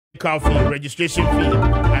medical fee, registration fee,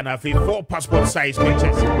 and I feel 4 passport size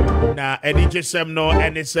pictures. Now, any just no,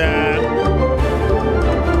 and it's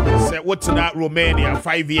what's not Romania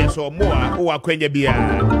 5 years or more, or Quenya be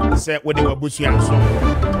set when they were Busian so.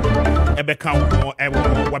 Ebe count more and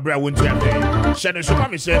wabra won't have. Shannon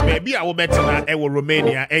Shopami said, maybe I will bet that I will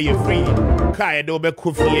Romania, free. Kai do be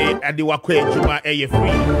Kofi and the Wakwe Juma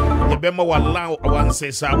free. The Bema will allow one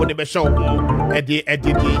says, I would be show more at the and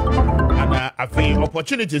I feel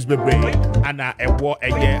opportunities be brave and a war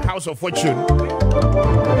a house of fortune.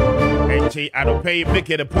 I don't pay make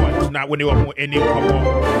it a point now when you want any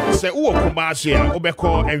come say oh Kumasia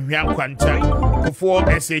Obeko and Yan Quanta before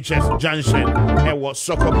SHS Junction and was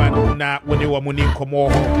soccer man now when you want money come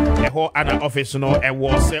on a whole other office no and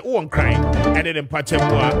was say oh crying and then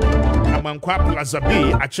Patemwa among Plaza B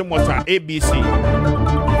at Chimota ABC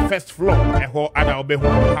first floor a whole other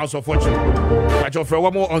Obeho House of Fortune. I offer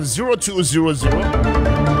one more on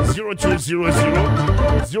 0200 0200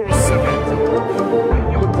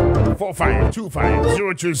 4525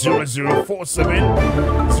 020047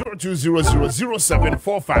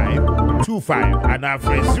 0200074525 and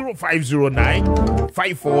after 0509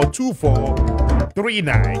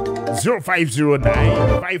 542439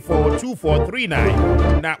 0509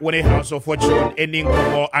 542439 not when a House of Fortune ending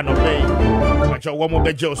or an obey but your one more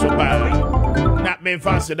bejo so not mean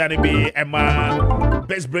faster than it be Emma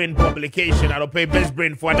best brain publication. I don't pay best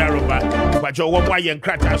brain for that but your one way and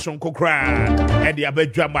crack as on cry and the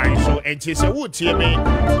abed drama so and she said would hear me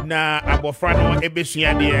na abofrano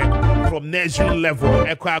ebesua there from nursery level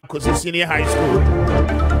ekwa kosi senior high school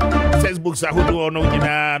textbooks are who do no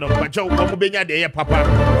nyina no but your one benya there papa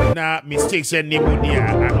na mistakes and pneumonia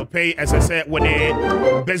I don't pay as I said when a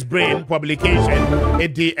best brain publication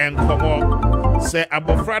edi and come on. Say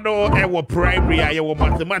Abofrado ewo primary ewo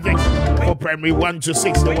mathematics for primary 1 to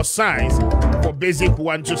 6 there was science for basic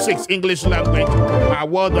 1 to 6 English language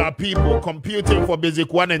world of people computing for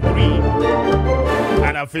basic 1 and 3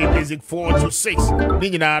 and I feel basic 4 to 6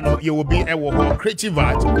 you will be ewo creative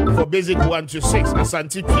art for basic 1 to 6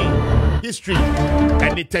 scientific history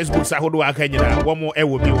and the textbooks are do akanyina one more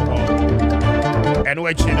ewo be and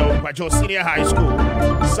what you know, but your senior high school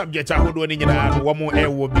subject I would do one more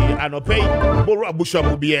air will be and pay Bora Busha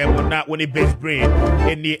will be able not when it best brain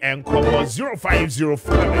in the end come on 0507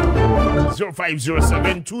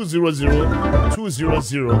 0507 200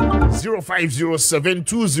 200 0507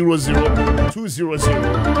 200 200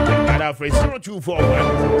 and after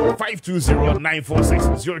 0241 520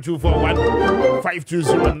 946 0241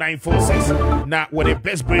 520 946 not when the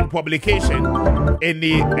best brain publication in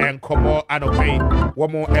the end come on and pay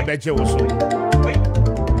one more ebeje also.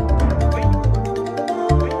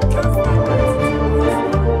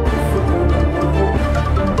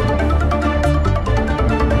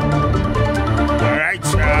 Alright,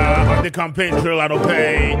 on the campaign trail and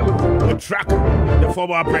okay, we track the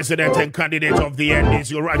former president and candidate of the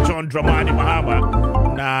NDC, John Dramani Mahama.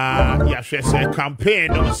 Na yashese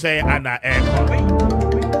campaign don't say Anna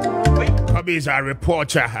Kwame is a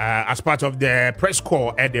reporter as part of the press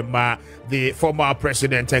corps at the former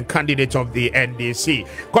president and candidate of the NDC.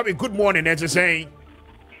 Kwame, good morning, as you say.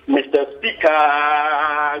 Mr.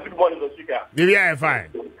 Speaker, good morning, Mr. Speaker. Maybe I am fine.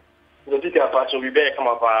 Mr. Speaker, Pastor, we better come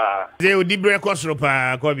up. They will debre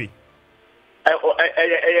Kosropa, Kwame.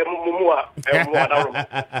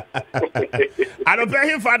 I don't pay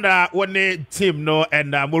him for one team, no,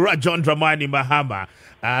 and Mura John Dramani Mahama.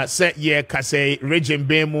 Set ye kase region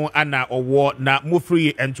bemu ana owo na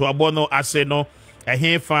mufri ento abono aseno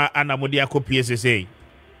ehefa ana modia kopi SSA.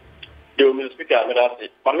 Do Mr. Speaker, me that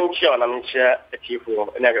Mamincha na mincha etifu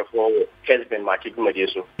enagafo Kessben Maakye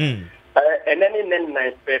so. And then in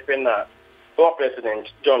 99 na former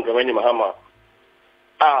president John Dramani Mahama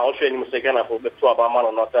also in Musegana for the 2 Obama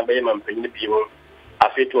no not be man pin people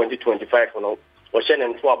afi 2025 no o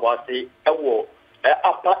shenen 2 abasi ewo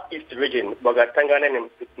upper east region Bogatanga in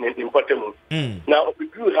Potemu. Now we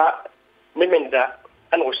grew her Memenda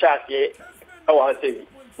and Oshaki our city.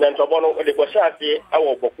 Then Tobono the Oshaki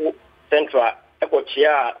our Boku Central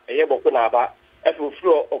Ecochia Ebokunaba Efu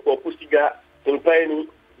Flow of Pustiga Impani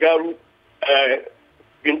Garu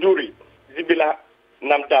Ginduri Zibila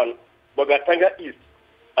Namdan Bogatanga East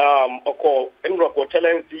Oko Enroko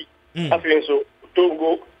Telensi Afienso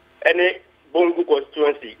Togo any Bongo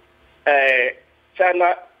constituency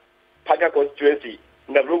China Paga constituency,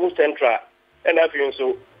 Nabrugu Central, and I feel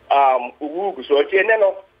so Ugu so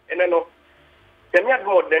no. Then you have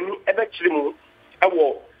more than ever chilimu a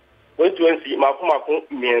war constituency, Makumako,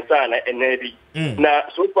 Miensana, and Navy. Now,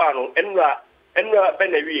 so far, Enra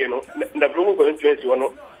Beneviano, Nabrugu constituency,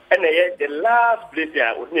 and the last place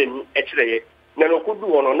there was named actually na no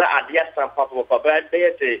kudu wono na ade asampa papa ba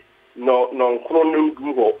dey no nkro no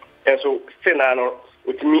ndu ho enso sena no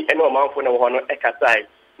otimi ene omanfo na wo no ekatai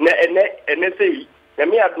na ene sei na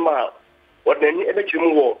me aduma wodani ebe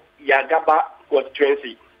chimu wo Yagaba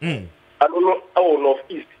constituency I don't know our north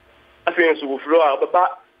east afin so flow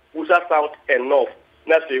baba Usa south and north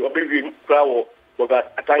na say obewi krawo boga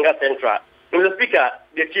Atanga central no the speaker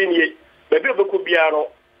the chinye baby obeku biaro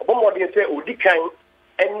obomodin say odikan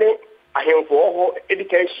ene ahemfo ho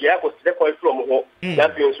edikan hia ko se ko from ho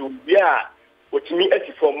that means bia otimi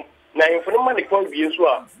ati from na ahemfo no man de kon bi nso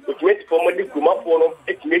a otimi ati from de kumafo no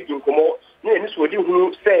etimi kinkomo na eni so odi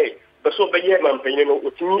hunu say beso beye mampanyin no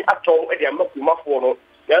otimi aton e de amakumafo no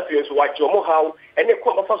that means wachi omo how ene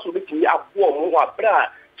ko mafa so betimi abo omo wa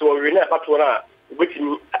bra to we na pato na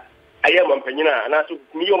betimi aye mampanyin na so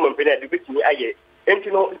mi yo mampanyin de betimi aye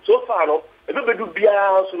enti no so far no ebebedu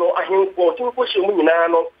bia so no ahemfo tinko hye mu nyina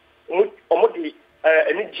no omo di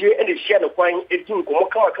eni je ene hye no kwan edi nkomo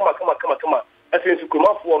kama afensu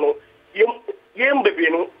kumafo no yem bebe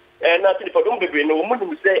no na ti fodom bebe no mo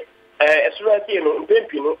nim se esurati no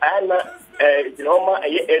mpempi no ana dinoma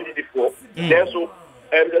aye endifo then so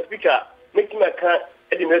the speaker make me can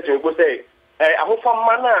edi meeting go say ahofa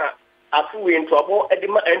mana afu we into abo edi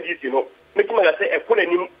ma NDC no make me say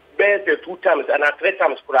ekonanim best 2 times and 3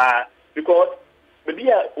 times kura because bebi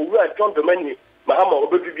a owura John Domani mahama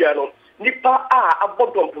obedubia no nipa a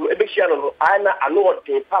abodom pro ebehia no ana ano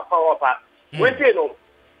den papa wapa we say no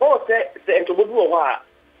o say entobodu wo ha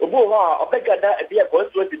obo ha obegada e bia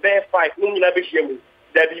constituency be 5 no nyina behia mu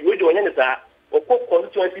da bi we do onye ne sa okọ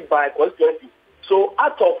constituency by constituency so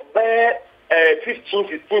out of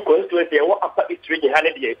 15-16 constituency e wa upper east region ha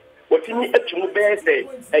ne de wotimi atumu be say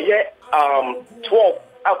eye 12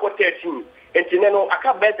 akọ 13 entineno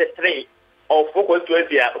aka be 3 of 4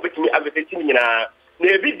 constituency a obetimi agbetin nyina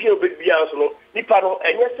na ebi bi obedbia so no nipa no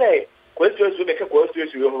enye say constituency be ke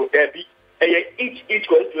constituency we ho bi eye each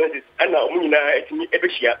constituency ana omunyina etimi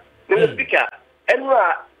ebehia na speaker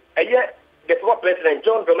enra eye the former president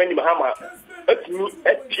John Dramani Mahama etimi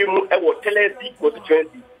etimu ewo Telensi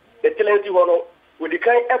constituency the Telensi wono we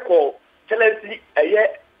kan echo Telensi eye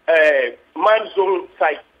man zone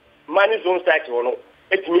site wono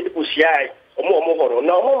etimi epohia omo horo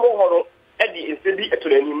na omo horo edi insedi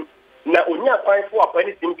etoranim na onya kwan fo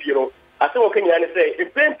apani simpiro ase wo kanya ne say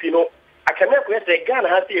empempi no akana ko say Ghana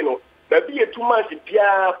ha say no ba bi 2 months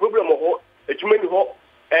bia problem ho etuma ni ho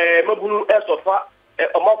mabunu esofa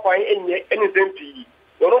omakwan enye enisempi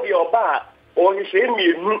no bi oba o hye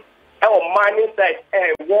mienu o mining site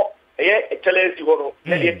wo Telensi ho no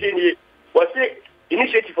na de tini wo say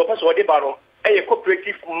initiative for person de baro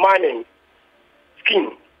cooperative mining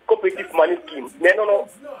scheme no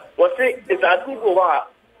was say it's a good over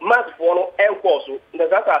mass for no course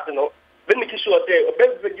that as no when make sure say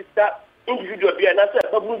best register individual be na say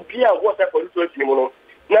babu bia what type of situation no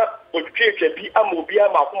na o twetwe bi amobia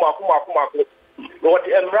mako what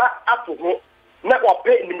emra ato ho na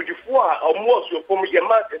ope nimdifo a omo so pom ye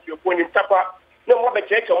mass so pom ni tapa na mo be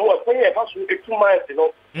check mo ko ye fa so 2 months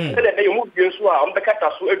no say dey mu bi so a o be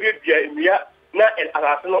kata so ebia ewia na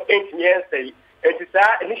arase no entinye say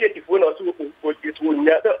etisa initiative we no so o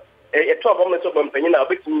nya e to government of Banpanyin na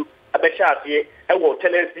obetumi abehia ase e wo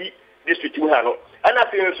Telensi district mu ha no ana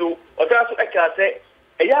fe so o ta so e ka say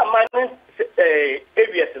e ya man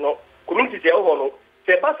areas no community dey ho no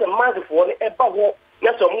se ba se mazifo no e ba ho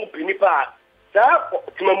na so mu pinipa sa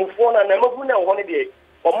timamufo na mabu na ho ne de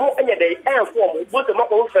omo enye dey enfo omo bo se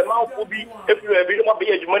mako fe ma ofo bi efuru ebi mo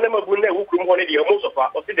be adwuma na mabu na ewukrum ho ne de omo sofa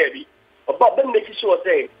o se da bi oba ben make sure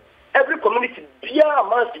say every community bia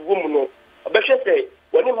man's woman no obehwe say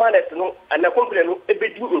woni manet no ana komple no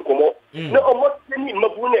ebedi nkomo na omo tani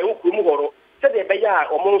mabu na ewukrum horo se de be ya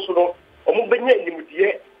omo nso no omo benya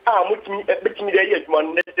nimdie a mutimi betimi de adwuma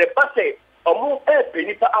no de pase omo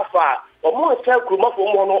penipa afa omo sa krumafo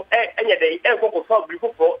mo no enye dey enkoko fa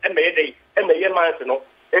brifofo emeye dey emeye man's no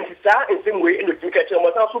enti sa ensemwe eno timika che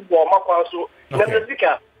mo sa so bo makwan so na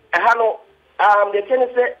sika ha no de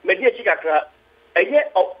tenese media chikakra eye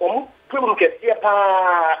omo problem kese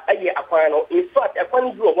pa aye akwan no in fact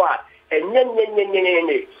akwan du ho a enye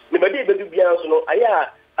me bade bedu bia so no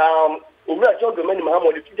aya owura John Domani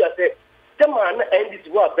Mahama de tuja se tema na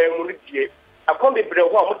ndc wo aban mu no die akwan bebre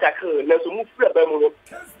ho a mutakre na so mu fura aban mu no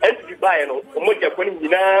ndc bae no omo jakwan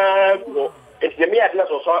nyina go enti me adna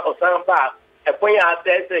so osan ba ekwan ya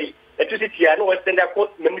say electricity ya no we send akọ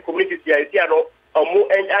many communities ya tia no omo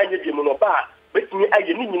anye di mu no ba betimi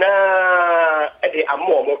aye ni nyina de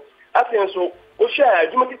amomo afien so o sha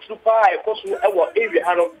adwuma titru pa ekoso ewo area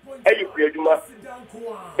ha no ayekua adwuma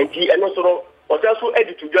enti eno so no o ta so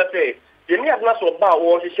editu dwa say Yemi adna so ba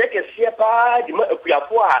wo hye kese pa di ma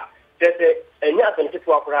akuafo a tete enya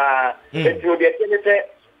asemtefo akora etino de tete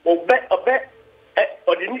obe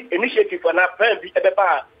odini initiative na plan bi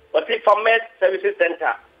ebeba o say Farmers Services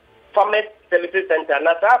Center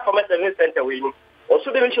na ta Farmers Services Center we ni o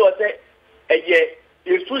so de nchi o say eye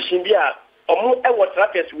institution bi a omo ewo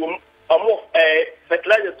trackers wo omo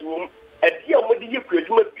fertilizers wo edi omo di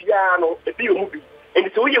yekwaduma bia no ebi omo bi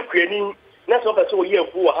enti so yekwani na so be so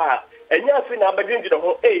yefu ha enya afi na abadin de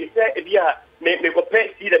ho say ebi a me go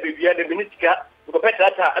pay see the baby the minister go pay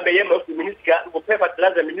trata abeye ma fu minister go pay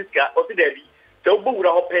fertilizer minister o si there bi so bu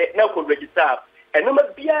wura ho pay na ko register eno ma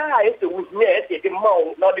bia ese wo nya ese de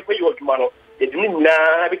mawo na de ko yoduma no e de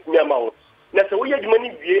na bi tumi amawo na so wo yeduma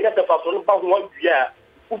ni wie na ta fa so no ba ho bia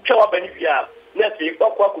utwa wa bani bia na se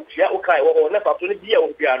kwakwa kutua o kai wo na fa so no bia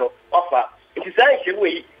wo bia no ofa nti sai hye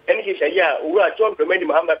we ene hye ya owura John Dramani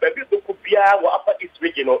Muhammad ba bi so ku bia wo apa East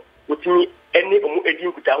region no wotimi ene omu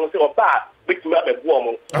edin kuta ho se oba betumi abebo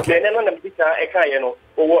omo na no na bisa e kai no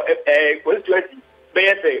owo constituency be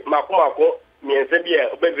yese makomako miense bia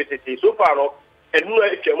obevitete so far no enu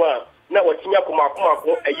atwam a na wotimi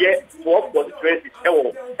akomako eye 4 constituency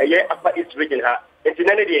ewo eye apa East region ha enti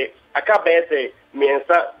na ne de aka be yese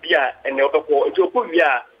miensa bia ene obekọ enti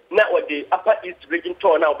okowia na odi apa East region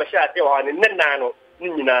to na obehya ate wa ne nna no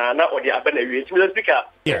nyina na odi abana wie enti speaker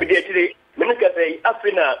be de tire menika say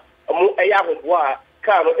afina omo eya ahobo a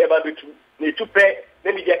ka no eba betu ne tupe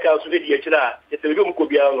na media ka so de akira e se bi mu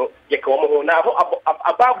bia no ye ka omo ho na ho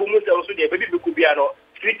ababo mu se so de be bi bia no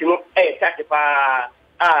street no take pa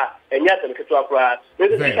enya se keto akura me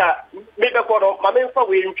speaker me be ko no ma me fa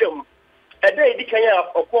we ntwam e dey di kan ya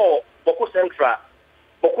okọ Boko Central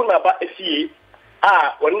Boko na ba efie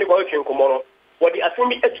woni ko twen komo no wodi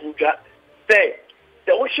asemi atudwa say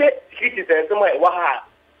the wo hye citizens ma wa ha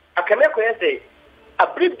akame ko yese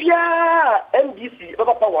abribia MDC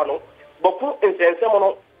baba pa wano Boko nsensem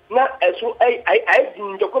no na eso ai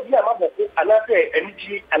din joko bia ma Boko ana say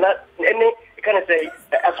eniji ana ene kan say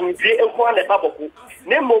asumdie enko ana ba Boko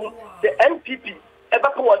nemom the NPP eba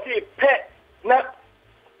pa wo say pe na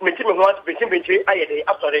meti me ho at benchi ayede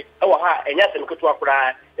afore ewa ha enya sem keto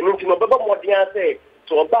akora enu ntino beba modern say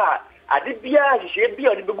to oba ade bia hihye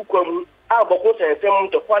bia ode bebu kwamu Boko sensem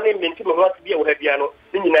to kwale meti me ho at bia wo ha bia no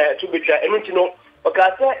nyina to betwa enu ntino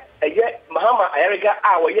okase eye Mahama Ayariga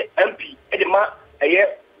woye MP edema eye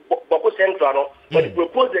Boko Central no but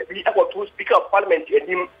propose be to Speaker of Parliament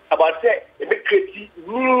edim about say e be create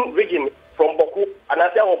new region from Boko and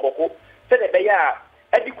ase wo Boko say the be ya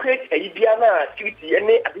adequate bia na security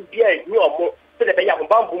ene ade bia ni omo say the be ya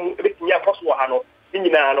mbambu mu e betimi akoso ha no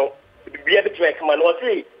nyina no bia betimi kama no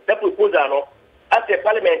say the proposal no as the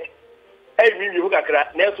Parliament e review kakra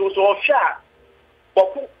na so sha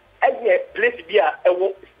Boko aye place bia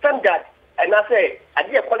ewo standard and I say I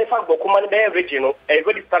dey qualify Boko man be region e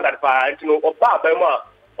very standard pa ntino oba ba mu a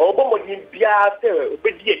obo mo yin bia say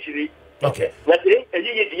obedi akiri okay na say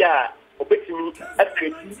eyi dia obetimi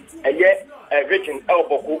akreti eye region e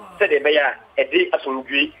Boko say de be ya e dey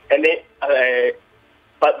asomdwi ene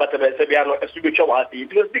but be say bia no esubetwa wa ati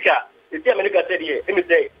because speaker the America say here me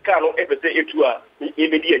say kan no e be say etu a e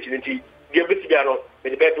be di akiri nti ge be bia no be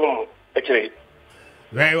de be dum akiri.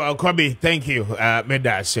 Very well, Kobe. Thank you,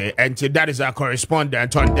 Medase. And that is our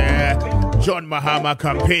correspondent on the John Mahama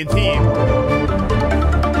campaign theme.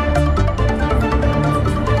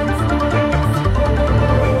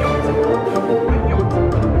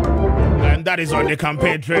 And that is on the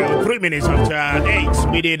campaign trail. 3 minutes after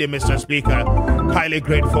 8. We did it, Mr. Speaker. Highly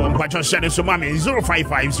grateful. Pacho Shade Sumami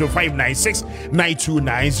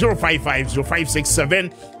 055-0596-929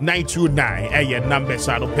 055-0567-929. Numbers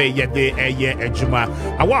I'll pay ye de Ejuma.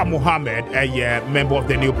 Awa Muhammad, member of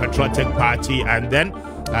the New Patriotic Party, and then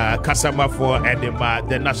Kasama for Edema,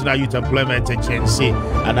 the National Youth Employment Agency,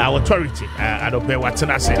 and our authority. I'll pay what's an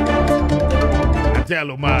asset.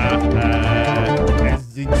 Ateluma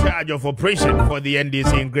is in charge of operation for the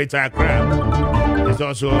NDC in Greater Accra. Is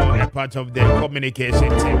also a part of the communication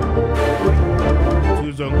team.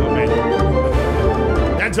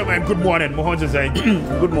 Gentlemen, good morning.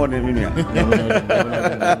 Good morning, Minia.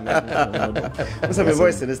 What's up, your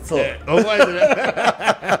voice in this talk?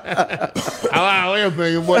 How are you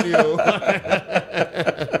paying money?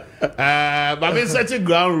 But I'm setting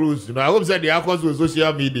ground rules. I hope that the accounts with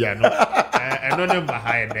social media. I don't know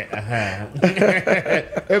behind it.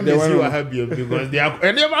 MDC will help you because they are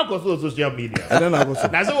and they are also social media. I don't know.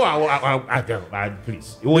 That's why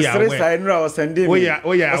please. I was sending me. I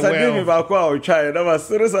was sending me back while we tried. That was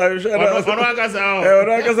serious. I was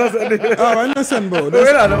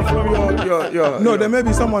No, there may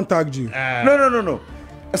be someone tagged you. No.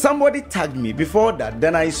 somebody tagged me before that.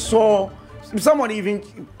 Then I saw someone even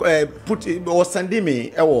put or sending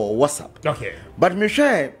me WhatsApp. Okay. But me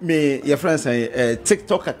share me your friends say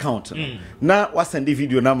TikTok account. Now what send the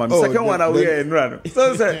video now, man. Second one we are in run.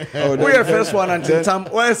 So say we are first one until time.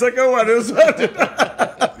 Why second one is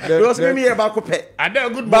because me here back up. And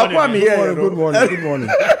then good morning. Good morning.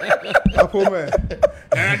 So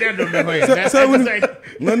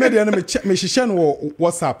no me dey me share no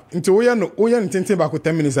WhatsApp. Until we are intending back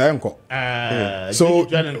 10 minutes I anko. So me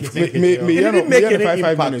didn't make any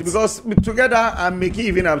impact because together I'm making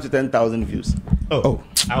even up to 10,000 views. Oh.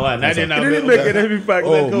 I didn't make any impact.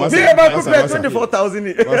 Me about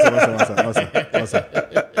 24,000.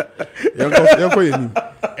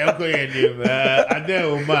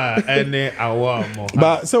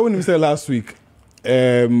 But so when we say last week,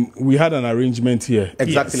 we had an arrangement here.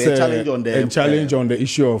 Exactly, a challenge on the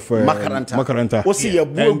issue of Makaranta.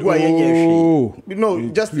 No,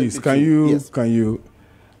 just please, can you?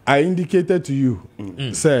 I indicated to you,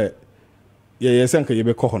 say, yeah,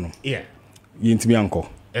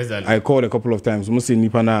 I called a couple of times. Must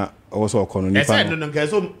nipa na also kono nipa.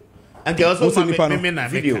 And also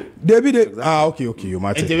video. David, okay, you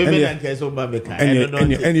might. And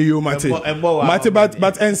you might.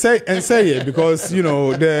 But and say it because you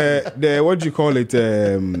know the what do you call it?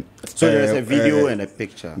 So there's a video and a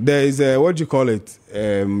picture. There is a what do you call it?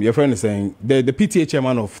 Your friend is saying the PTA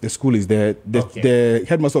chairman of the school is there. The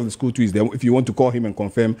headmaster of the school too is there. If you want to call him and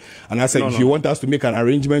confirm, and I said if you want us to make an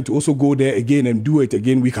arrangement to also go there again and do it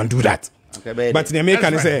again, we can do that. Okay, but the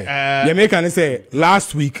American say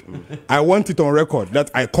last week I want it on record that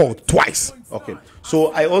I called twice. Okay,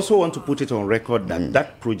 so I also want to put it on record that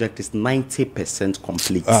that project is 90%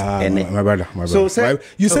 complete. My brother. So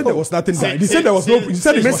you said there was nothing done. You said there was no. You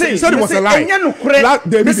said it was a lie.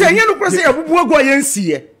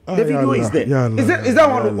 The video is there. Is that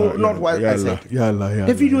one not what I said?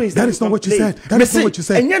 The video is there. That is not what you said. That is not what you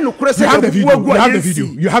said. You have the video.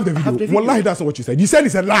 You have the video. Wallahi, that's not what you said. You said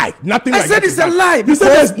it's a lie. Nothing like that. I said it's a lie. You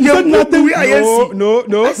said nothing. No.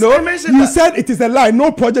 You said it is a lie.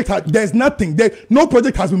 No project there's nothing. No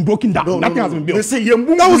project has been broken down. Nothing has been built.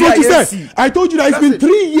 That was what you said. I told you that it's been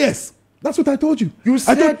 3 years. That's what I told you. You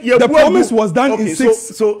said the promise was done in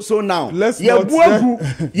 6. So now let's for the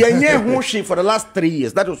last 3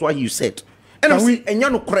 years. That was what you said. Can we get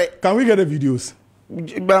the videos?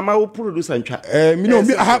 In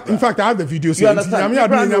fact, I have the videos. You understand?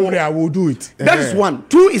 I will do it. That is one.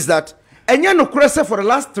 2 is that for the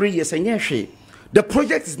last 3 years. The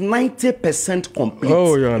project is 90% complete.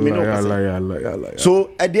 Oh yeah.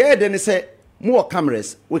 So at the end, then they say more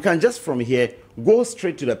cameras. We can just from here go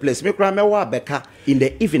straight to the place. Make Beka in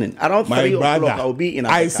the evening around 3 o'clock. I'll be in.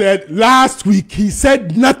 I said last week. He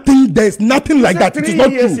said nothing. There's nothing like that. It is not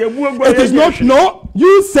true. It is not. No,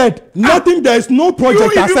 you said nothing. There is no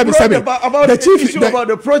project. You even brought about the chief issue about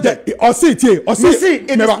the project. Or see it. It is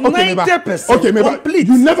 90% complete.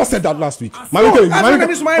 You never said that last week.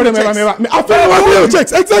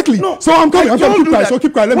 Checks exactly. So I'm coming. So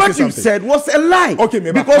keep quiet. Let me say something. What you said was a lie. Okay,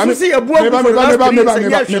 because you see a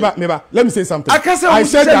let me say something. I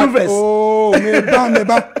said that. Oh,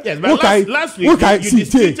 yes, but last week you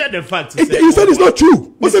disputed the fact. You said it's not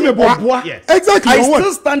true. Yes. Exactly. I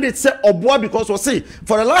still stand it say Obwa because we see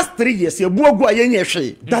for the last 3 years that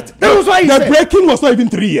was why the breaking was not even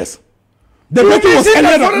 3 years. The breaking was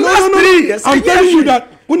ended for the last 3 years. I'm telling you that.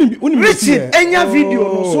 Richard, any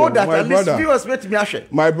video so that at least viewers met me ashare.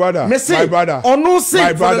 My brother. Or no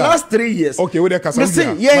say for the last 3 years. Okay, with the Kasam.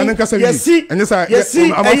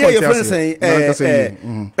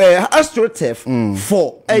 AstroTurf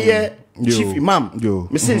for Chief Imam.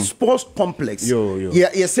 Me say sports complex.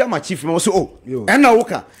 Yes, my chief imam so and now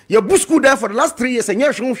okay. You book school there for the last 3 years and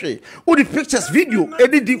you show all the pictures, video,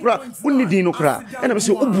 editing kra, unni no kra. And I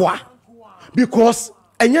say because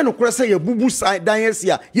and you know say bubu side dance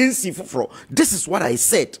here yensi fufro. This is what I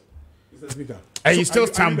said. And you still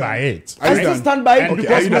stand by it. I still stand by it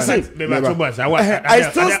because I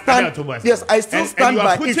still stand. Yes, I still stand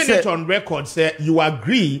by it. You are putting it on record. Say you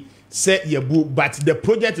agree. Say but the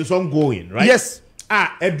project is ongoing, right? Yes.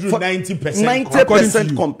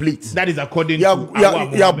 90% complete. That is according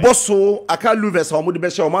to your boss. So I can't lose some of the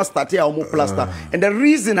best. I start here, plaster. And the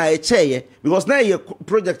reason I chair because now your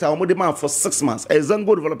project I demand for 6 months. A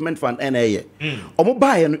Zango Development Fund NA.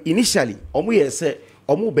 Buy initially. Say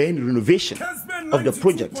renovation of the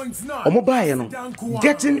project.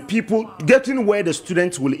 Getting where the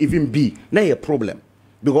students will even be. Now a problem.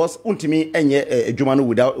 Because ultimately enye jumanu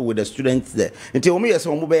with the students there until omo yes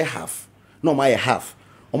omo be half no my half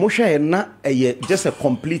omo share na just a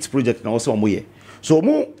complete project na also omo ye So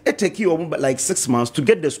it take you like 6 months to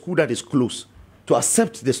get the school that is close to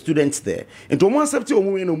accept the students there. And to accept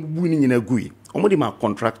you in a GUI. My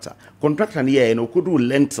contractor here and could do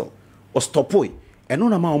lentil or stopoi. And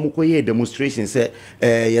on a man demonstration say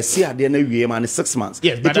you see at the end of the year man 6 months.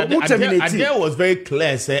 Yes, but Adele was very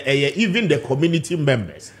clear. Say even the community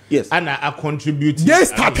members. Yes, and are contributing. They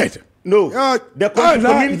started. No, the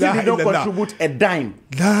community did not contribute a dime.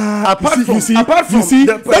 Apart from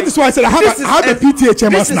that is why I said I have a PTA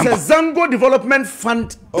chairman's number. This is a Zango Development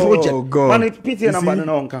Fund project. Oh God! PTA number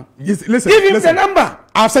no. Listen, give him the number.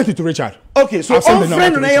 I've sent it to Richard. Okay, so all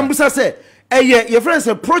friend and Ayambusa say, your friends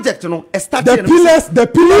a project started. The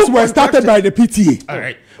pillars were started by the PTA. All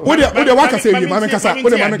right. What the work I say you, Mama Kasa. What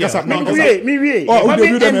the Mama Kasa?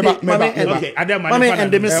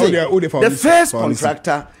 The first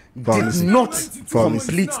contractor did not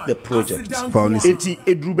complete the project.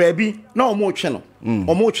 Edru baby no more channel.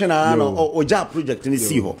 Or job project in the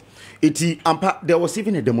sea. There was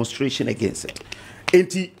even a demonstration against it.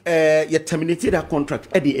 You terminated that contract,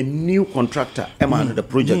 Eddie, a new contractor, the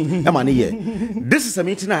project. This is a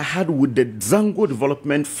meeting I had with the Zango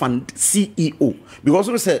Development Fund CEO. Because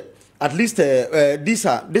we said, at least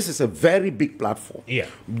this is a very big platform. Yeah.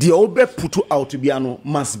 The obe put out to be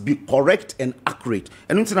must be correct and accurate.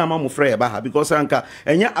 And I'm afraid about because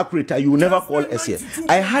accurate, you will never call us here.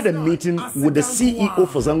 I had a meeting with the CEO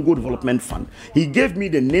for Zango Development Fund. He gave me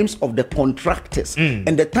the names of the contractors.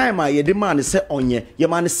 And the time I demand said on ye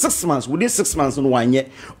man 6 months, within 6 months on 1 year,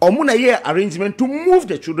 or muna year arrangement to move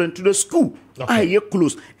the children to the school. Okay.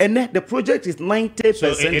 Close, and the project is 90%. So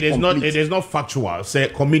it is complete. It is not factual. Say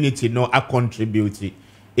community are contributing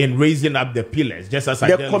in raising up the pillars, just as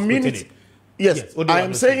the community. Yes, I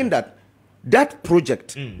am saying that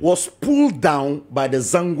project was pulled down by the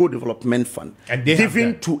Zango Development Fund and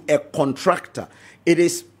given to a contractor. It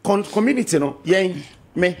is community.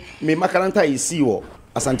 Me makaranta is CEO.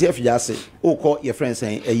 Asante Afiyase. Call your friends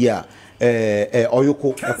saying a year.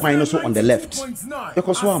 Oyoko Equinoso on the left.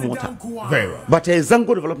 Very well. But a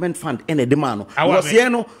Zango Development Fund and a demand was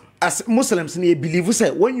as Muslims believe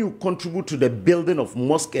say when you contribute to the building of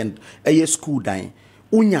mosque and a school dying,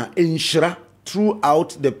 unya inshra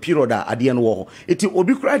throughout the period at the end war. It will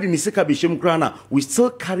be cried in Iseka Bisham Grana, we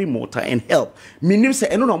still carry mortar and help. Minim say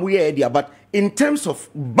idea, but in terms of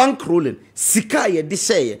bankrolling, Sika ye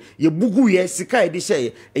disay, ye bugu ye Sika ye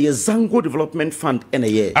disay, a Zango Development Fund and a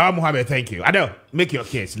year. Mohammed, thank you. Adele, make your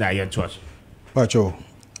case now, you're Pacho,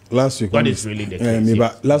 last week, what is really the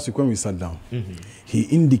case? Last week when we sat down, he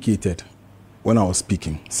indicated when I was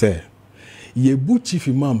speaking, say, ye bu chief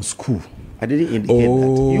imam school. I didn't indicate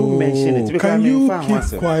that. You mentioned it. Can you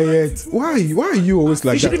keep quiet? Why are you always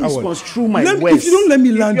like that? You shouldn't misconstrue my words. If you don't let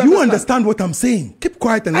me land, you understand what I'm saying. Keep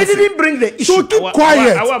quiet and listen. I didn't bring the issue. So keep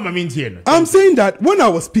quiet. I'm saying that when I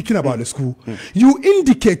was speaking about the school, you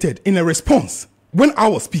indicated in a response when I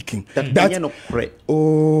was speaking that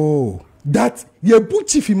your boot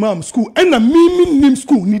chief imam school and a name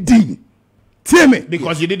school need tell me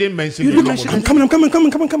because you didn't mention. I'm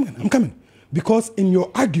coming. Because in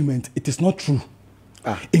your argument, it is not true.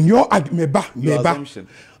 In your argument,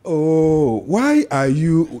 why are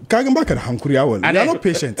you coming back at Hankuri? You are not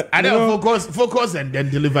patient. I don't focus and then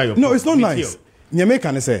deliver your. No, it's not nice. Nyame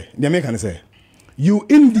can say. You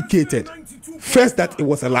indicated first that it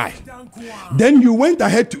was a lie. Then you went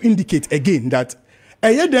ahead to indicate again that.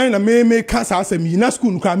 In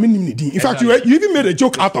fact, you even made a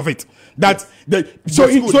joke out of it.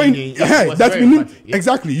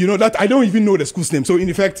 Exactly. You know that I don't even know the school's name. So in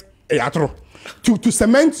effect, to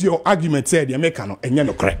cement your argument, said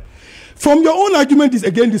from your own argument is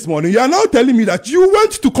again this morning. You are now telling me that you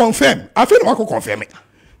went to confirm. I feel like confirm it.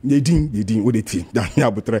 They didn't. What they think? I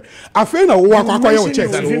feel like your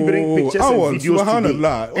chest. Bring pictures and videos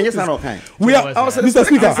today. We are, Mr.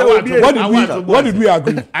 Speaker. What did we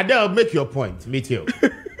agree? Adele, make your point. Me too.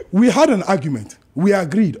 We had an argument. We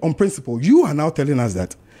agreed on principle. You are now telling us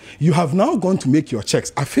that you have now gone to make your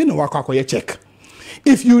checks. I feel like check.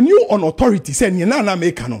 If you knew on authority, say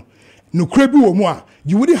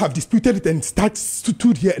you wouldn't have disputed it and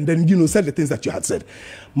stood here and then said the things that you had said.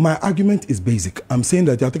 My argument is basic. I'm saying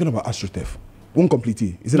that you're talking about AstroTurf. Won't complete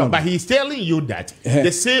it. Is it but he's telling you that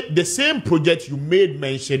the same project you made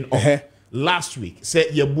mention of last week said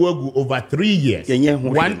Yebuagu over 3 years.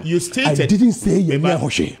 One you stated. I didn't say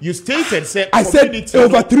you stated said I said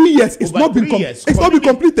over 3 years. It's not been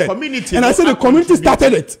completed. And I said the community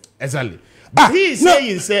started it. Exactly. He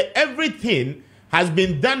is saying everything has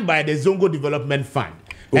been done by the Zongo Development Fund.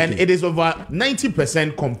 Okay. And it is over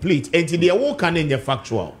 90% complete. And they are working in the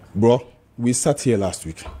factual. Bro, we sat here last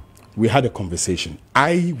week. we had a conversation.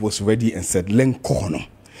 I was ready and said, "Len kono."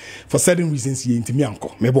 For certain reasons, in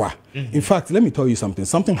fact, let me tell you something.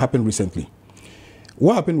 Something happened recently.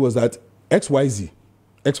 What happened was that XYZ,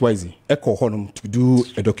 Echo Honum to do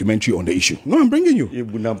a documentary on the issue. No, I'm bringing you.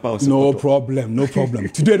 No problem.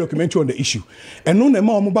 To do a documentary on the issue. And no, and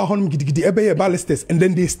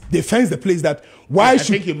then they fence the place that why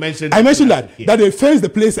should... I think you mentioned... I mentioned that they fence the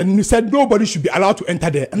place and you said nobody should be allowed to enter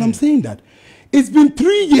there. And I'm saying that it's been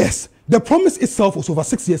 3 years. The promise itself was over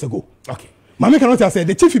 6 years ago. Okay. Mama cannot say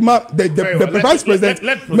the chief, the vice president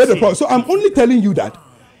made the promise. So I'm only telling you that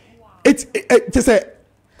it's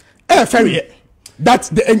a fair that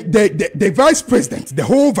the vice president, the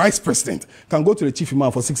whole vice president, can go to the chief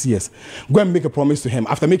imam for 6 years, go and make a promise to him.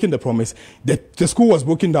 After making the promise, the school was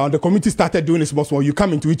broken down, the community started doing it small. You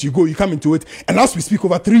come into it, you come into it, and as we speak,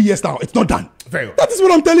 over 3 years now, it's not done. Very well. That is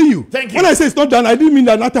what I'm telling you. Thank you. When I say it's not done, I didn't mean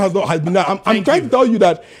that nothing has been done. I'm trying to tell you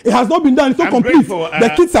that it has not been done. It's not complete. Grateful,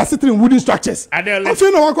 the kids are sitting in wooden structures. I'm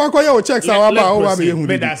feeling checks.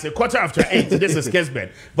 That's a 8:15. This is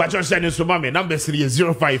Kessben. But you're sending to mommy. Number 3 is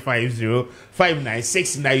 0550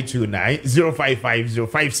 596 0550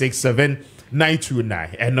 567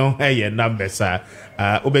 929. And no, hey, numbers are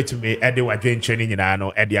over to me. Eddie Wadrin training in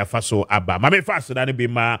Ano, Eddie Faso Abba. Mammy faster than be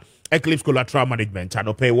my Eclipse collateral management. I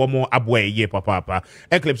no pay one more abway ye papa.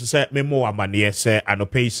 Eclipse said me more money, say, I no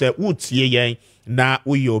pay, say, woods ye na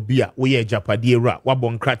uyo bia, uye japadie ra,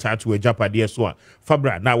 wabon krata to a japadie swa.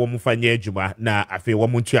 Fabra, na wamufanye juma, na afe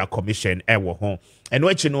wamuntia commission, ewo home. And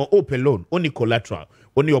what you know, open loan, only collateral.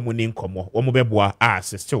 Only omunin komo, omubebwa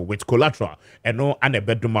still with collateral. And no ane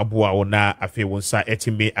bedroom abua ona afe wonsa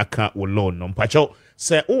etime aka wo loan no mpacho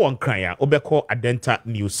se o won kran obeko Adenta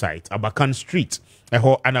new site Abakan Street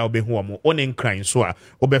eho ana obehu omo onin kran so a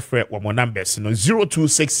obefre womo numbers no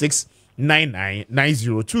 0266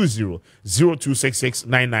 999020 0266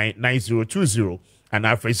 999020 and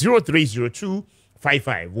after 0302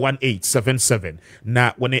 551877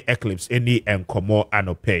 na when Eclipse any enkomo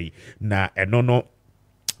anopay na enono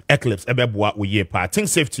Eclipse ebeboa uye parting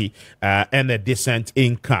safety and a decent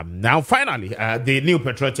income. Now finally the New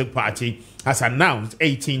Patriotic Party has announced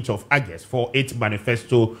 18th of August for its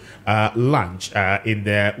manifesto launch in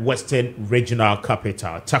the Western Regional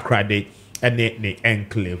Capital Takrade and the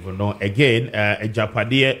enclave. No again a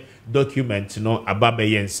Japanese document no ababe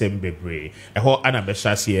yensem bebre eho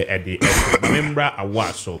anabeshasi e de member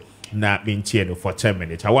awaso na mintie for 10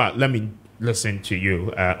 minutes. Let me listen to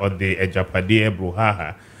you on the Japanese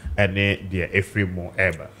bruhaha and the Efremo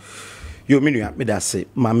ever. You mean me that say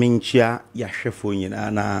maminchia ya shefo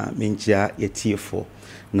nyina na minchia yetiefo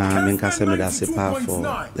na minkase me that say for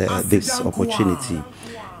this opportunity.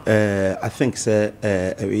 I think say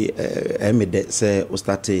say we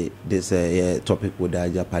started this topic with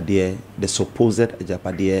Japadie, the supposed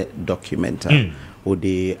Japadie document with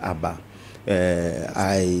the ABBA.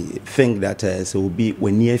 I think that so will be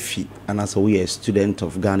when near fee and as we a student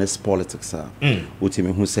of Ghana's politics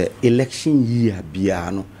who say election year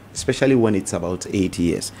biano, especially when it's about 8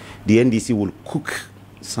 years, the NDC will cook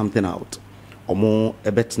something out or more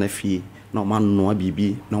a bet fee no man no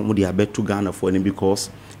bibi no more the bet to Ghana for any because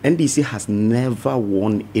NDC has never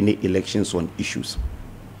won any elections on issues.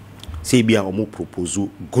 Say be a more proposal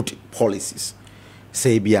good policies.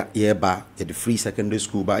 Say be a yearby at the free secondary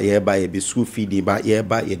school, by yearby a school feeding, by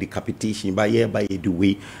yearby a decapitation, by yearby a do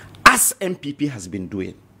way, as MPP has been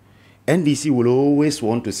doing. NDC will always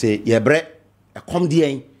want to say, yeah, bre, a come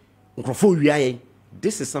the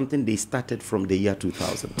this is something they started from the year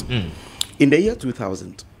 2000. In the year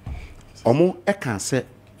 2000, Omo can say,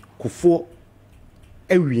 Kufo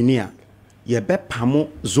Ewinia, Yebe Pamo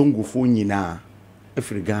Zongufo Nina.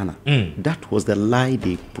 Ghana. That was the lie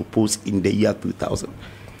they proposed in the year 2000.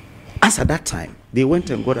 As at that time, they went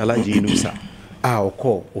and got Alaji Inusa,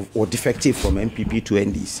 or defective from MPP to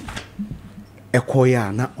NDC.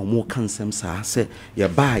 Ekoya na omo kansem sa say ye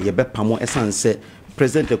pamo esan say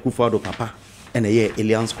President Akufo-Addo papa and a year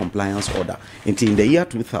alliance compliance order. Until in the year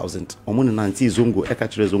 2000, omo nanti zongo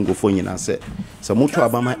ekachire zongo fo nyina say so moto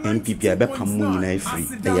abama MPP ebe pamo nyina free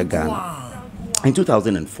e Ghana. In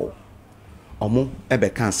 2004, Omo ebe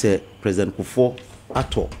can say President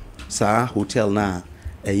Akufo-Addo sa hotel na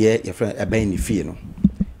your friend ebe ni fie no.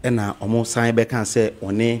 Ena omo san ebe can say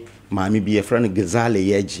one maami bi your friend Gezale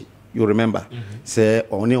Yeji. You remember? Say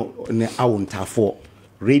one ne awuntafo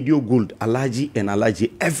Radio Gold Alaji and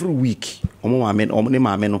Alaji every week. Omo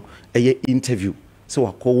maame no interview. So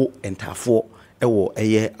wakowo entafo ewo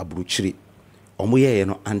abruchiri. Omo ye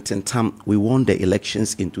no antentam we won the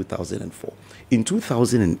elections in 2004. In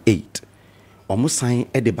 2008 Omo sign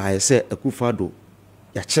Ede by say Akufo-Addo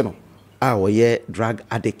yache no a drug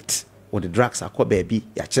addict or the drugs akɔ baby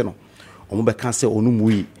ya che no omo be kan say onu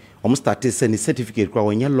muyi omo started send certificate kwa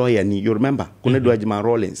onye lawyer ni you remember Konedo Ajima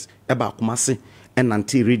Rollins eba akomase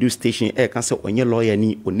enanti radio station kan say onye lawyer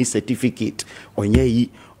ni oni certificate onye yi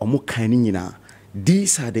omo kan ni nyina.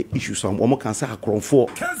 These are the issues omo kan say akronfo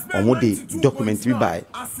omo de document bi by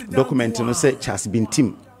document no say Charles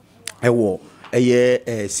Bintim ewo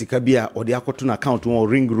sikabia or the akoto na account on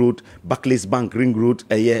Ring Road Barclays Bank Ring Road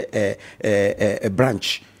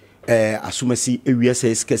branch asumasi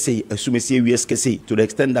EWS kese asumasi EWS kese to the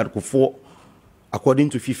extent that for according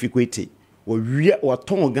to Fifi Kwete or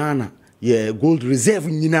ton Ghana gold reserve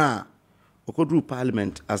nyina okodru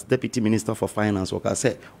parliament as deputy minister for finance waka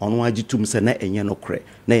say on wajitum se na enye no kre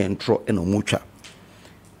na yentro e no mucha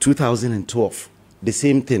 2012 the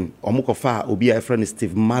same thing omukofa obi a friend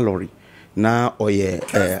Steve Mallory na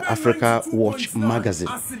Africa Watch magazine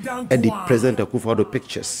edit President Akufo-Addo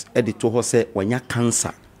pictures edit to ho say wanya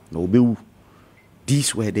cancer na obewu.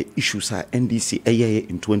 These were the issues at NDC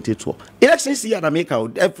in 2012 elections year na make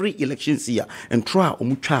out every elections year and try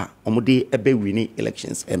omucha omode ebe winning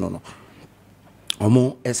elections no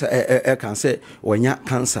omo can say wanya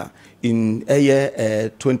cancer in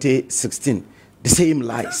 2016 the same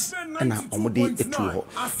lies and omode etu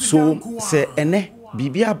so say ene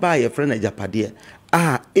bibia ba your friend Ajapade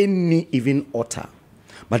any even utter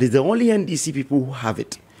but it's the only NDC people who have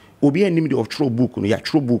it obi enemy of true book no ya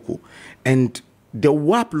true book and the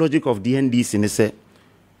warp logic of the NDC ne say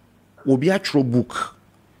obi a true book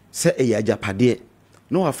say Ajapade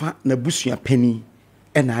no afa na busua pani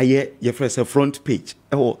and aye your friend front page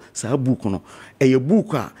sa book no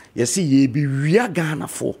book a ye see ye bi wia Ghana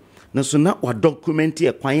for na so na wa document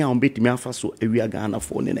e kwan a ombetimi afa so wia Ghana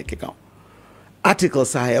for ne keka.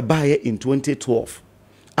 Articles are by in 2012.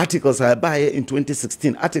 Articles are by in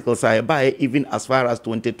 2016. Articles are by even as far as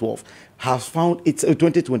 2012 has found its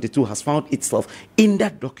 2022 has found itself in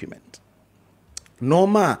that document.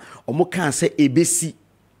 Norma omo kan say ABC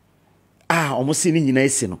omo si ni nyina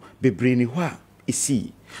esi no bebre ni ho a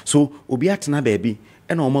esi. So obi atena baby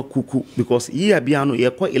e na omo kuku because year bia no ye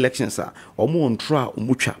kwa elections a omo ontra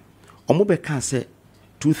omo twa omo be kan say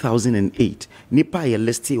 2008 nipa ye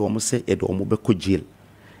listed omo say e do omo be ko jail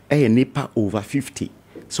nipa over 50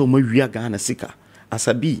 so mo wia Ghana sika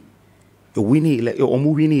asabi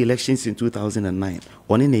omo winning elections in 2009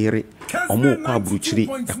 oni ne yere omo kwa bruchiri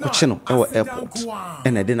ekoche no e airport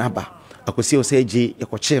e de naba akosi o say je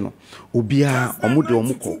ekoche no obia omo de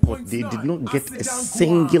omo court they did not get a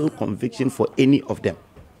single conviction for any of them.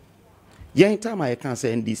 Yen time I can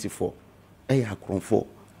say NDC for akronfo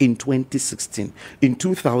in 2016, in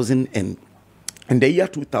 2000 and the year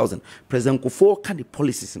 2000, President Kufuor can the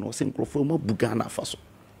policies and was saying Kufuor mo bugana faso,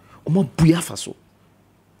 mo buya faso.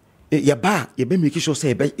 Ye be make sure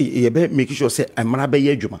say amara be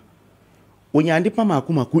ye adwuma. Onya ande pa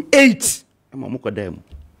maku 8 mo ko dem.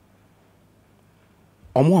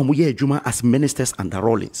 Omo ye adwuma as ministers under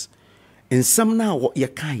Rollins. In some now ye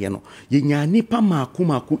kan ye no, ye nya nipa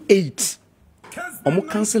maku 8. Omo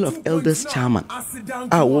Council of Elders chairman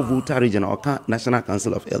wo Volta regional National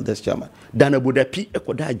Council of Elders chairman Dana Budapi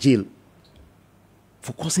ekoda jail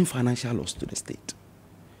for causing financial loss to the state.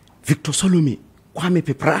 Victor Solomon, Kwame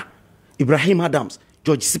Appiah, Ibrahim Adams,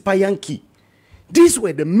 George Sipayanki, these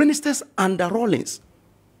were the ministers under Rollins.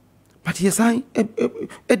 But yes,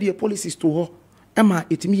 the policies to her Emma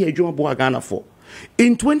itimi adwuma bo Ghana for.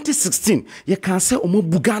 In 2016, you can say omo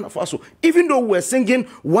bugana faso. Even though we were singing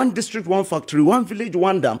one district, one factory, one village,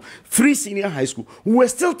 one dam, 3 senior high school, we were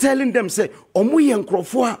still telling them say omo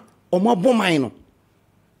yenkrofo omo bomaino.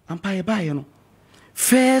 Ampaye ba you know.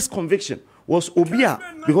 First conviction was Obia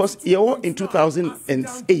because in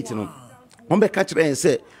 2008 you know. Ombe catch and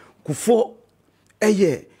say Kufuor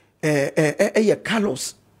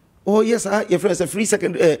Carlos. Oh yes, your friends a free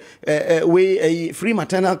second way free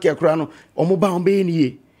maternal care crano or mobile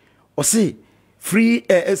be or say free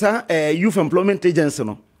youth employment agency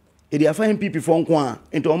no. If you find people from Kwan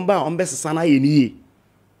into on best sana ye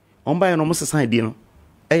on by an almost society no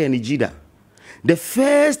Jida. The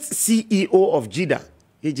first CEO of Jida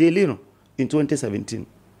Jelino in 2017.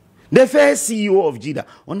 The first CEO of Jida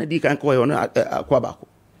on the Deacon Koy on Kwabako.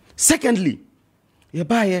 Secondly, you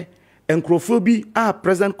buy and Crophobie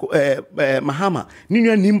President Mahama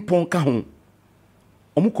Nina Nimpon Kahon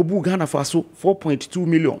Omukobu Ghana Faso 4.2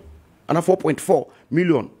 million and 4.4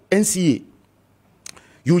 million NCA.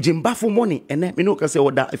 Eugene Bafo money and then Minoka say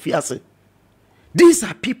what that fiase. These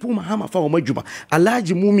are people Mahama for Omajuba, a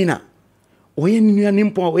large Mumina, Oyen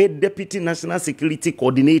Nimpon, Deputy National Security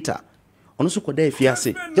Coordinator. ono so koda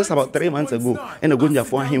efiase just about 3 months ago and agonja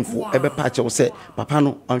for him for ebe patch o say papa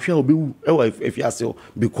no anhwe obewu efiase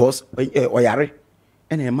because oyare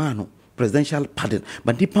and a man presidential pardon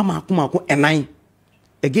but nipa makomako enan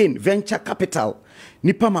again venture capital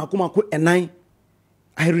nipa makomako enan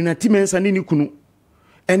Irina Timensa ni kunu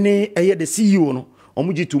ene eye the CEO no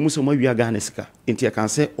omuji to muso mawia Ghana sika enti e kan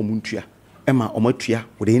say omuntua ema omatua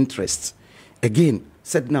with interest again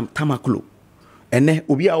said nam tamaklo ene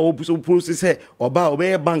obi a obuso process oba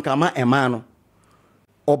obey bank ama ema no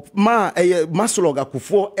ma eye masloga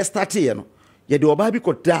kufo start ye no ye de oba bi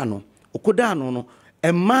koda no okoda no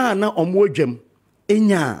ema na omo adwam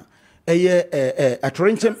enya eye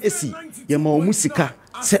atrenchem esi ye ma omusika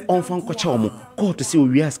se onfan kocha omo court se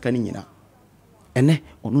owia ska ni nyina ene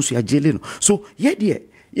onu so ya jele no so ye de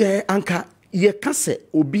ye anka ye kase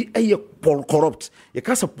obi eye corrupt ye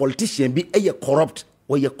kase politician bi eye corrupt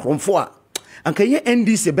or ye kromfo a anka ye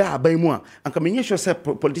NDC be aban mu a anka menye sure say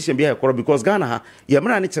politician be eye corrupt because Ghana ha ye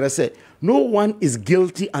mra ne kire say no one is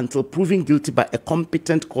guilty until proven guilty by a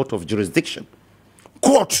competent court of jurisdiction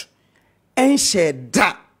court en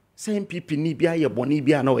sheda say MPP ni bia ye boni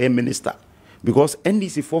bia na o minister because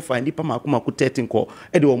NDC for find nipa makomako 13 ko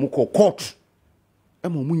e de omu ko court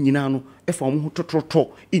emo mu nyina no e fa omu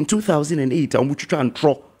tototo in 2008 omu twitwa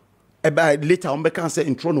antro e ba later omu be kan say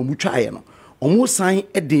intro no mu twae no omu sign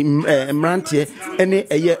e de mrantie ene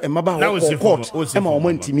eye emaba ho court ema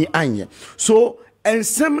omu ntimi anye so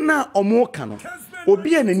ensem na omu ka no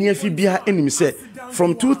obi anani afi bia enim say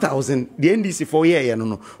from 2000 the NDC for year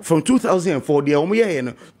no from 2004 the omu year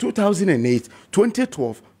no 2008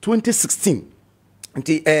 2012 2016 to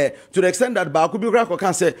the extent that Kubi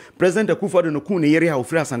can say President Akufo-Addo no kun yeri ha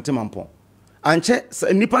ofri Asante Mampon anche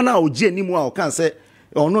nipa na oji animu a can say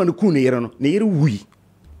ono no kun yeri no ne yeri wi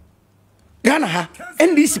Ghana ha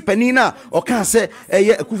NDC panina o can say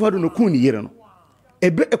Akufo-Addo no kun yeri no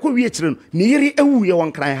ebe ekowi ekire no ne yeri ewu ye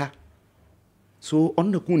won kran ha so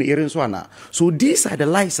on the kun yeri so ana so these are the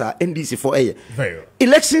lies are NDC for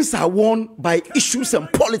elections are won by issues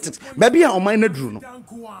and politics maybe on my nedru no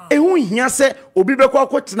ehu hia se obi be kwa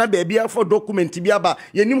kwotena ba bia for document bia ba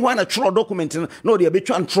yenim ho na tro document no de be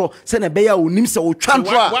twa ntro se na be ya onim se o twa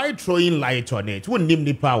ntro why throwing light on it when nim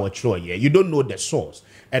ni power tro here you don't know the source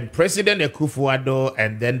and President Akufo-Addo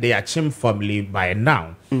and then the Achim family by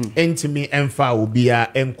now entimi emfa obia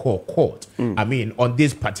enko court I mean on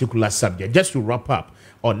this particular subject just to wrap up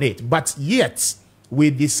on it but yet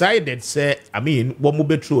we decided say I mean what mo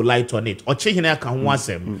be throw light on it ochehina aka ho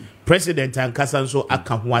asem President Ankasa nso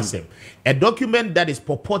aka ho asem a document that is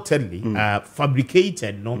purportedly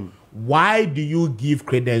fabricated no why do you give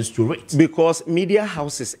credence to it? Because media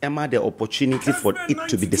houses emma the opportunity for it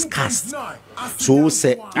to be discussed. So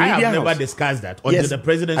say I have never discussed that until the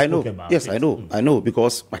president spoke about it. Yes, I know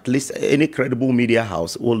because at least any credible media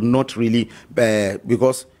house will not really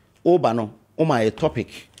because Obano my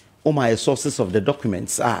topic my sources of the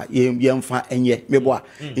documents yemfa enye meboa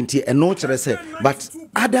nti eno kire say but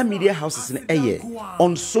other media houses in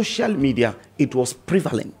on social media it was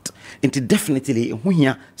prevalent nti definitely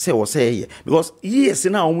huhia say was say because yes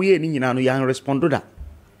na onwe ni nyina no yan respond to that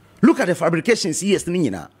look at the fabrications yes ni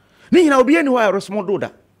nyina obi ani why respond to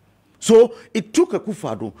that so it took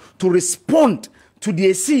Akufo-Addo to respond to the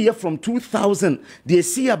AC from 2000 the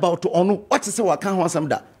AC about ono what is say wa kan ho asam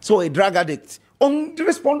da so a drug addict on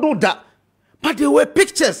respond to that but there were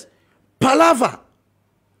pictures palaver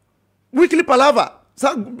weekly palaver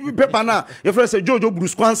sa paper na your friend say Jojo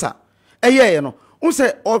Bruce Kwanza no un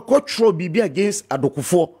say or control bibi against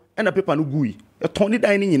Adokufo and the paper no gui e turn it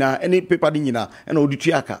down nyina any paper din nyina and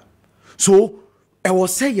odituaka so I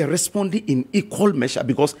was say you responding in equal measure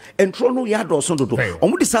because Entrono Yado Sondo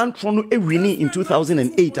Omudi San Trono a winning in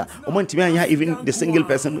 2008 Omontimia even the single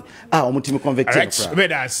person Omutimi convicted.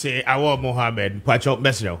 But I say our Mohammed Pacho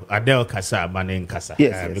Mesno Adel Kasa Manin Kasa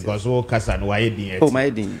because all Kasa and Waidi oh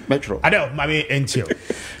my Metro Adel Mami Enchil.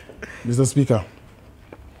 Mr. Speaker,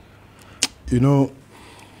 you know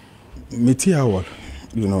Metiawal,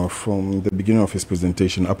 you know, from the beginning of his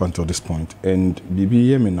presentation up until this point, and Bibi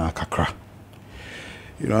Yemina Kakra.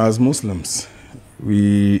 You know, as Muslims,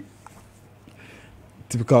 we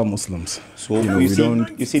typical Muslims. So you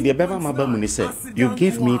see, the Baba Maba Muni said, you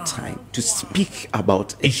gave me time to speak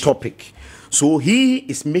about a topic. So he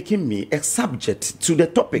is making me a subject to the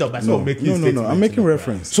topic. No, I'm making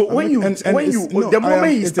reference. So the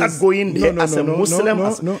moment he starts going there as a Muslim,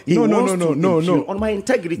 he wants to impugn on my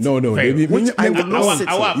integrity. Which I will not sit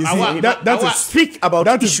that is speak about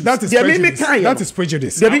that is prejudice. That is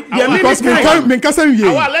prejudice. Because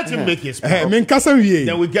let him make his point.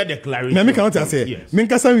 Then we get the clarity.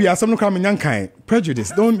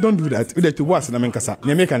 Prejudice. Don't do that.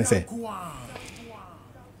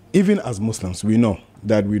 Even as Muslims, we know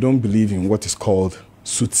that we don't believe in what is called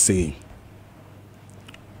soothsaying.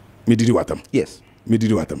 Yes. Maybe.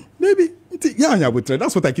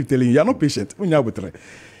 That's what I keep telling you. You're not patient. We don't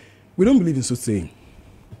believe in soothsaying.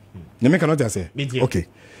 Okay.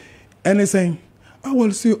 And they're saying, I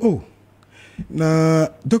will say, na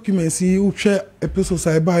documents you share episodes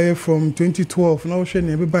I buy from 2012. Now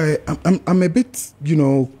I'm a bit,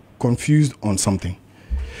 confused on something.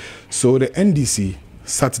 So the NDC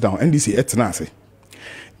sat down. NDC etnase.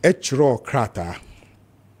 Raw krata.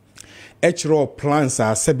 Raw plans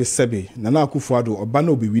are sebe. Nana Akufo-Addo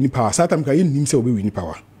Obano be winning power. Satam ka yin nimse obe winning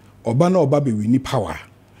power. Obano oba be winning power.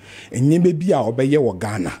 Enyebe bia obeye wo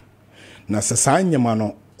Ghana. Na sasa nyama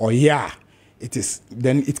no oya. It is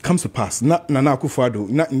then it comes to pass. Na Nana Akufo-Addo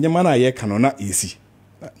na nyama na ye kanona easy.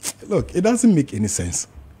 Look, it doesn't make any sense.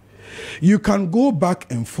 You can go back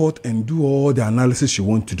and forth and do all the analysis you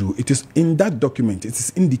want to do. It is in that document, it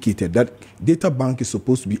is indicated that data bank is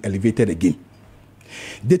supposed to be elevated again.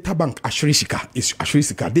 Data bank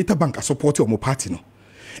Ashrisika. Data bank are supporting Omo party. No?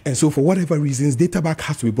 And so for whatever reasons, data bank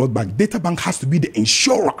has to be brought back. Data bank has to be the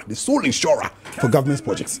insurer, the sole insurer for government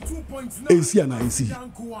projects. AC and IC.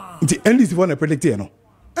 The end is one I predict here. No? And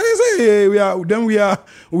I say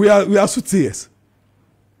we are soothsayers.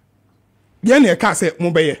 Yene ka say mo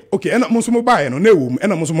beye okay ena mo so mo buy no na ewo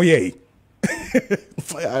ena mo so mo ye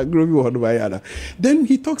I agree with what. Then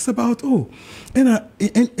he talks about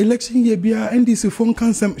election year bia NDC phone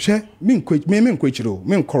cancel share men kwechiro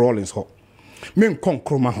men Rollins ho men kon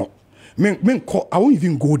kroma ho men ko I won't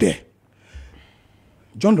even go there.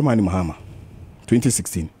 John Dramani Mahama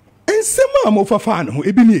 2016 and sema mo fa fan ho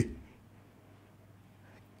ebini.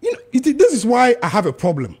 This is why I have a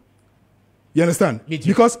problem. You understand?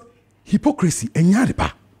 Because hypocrisy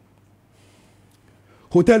enyaripa.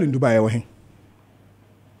 Hotel in Dubai away.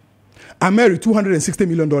 I married $260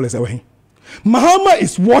 million away. Mahama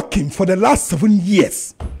is working for the last 7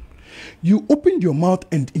 years. You opened your mouth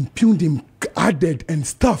and impugned him, added and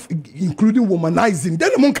stuff, including womanizing.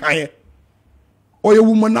 Then among kaya, or you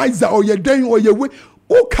womanizer, or you're doing, or you're way.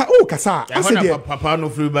 Oh, kasa. I said, Papa no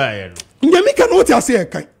free buy. You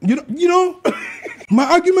know, my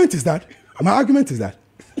argument is that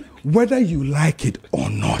whether you like it or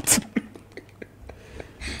not,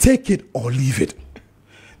 take it or leave it.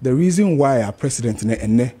 The reason why our president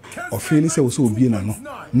or Felix also be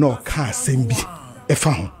no car sembi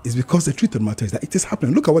is because the truth of the matter is that it is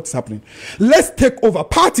happening. Look at what is happening. Let's take over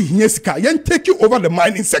party Hinyesika and take you over the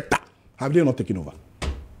mining sector. Have they not taken over?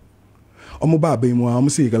 Omoba Bemo, I'm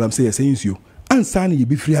saying you ansani you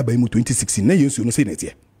be free by 2016. Na you no say net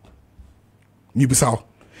here. Mibusao.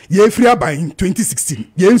 Ye free by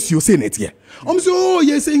 2016. Yes, you say net here. So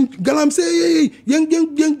yes, saying Galam say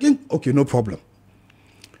young. Okay, no problem.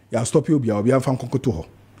 Yeah, stop you.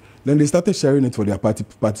 Then they started sharing it for their party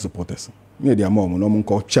supporters. Me their mom, no one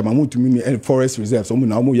called Chairman to me forest reserves. Some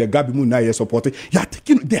now more Gabi Moon now supporting.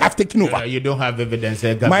 They have taken over. You don't have evidence.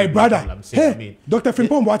 My brother, hey, Dr.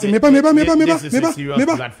 Frimpong, what?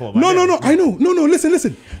 No. I know. No.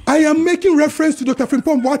 Listen. I am making reference to Dr.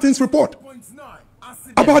 Frimpong Watson's report.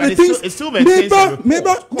 About the things, it still maintains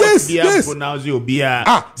yes. The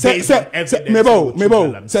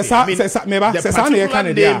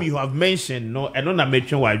name you have mentioned, no, I don't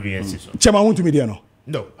mention why you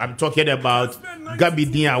No, I'm talking about Gabi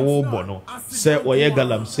Dia Wobono. Say Oye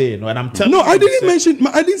Galamsey, no, and I'm telling you. No, I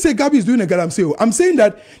didn't say Gabi is doing a Galamsey. I'm saying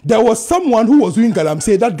that there was someone who was doing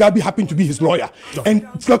Galamsey that Gabi happened to be his lawyer. No. And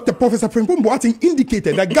Dr. Professor Frimpong Boateng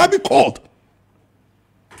indicated that Gabi called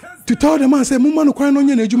to tell the man, say, Muma no crying on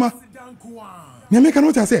your nejuma.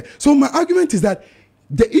 So my argument is that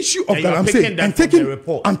the issue of Galamsey,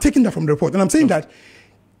 I'm taking that from the report. And I'm saying that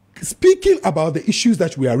speaking about the issues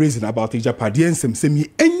that we are raising about Ijapadi and Semsemi,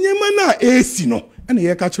 and Yemana Esino, and the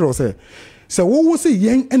Yakachro say, so what was a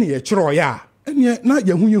young and a Troya, and yet not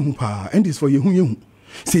Yahoo, and this for Yahoo.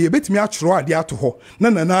 Say, you bet me a Troa, the Atoho,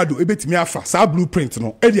 Nanado, a bit me a fast, blueprint,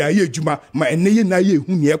 no, Eddie Juma, my Naye,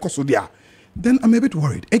 who near Kosodia. Then I'm a bit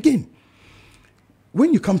worried. Again,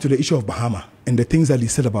 when you come to the issue of Bahama and the things that he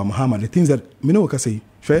said about Bahama, the things that Minoka say,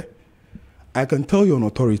 fair, I can tell you on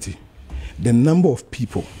authority the number of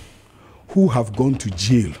people who have gone to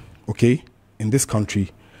jail, okay, in this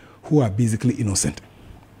country who are basically innocent.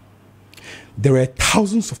 There are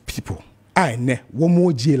thousands of people. I know one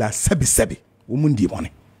more jail sebi woman di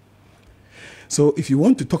money. So if you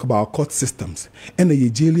want to talk about court systems and a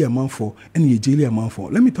jail amount for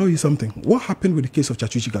let me tell you something. What happened with the case of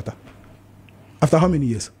Chachuchi Gata? After how many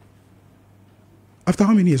years? After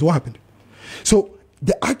how many years? What happened? So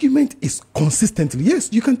the argument is consistently,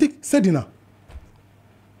 yes, you can take Sedina.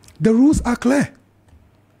 The rules are clear.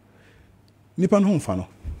 Nipan home fano.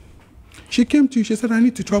 She came to you, she said, I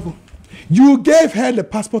need to travel. You gave her the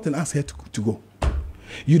passport and asked her to go.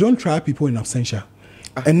 You don't try people in absentia.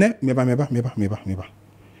 And then, meba.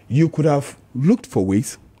 You could have looked for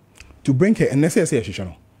ways to bring her, and let's say she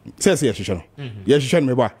shall.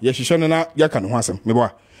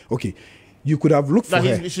 Okay. You could have looked for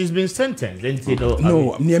her. She's been sentenced.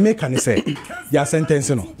 No, near can say, you're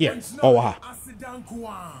sentenced, no? Yes. Oh,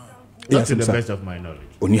 not to the best of my knowledge.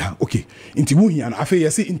 Okay. Intibuhi and Afe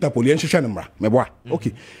yesi Interpol yen shishanamra. Meboa.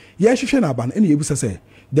 Okay. Yen shishanaban any yebusa say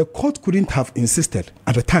the court couldn't have insisted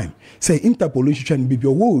at the time. Say Interpol shishan bibi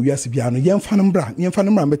wo yasi biano yen fanambra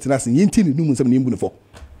metinas yen tini numu nsem nimbu nefo.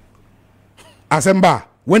 Asemba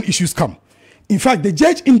when issues come. In fact, the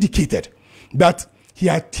judge indicated that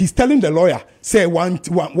he's telling the lawyer say one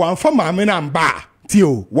for mamena mba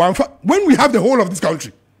tio when we have the whole of this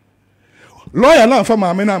country. Lawyer now from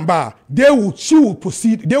Amenamba, they will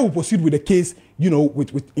proceed with the case,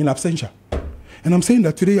 with in absentia. And I'm saying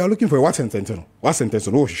that today you are looking for what sentence.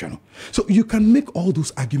 So you can make all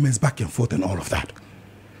those arguments back and forth and all of that.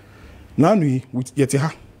 Now we with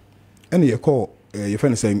Yetiha, and you call your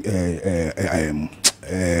friend saying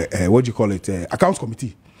what do you call it? Accounts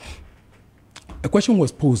committee. A question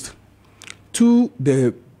was posed to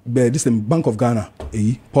the Bank of Ghana,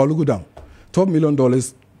 Paul Gudam, $12 million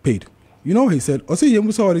paid. You know what he said?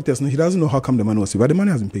 He doesn't know how come the money was paid, but the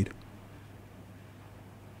money has been paid.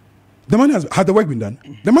 The money had the work been done?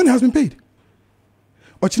 The money has been paid.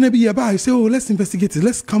 He say, let's investigate it.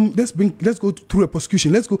 Let's go through a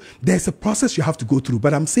prosecution. Let's go. There's a process you have to go through.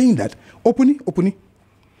 But I'm saying that Opuni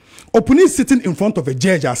is sitting in front of a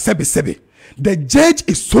judge at Sebi. The judge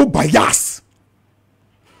is so biased.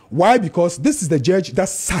 Why? Because this is the judge that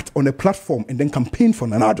sat on a platform and then campaigned for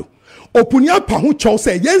Nanado. Opunya pahu chow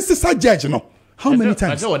say yes sir judge no. How many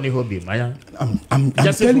times? I'm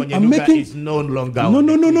telling you, I'm making it's no longer. No.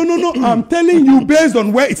 I'm telling you based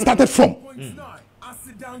on where it started from.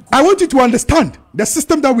 I want you to understand the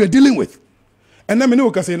system that we are dealing with. And then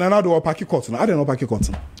we can say Nanado or Paki courts. I don't know Paki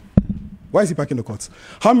courts. Why is he packing the courts?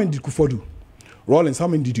 How many did Kufuor do? Rollins, how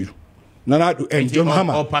many did you do? Nanado and John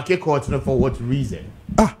Hammer. Or Paki courts for what reason?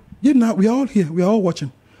 Now we are all here. We are all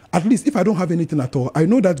watching. At least if I don't have anything at all, I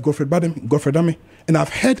know that Godfred Dame, and I've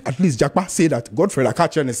heard at least Jakpa say that Godfred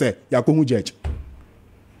Akacha and say Yakumu judge.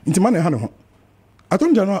 The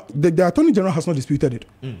Attorney General has not disputed it.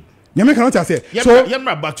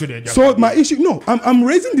 So my issue, no, I'm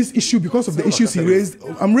raising this issue because of the issues he raised.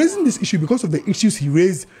 I'm raising this issue because of the issues he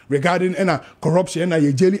raised regarding corruption and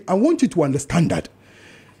Yejeli. I want you to understand that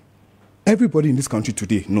everybody in this country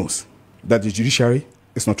today knows that the judiciary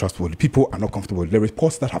is not trustworthy. People are not comfortable with the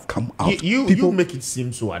reports that have come out. You make it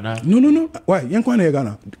seem so, Anna. No. Why? Yankwana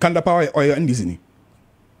Ghana. Kandapa or Ndizini.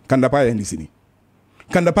 Kandapa and Ndizini.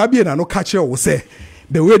 Kandapa be and no catcher will say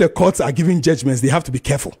the way the courts are giving judgments, they have to be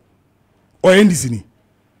careful. Or Ndizini.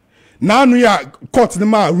 Now we are courts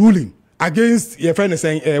ruling against your friend is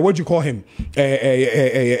saying what do you call him?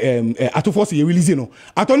 Atofosi Releasino.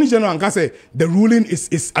 Attorney General can say the ruling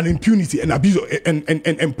is an impunity and abuse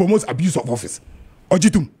and promotes abuse of office.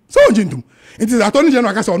 Ojitum. So Jintum. It is Attorney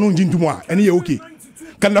General Cassa or no Jintumwa, and you okay.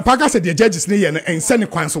 Can the Paka said the judges and send a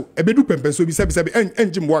council, a bedu pempen, so be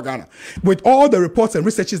and Jim Wagana. With all the reports and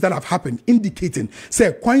researches that have happened indicating,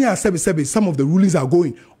 say, Kwanya Sebi, some of the rulings are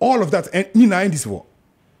going, all of that, and Nina and this war.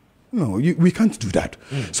 No, we can't do that.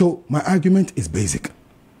 So my argument is basic.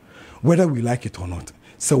 Whether we like it or not.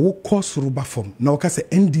 So what cause ruba form now can say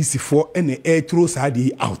NDC4 and air throws out.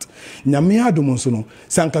 Nyamea Domonsono,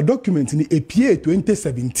 Sanka document in APA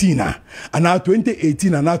 2017 and now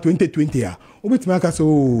 2018 and now 2020.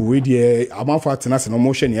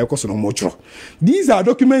 These are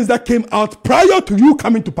documents that came out prior to you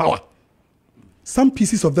coming to power. Some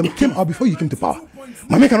pieces of them came out before you came to power.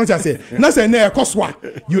 Mama cannot just say,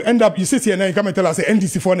 you end up, you sit here and you come and tell us,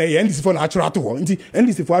 NDC4 natural to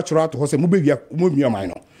NDC4 natural to say, move your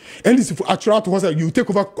minor. NDC4 natural to you take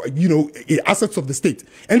over, assets of the state.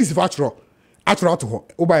 NDC4 natural to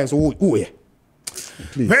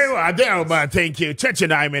Very well, thank you.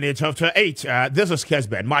 39 minutes after 8. This is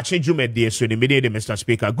Kessben. Maakye Jume dear soon immediately, Mr.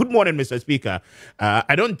 Speaker. Good morning, Mr. Speaker.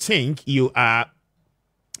 I don't think you are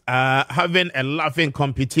having a laughing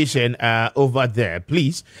competition over there.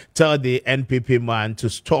 Please tell the NPP man to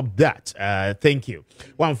stop that. Thank you.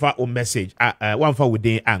 One for a message. One for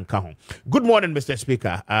within Anka. Good morning, Mr.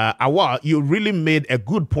 Speaker. Awa, you really made a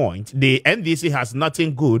good point. The NDC has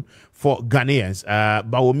nothing good for Ghanaians.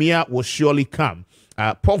 Bawumia will surely come.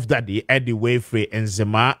 Puff Daddy Eddie Wayfrey in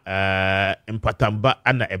Zema in Patamba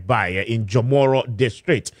and Ebaya in Jomoro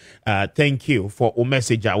district. Thank you for a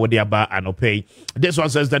message. Awodiaba and Opay. This one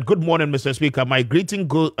says that good morning, Mr. Speaker. My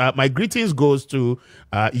greetings goes to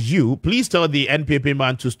you. Please tell the NPP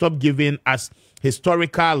man to stop giving us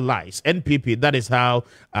historical lies. NPP, that is how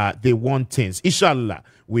they want things. Inshallah,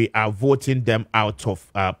 we are voting them out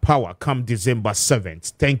of power come December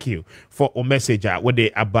 7th. Thank you for a message.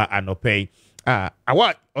 Awodiaba and Opay.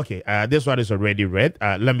 Okay, this one is already read.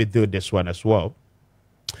 Let me do this one as well.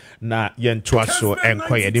 Na yen twaso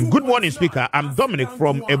enkoyedim. Good morning, Speaker. I'm Dominic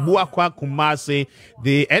from Ebuakwa Kumasi.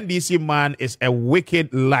 The NDC man is a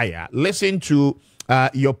wicked liar. Listen to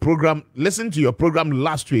your program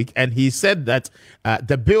last week, and he said that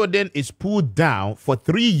the building is pulled down for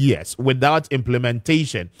 3 years without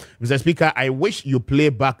implementation. Mr. Speaker, I wish you play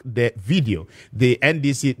back the video. The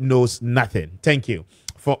NDC knows nothing. Thank you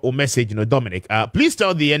for a message, Dominic. Please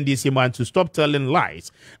tell the NDC man to stop telling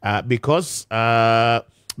lies because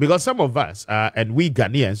some of us and we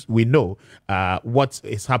Ghanaians, we know what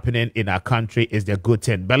is happening in our country is the good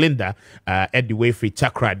thing. Belinda, Ediwe Free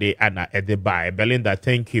Chakrade, Anna Edebai. Belinda,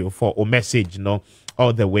 thank you for a message,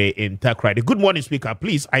 all the way in Takrade. Good morning, Speaker.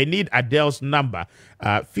 Please, I need Adele's number.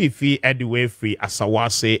 Fifi, Ediwe Free,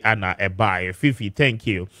 Asawase, Anna Ebai. Fifi, thank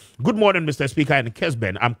you. Good morning, Mr. Speaker and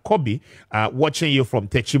Kessben. I'm Kobe, watching you from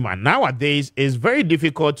Techima. Nowadays, it's very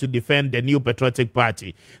difficult to defend the New Patriotic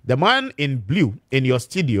Party. The man in blue in your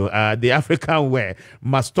studio, the African wear,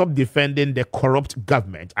 must stop defending the corrupt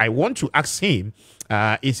government. I want to ask him,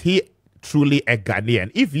 is he truly a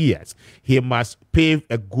Ghanaian? If yes, he must pave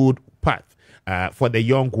a good path for the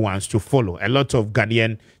young ones to follow. A lot of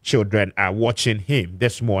Ghanaian children are watching him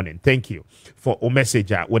this morning. Thank you for a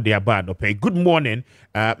message with the Abano pay. Good morning.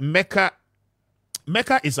 Mecca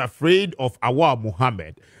is afraid of Awa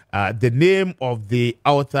Muhammad. The name of the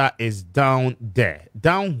author is down there.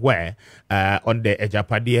 Down where? On the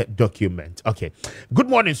Ejapadia document. Okay. Good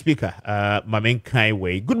morning, Speaker. Mamen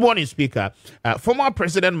Kaiwe. Good morning, Speaker. Former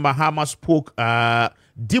President Mahama spoke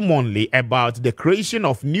demonly about the creation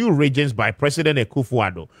of new regions by President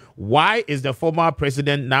Akufo-Addo. Why is the former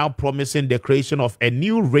president now promising the creation of a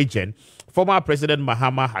new region? Former President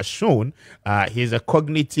Mahama has shown he's a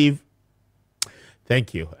cognitive.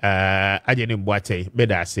 Thank you. Ajeni Mbwate,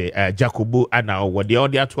 Bedase, Jacobu, Ana, what the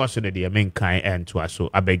audio to us, the main kind and to us, so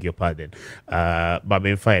I beg your pardon. But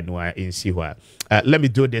me find in Siwa. Let me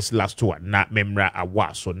do this last one. Na memra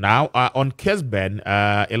awa. So now on Kessben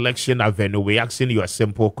election avenue, we're asking you a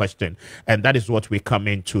simple question, and that is what we come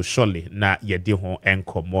into shortly. Na yediho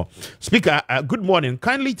enkomo. Speaker, good morning.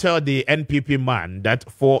 Kindly tell the NPP man that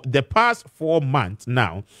for the past 4 months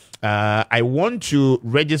now, I want to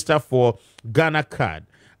register for Ghana card.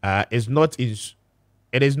 It is not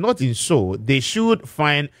in so. They should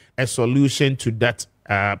find a solution to that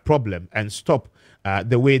problem and stop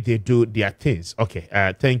the way they do their things. Okay,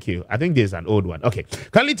 thank you. I think there's an old one. Okay,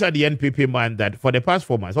 kindly tell the NPP man that for the past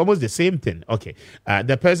 4 months, almost the same thing. Okay,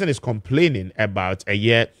 the person is complaining about a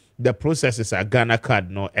year. The processes are Ghana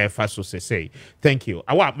card, no efa so say. Thank you.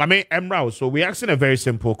 Awa, Mame Emrao. So we're asking a very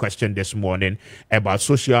simple question this morning about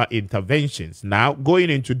social interventions. Now,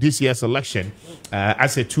 going into this year's election,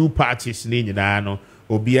 as a two parties,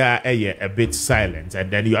 Obia a bit silent,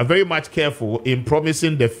 and then you are very much careful in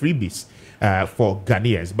promising the freebies for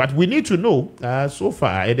Ghanaians. But we need to know, so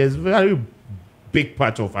far, it is a very big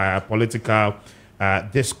part of our political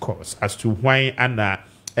discourse as to why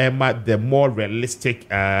the more realistic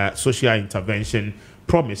social intervention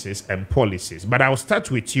promises and policies. But I'll start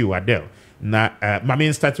with you, Adele. Na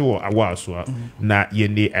Mami started a while so na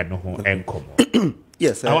yeni enoho enkomo.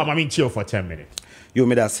 Yes. Our Mami chill for 10 minutes. You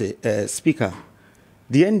made us say, Speaker,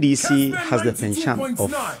 the NDC has the penchant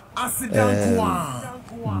of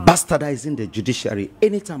bastardizing the judiciary.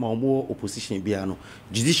 Anytime or more opposition biano,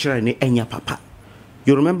 judiciary ne enya papa.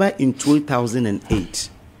 You remember in 2008.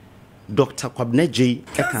 Dr. Kwame J.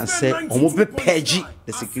 can say, Omobe Peji,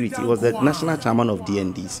 the security, was the national chairman of the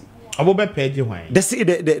NDC. Omobe Peji, why?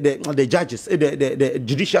 The judges, the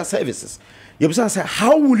judicial services. You say,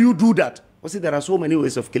 how will you do that? Was it there are so many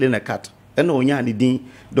ways of killing a cat? And no,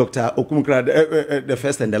 Dr. Okumukra, the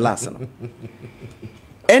first and the last.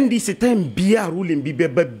 NDC time Bia ruling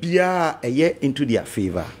Bia a year into their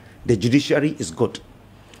favor. The judiciary is good.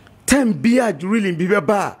 Time Bia ruling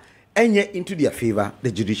Bia. into their favor,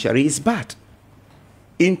 the judiciary is bad.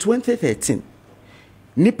 In 2013,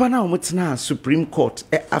 Nipana Omutna Supreme Court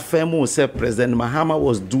affirmed said President Mahama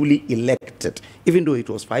was duly elected, even though it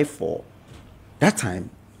was 5-4. That time,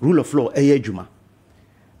 rule of law, Juma.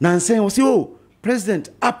 Now saying was, oh, President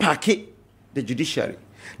Appiah the judiciary.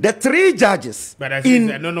 The 3 judges. But as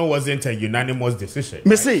I don't know, wasn't a unanimous decision.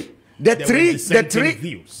 Me say the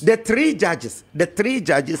three judges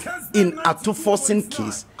in Atufosin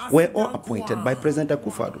case were all appointed by President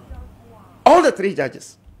Akufo-Addo. All the 3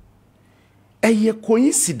 judges. A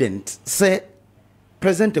coincident say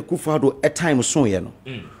President Akufo-Addo at time so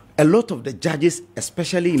a lot of the judges,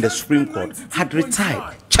 especially in the Supreme Court, had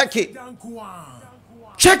retired. Check it.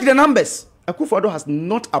 Check the numbers. Akufo-Addo has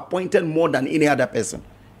not appointed more than any other person.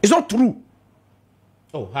 It's not true.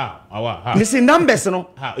 Oh, how? Listen, numbers, no.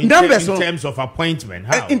 How? In terms of appointment,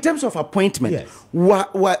 how? In terms of appointment, yes.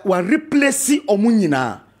 Wa replace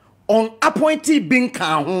omunyina on appointee being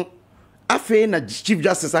kahun. Afe na Chief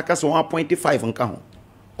Justice aka so appointee 5 nka ho.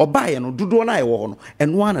 Obaye no dodo na e wo ho no,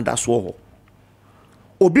 eno ana da so ho.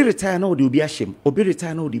 Obi retire now, they will be ashamed. Obi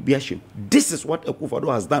retire now, they will be ashamed. This is what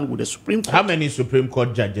Akufo-Addo has done with the Supreme Court. How many Supreme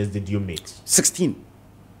Court judges did you meet? 16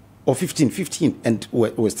 or 15, and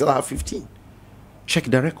we still have 15. Check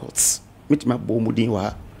the records. So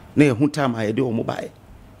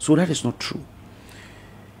that is not true.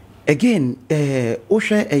 Again,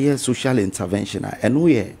 OSHA social intervention, and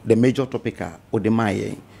we the major topic of the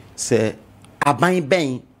Maye say Abai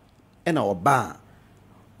Ben and our bar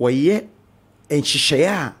where and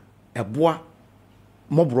shishaya a bois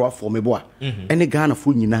mobra for me bois and a Ghana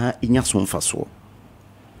food in Yasun Faso.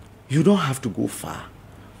 You don't have to go far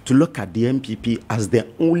to look at the MPP as the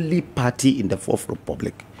only party in the Fourth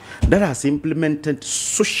Republic that has implemented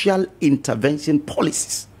social intervention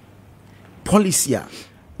policies. Policia,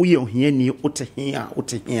 we are here ni utehia,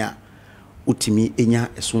 utimi enya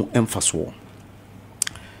esun emphaso.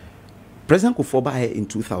 President Kufoba in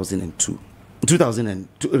 2002. 2000.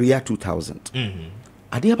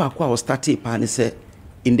 Adia Bakwa was started and said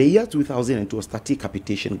in the year 2002 was started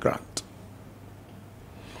capitation grant.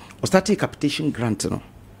 Was started capitation grant no.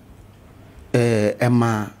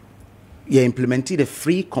 Emma implemented a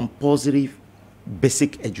free compulsory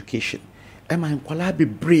basic education. Emma nkwala be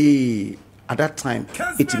brave at that time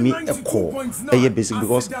it me a core a basic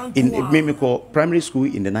because in Mimiko primary school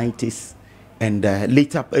in the 90s and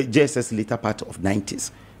later JSS later part of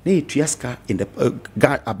 90s. Ne tuyaska in the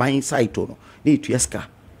abayin site no ne tuyaska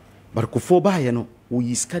but Kufoba ye no wo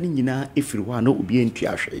yiska ni nyina efiri ho na obi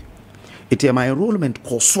entuahwe it my enrollment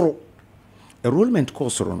course no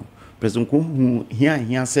president ko hu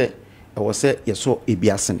hia say e wo say yeso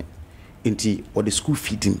ebiase ne enti or the school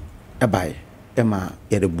feeding ebae ema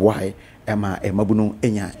ye de boae ema emabuno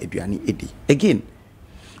enya aduane edi again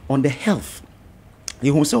on the health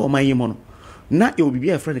you hu say o man yimo no na e obi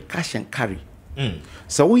a friend cash and carry.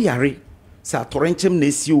 So we are sa torrenchem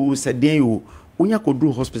nesio sa den yo unya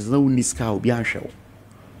kodru hospital na uniska obi anhwe.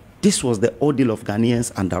 This was the ordeal of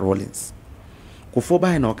Ghanaians under Rawlings.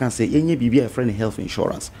 Kufoba and can say yenye bibi a friend health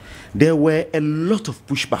insurance. There were a lot of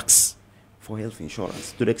pushbacks for health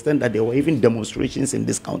insurance to the extent that there were even demonstrations in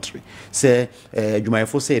this country. Say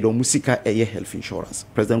Jumaifo said o musika eye health insurance.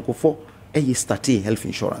 President Kufo eye started health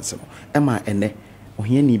insurance no. Ema ene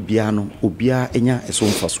ohiani bia no obia enya eso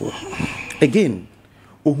mfaso. Again,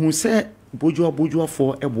 who say Bujua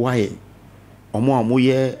for a boy, omo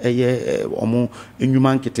ye omo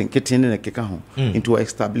inhuman kitten in a keka into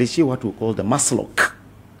establishing what we call the musclock.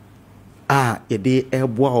 Ye de a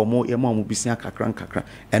boy omo ye mom bisia kakran,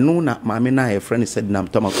 and no na mamina a friend said nam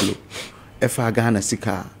tomakulo. Efa Ghana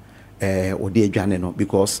sika or dear Janeno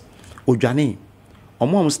because Ojani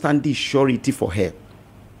omo standing surety for her.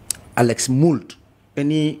 Alex Mould,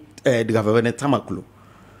 any the government tamakulo.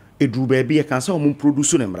 Edru baby e kan say omo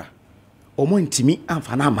produce nemra omo ntimi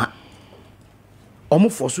amfanama omo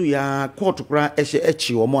forso ya court kura ehye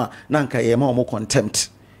echi omo a na nka ye ma omo contempt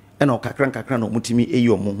e na kakran na omo timi eyi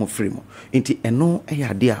omo ho free mo nti eno e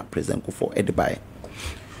ya de a president Kufo e de bae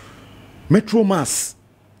Metro Mass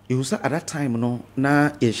e was at that time no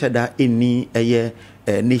na ye sheda eni eye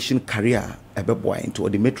nation career ebeboa into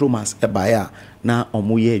the Metro Mass e bae na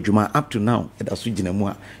omo ye adwuma up to now e da so gina mu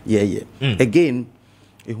a ye again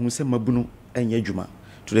ehun se mabuno enye adwuma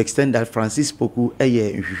to the extent that Francis Poku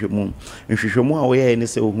eye nhwehwemu a we ne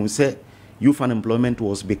se ohun se youth unemployment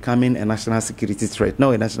was becoming a national security threat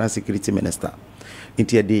now a national security minister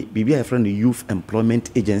into the BBI friend the youth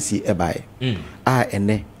employment agency ebai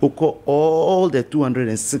ene oko all the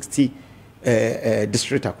 260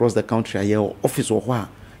 district across the country aye office ho a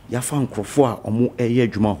ya fa nkrofo a omo eye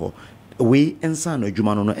adwuma ho we ensa no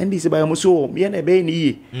adwuma no NDC ba mo so me na be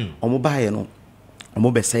ni omo bae no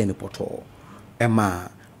omo be say ni poto ema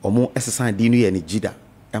omo esesa di no ye ni jida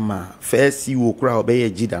ema first wo kura obe ye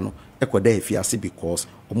jida no ekoda efiase because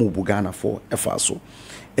omo bugana for efa so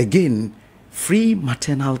again free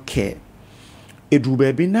maternal care edu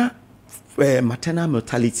baby na maternal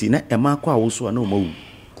mortality na ema kwa wo so na omo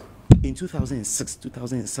in 2006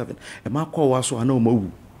 2007 ema kwa wo so na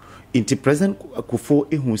omo inti President Akufo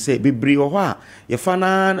ehun say bebre ho a ye fa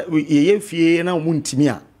na ye fie na omo ntimi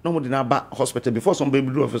a na omo de na ba hospital before some baby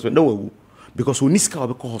do office na wawu because we niska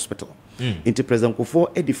obe hospital inti President Akufo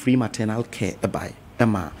e the free maternal care by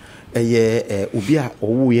ema obi a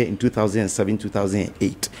owo ye in 2007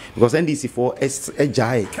 2008 because NDC for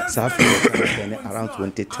jai South around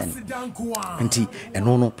 2010 anti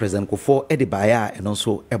no President Akufo e de baya and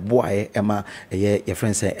also eboae ema ye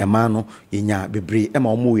friend say ema no yenya bebre ema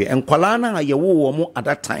omo ye enkwala na ye wo omo at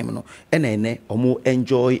that time no ene omo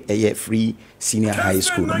enjoy free senior high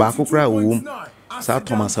school ba kokra wo sa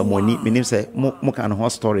Thomas Amoni menim say mo kan ho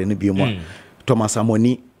story no bi mo Thomas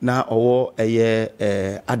Amoni na owo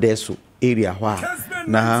adeso area hwa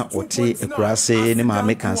na ote ekurase ne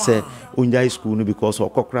maame kan say onjai school no because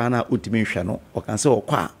okokra na otimi hwe no o kan say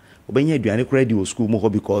okwa obenya aduane kra di o school mo ho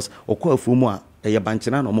because okwa afu mu a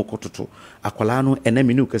banchena na omokototo akwala no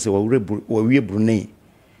enami ne ukase wawie Brunei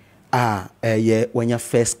wanya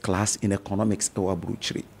first class in economics wa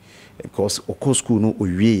Bruchiri because okwa school no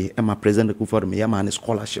owie ema President Akufo me yama ne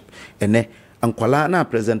scholarship ene ankwala na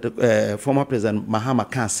former president Mahama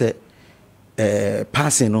kan say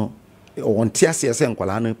passing no on tiase say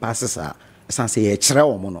ankwala no passes a san say ye kire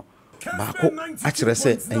wo no baako a kire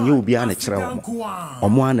say enye obi a na kire wo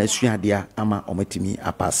omo ana asuade ama omatimi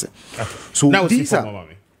apase so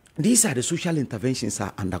these are the social interventions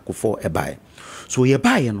are under Akufo ebae so ye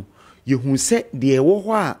bae no ye hu say de wo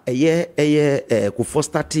ho a Akufo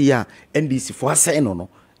start ya NDC for say no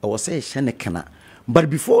e wo say hye kana. But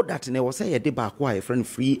before that, there was a day back why a friend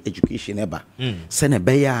free education ever. Send a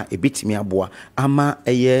beya a bit me aboa, ama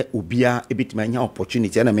a year ubia a bit my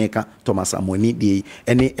opportunity and America, Thomas Amoni,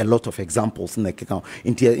 a lot of examples in the account.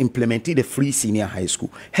 Implemented the free senior high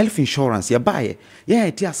school. Health insurance, you buy it,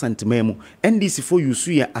 yeah, Santa Memo. And this for you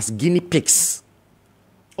see as guinea pigs.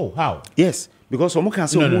 Oh, how? Yes. Because some can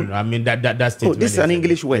say no. I mean that's this is an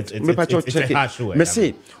English word. It's a harsh word. Me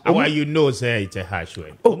say, why you know say it's a harsh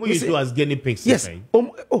word. You do as guinea pigs. Yes.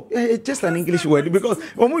 It's just an English word because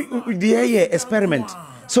the experiment.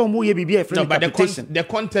 So ye be a friend. No, but the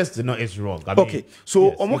context is wrong. I mean, okay.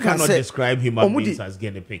 So you cannot describe human beings as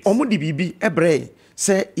guinea pigs. Omo di bibi ebre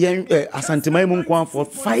say asantemai mu nkwan for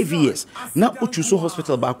 5 years. Na ochuso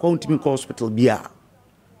hospital ba kwa untimi ko hospital bia.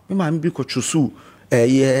 Me ma bi ko chusu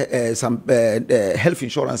some health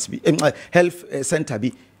insurance health center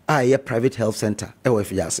bi private health center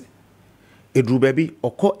efiase edru baby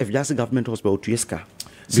oko efiase government hospital tueska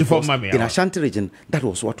in Ashanti region that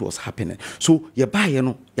was what was happening so you buy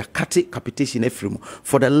you cut capitation efrim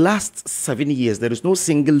for the last 7 years there is no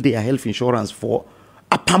single day health insurance for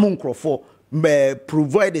apamunkrofo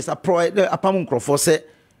providers apamunkrofo say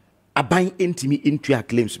aban entimi into your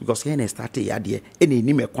claims because here start yade ene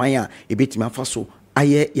ni mekwan a ebetimi afa so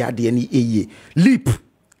aye yade ni eye leap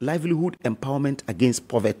livelihood empowerment against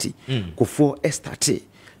poverty kofo estate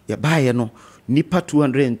ya baye no nipa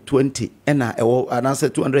 220 ena ewo anase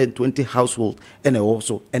 220 household ena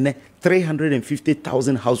also ene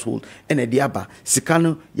 350,000 household ena diaba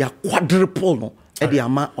sikano ya quadruple no edi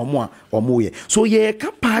ama omo ye so ye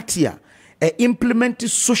ka party a implement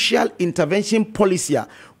social intervention policy a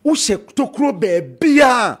ushe tokro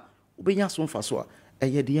bebia ubenya so mfaso the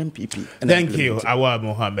MPP. Thank you, Awa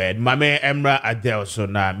Mohammed. Mame Emra Adel so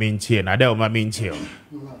na minchie na Adel ma minchie.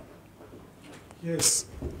 Yes.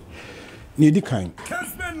 Needy kind.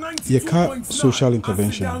 Yeka social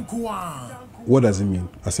intervention. What does it mean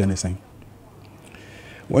as anything?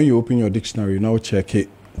 When you open your dictionary, now check it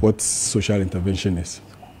what social intervention is.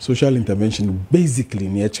 Social intervention basically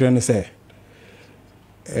near trying to say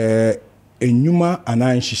enyuma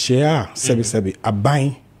ana nhihye sebi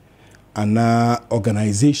aban ana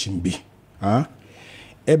organization be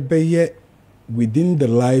ebeye within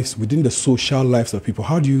the social lives of people.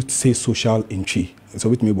 How do you say social in Chi? So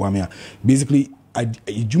with me boamia basically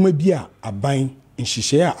ejuma bia aban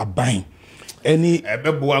nhihye aban any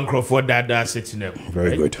ebebuan crofo dada sitting there.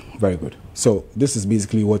 Very good. So this is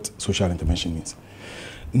basically what social intervention means.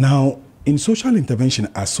 Now in social intervention,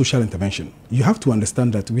 you have to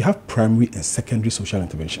understand that we have primary and secondary social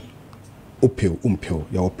intervention. Upil,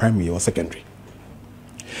 your primary or secondary.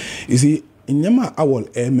 You see, in Yama Awol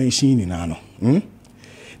Air Machine in Ano,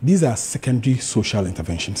 these are secondary social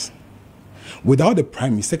interventions. Without the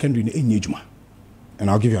primary, secondary, and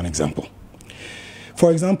I'll give you an example.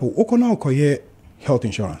 For example, Okona Okoye health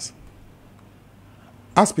insurance.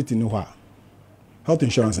 Aspect in health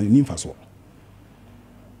insurance and Nimfaso.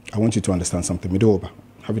 I want you to understand something. Middle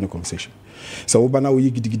having a conversation. So now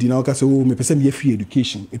we gidi now ka so me person me free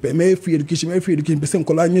education. Me free education, person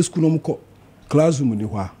kola nya school no ko classroom ni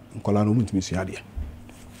ho kola no mutimi so ade.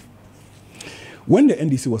 When the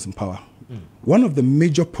NDC was in power, one of the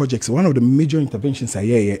major projects, one of the major interventions are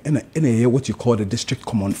what you call the District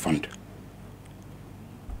Common Fund.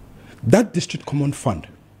 That District Common Fund,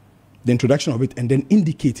 the introduction of it, and then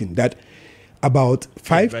indicating that about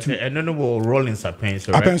 5 to... And then we'll roll in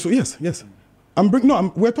Sapenso, right? Yes.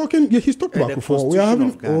 We're talking, he's talked about before. We are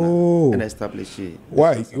having... And establish it.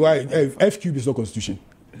 Why? FQ is not constitution.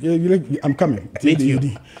 I'm coming.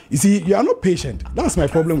 You see, you are not patient. That's my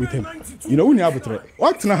problem with him. You know, when you have a threat,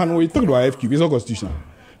 what you talk about FQ is not constitutional.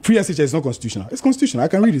 Free SHS is not constitutional. It's constitutional. I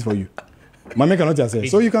can read it for you. My man cannot just say.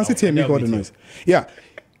 So you can sit here and make all the noise. Yeah.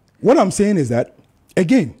 What I'm saying is that,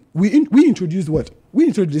 again, we introduced what? We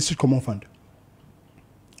introduced the District Common Fund.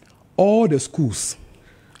 All the schools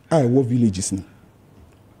are what villages now.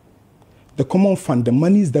 The Common Fund, the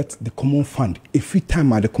monies that the Common Fund, every time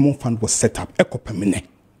the Common Fund was set up,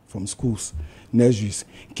 from schools, nurseries,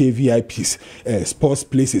 KVIPs, sports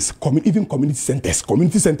places, even community centers.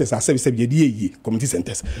 Community centers are community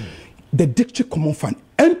centers. The District Common Fund,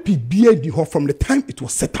 NPBA, from the time it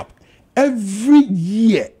was set up, every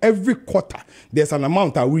year, every quarter, there's an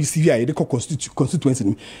amount that we receive here, they call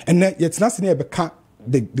constituency. And it's not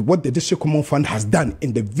what the District Common Fund has done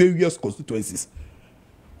in the various constituencies.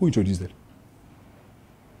 Who introduced it?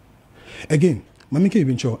 Again, Mamike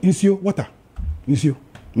Eventual, Insio, water. Insio.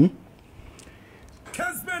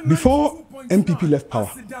 Before MPP left power,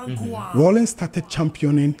 Rollins started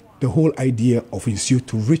championing the whole idea of Insio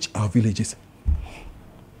to reach our villages.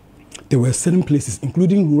 There were certain places,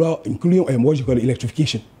 including rural, what you call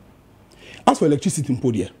electrification. As for electricity in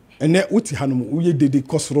Podia, and then we did the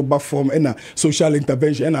cost rubber form and social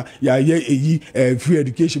intervention and free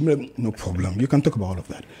education. No problem. You can talk about all of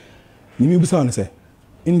that.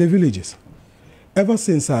 In the villages, ever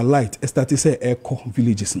since our light started say echo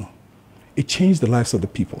villages now, it changed the lives of the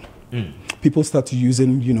people. People started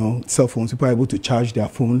using, cell phones. People are able to charge their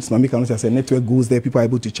phones. Mami Kano say network goes there. People are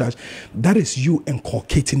able to charge. That is you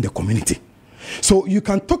inculcating the community. So you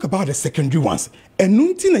can talk about the secondary ones. And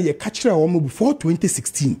nothing you catch before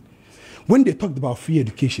 2016, when they talked about free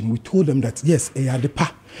education, we told them that yes,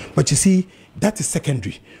 but you see, that is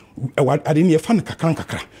secondary. I didn't find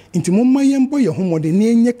kakra. Into mama yembo your home the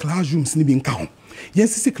near classrooms ni bin count.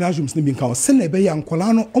 Yes, see classrooms ni bin count. Send a bay and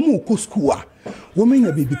colano omo school. Women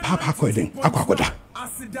a baby papa according aquacoda.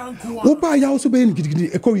 Oba ya also be in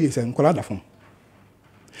eco years and colada from.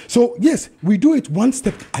 So yes, we do it one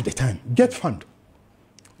step at a time. Get fund.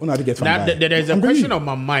 Now, there is a question on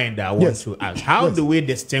my mind that I want to ask. How do we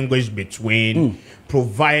distinguish between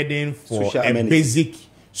providing for basic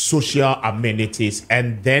social amenities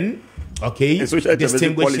and then,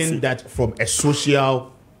 distinguishing that from a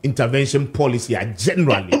social intervention policy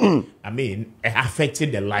generally, affecting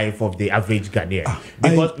the life of the average Ghanaian?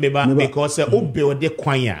 Because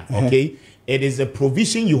it is a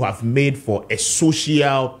provision you have made for a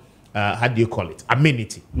social,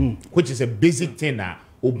 amenity, which is a basic thing now.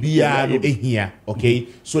 Okay,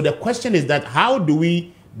 so the question is that how do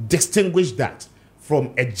we distinguish that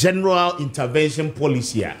from a general intervention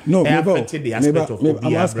policy? Affecting the aspect of let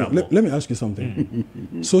me ask you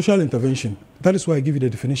something. Social intervention. That is why I give you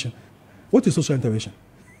the definition. What is social intervention?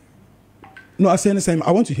 No, I say the same.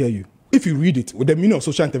 I want to hear you. If you read it with the meaning of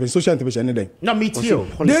social intervention, anything. No, me too.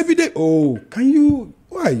 David, can you?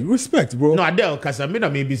 Why? Respect, bro. No, Adele, because I mean,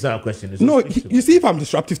 maybe it's a question. No, you see, if I'm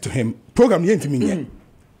disruptive to him, program you ain't me.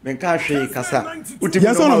 That's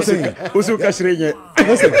what I'm saying.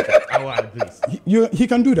 Listen, he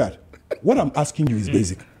can do that. What I'm asking you is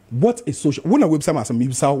basic. What is social? When a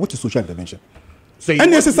website what is social intervention? So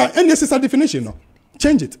unnecessary definition. No,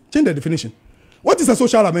 change it. Change the definition. What is a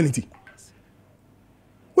social amenity?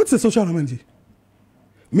 What's a social amenity?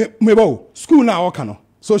 School now or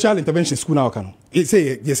social intervention school now or you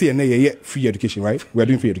say free education, right? We are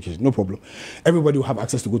doing free education, no problem. Everybody will have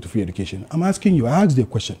access to go to free education. I'm asking you, I asked you a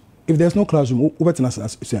question. If there's no classroom, I'm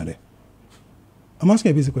asking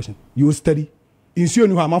you a basic question. You will study. Do you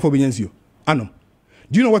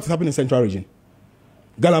know what is happening in Central Region?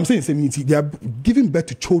 Girl, I'm saying they are giving birth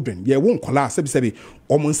to children. They won't call us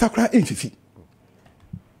or Monsacra in Fifi.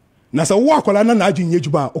 Nasa walk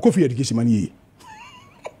on free education money.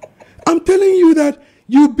 I'm telling you that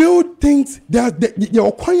You build things that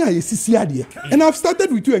your choir is CCID. And I've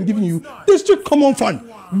started with you and giving you district common fund.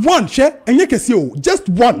 One share and you can see just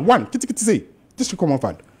one. Say district common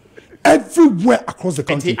fund. Everywhere across the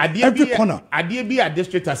country, every corner. Adie be a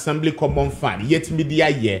district assembly common fund. Yet media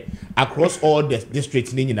year across all the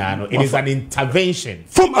districts. It is an intervention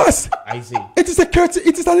from us. I see. It is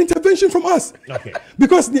an intervention from us. Okay.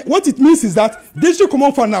 Because what it means is that district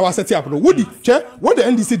common fund now set up. What the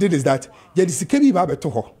NDC did is that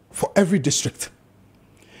for every district.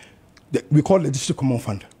 We call the district common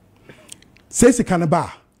fund. Says the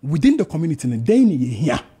Canaba. Within the community,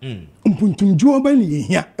 here,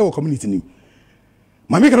 community.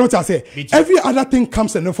 Every other thing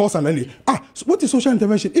comes and falls and then so what is social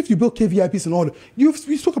intervention? If you build KVIPs and all,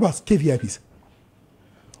 we talk about KVIPs.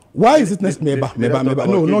 Why is it necessary?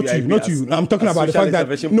 No, not you. I'm talking about the fact that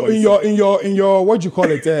in your what you call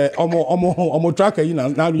it, tracker,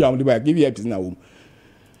 now you are KVIPs now.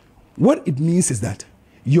 What it means is that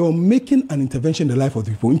you're making an intervention in the life of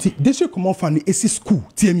the people. District common fund is school,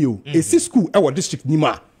 TMU. It's school, our district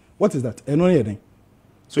Nima. What is that?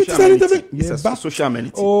 Social amenity. It's a social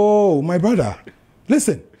amenity. Oh, my brother.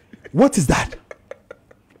 Listen, what is that?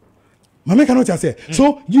 Mama cannot say.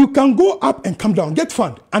 So you can go up and come down, get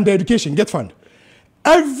fund, and the education, get fund.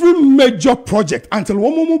 Every major project until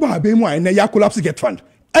one moment and then collapse, get fund.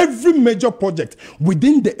 Every major project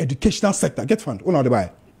within the educational sector, get fund.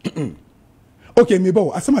 Okay, maybe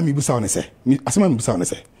asema mi busa one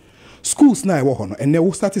say. Schools na e wo ho no and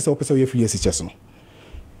we start say opese we free SHS no.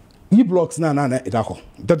 E blocks na e da ho.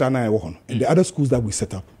 Dada na e wo ho no. And the other schools that we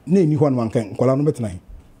set up, na ni ho no man kan kola no betina.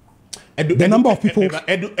 The number of people.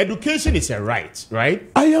 Education is a right, right?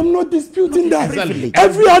 I am not disputing that.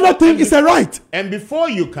 Every other thing is a right. And before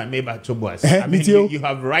you can maybe to us, I mean, you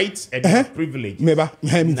have rights and you have privileges.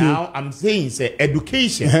 Now I'm saying say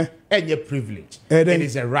education and your privilege. It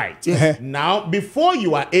is a right. Now, before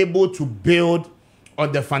you are able to build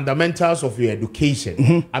on the fundamentals of your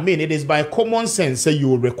education, I mean, it is by common sense that you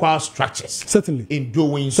will require structures. Certainly. In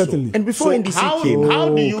doing certainly. so. And before NDC came,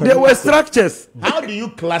 how do you there were structures. How do you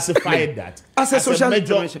classify that as a social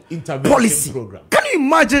major intervention policy program? Can you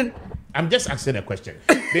imagine? I'm just asking a question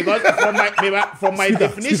because from my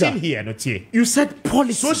definition here, you said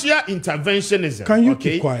policy. Social interventionism. Can you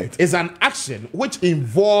keep quiet? Is an action which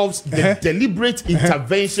involves the deliberate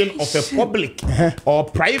intervention of a public or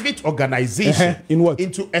private organization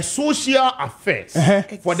into a social affairs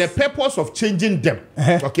for the purpose of changing them.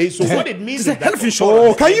 Okay, so what it means is that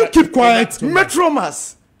can you keep quiet?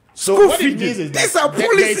 Metromas. So what it means is that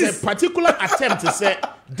there is a particular attempt to say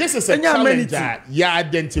this is a challenge that you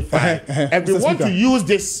identify, and we want to use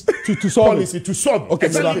this to solve policy to solve. Okay,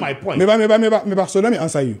 that's my point. Maybe. So let me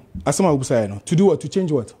answer you. To do what? To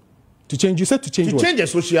change what? To change. You said to change what? To change a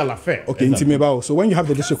social affair. Okay, exactly. So when you have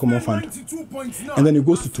the district common fund, and then it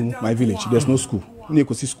goes to my village, there's no school. It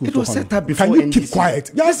was set up before. Can you keep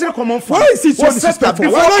quiet? District common fund. Why is it so disrespectful?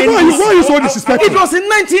 Why are you so disrespectful? It was in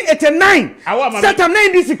 1989. Set up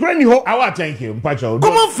NDC. Thank you.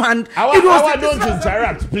 Common fund. Don't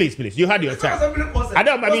interrupt, please. You had your time. I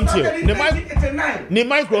don't mean to. The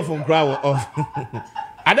microphone crowd.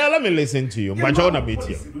 I don't let me listen to you. But I want to meet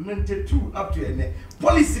you.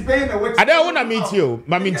 I don't want to meet you.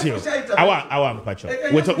 I want Pacho.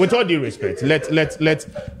 With all due respect,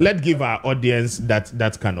 let give our audience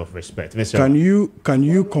that kind of respect. Mr. Can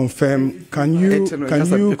you confirm? Can you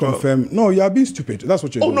confirm? No, you are being stupid. That's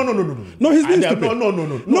what you're doing. No, he's being stupid.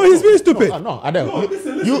 No, he's being stupid. No,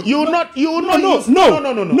 you not. No.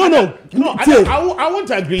 I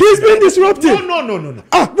won't agree. He's being disruptive. No. When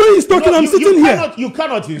he's talking, I'm sitting here. You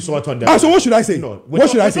cannot insult on that. So what should I say? No. What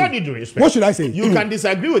should I say? What should I say? You can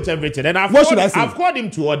disagree with everything. And I've called him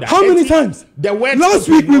to order. How many times? Last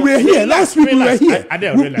week we were here. Last week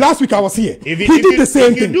I was here. He did the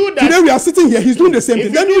same thing. Today we are sitting here. He's doing the same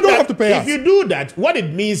thing. Then you don't have to pay us. If you do that, what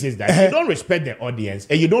it means is that you don't respect the audience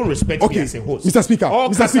and you don't respect me as a host. Mr. Speaker.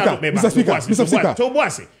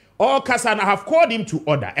 All Kassan, I have called him to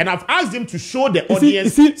order and I've asked him to show the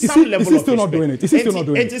audience some level of respect. Is he still not doing it?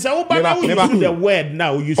 It is a Obama who uses the word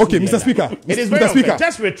now. Okay, Mr. Speaker. It is very unfair.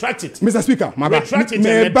 Just retract it. Mr. Speaker, retract it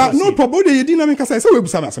and no problem.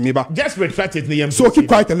 Just retract it. So keep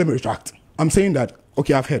quiet and let me retract. I'm saying that,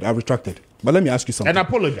 okay, I've retracted. But let me ask you something. And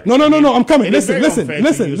apologize. No, I'm coming. Listen.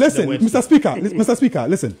 Mr. Speaker,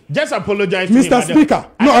 listen. Just apologize to Mr. Speaker.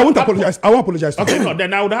 No, I won't apologize. I won't apologize to him. Okay, no,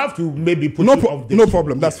 then I would have to maybe put you off this. No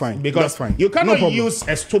problem. That's fine. Because that's fine. You cannot use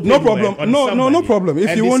a stupid no problem. word on no problem.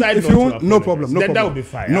 If you want, no problem. Then that would be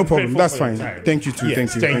fine. No problem. That's fine. Thank you too.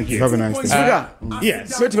 Thank you. Have a nice day.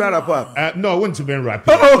 Yes. No, I want to be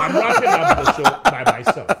wrapping. I'm wrapping up the show by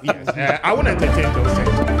myself. Yes. I won't entertain those things.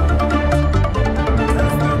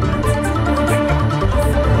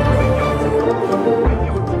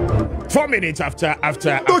 Four minutes after.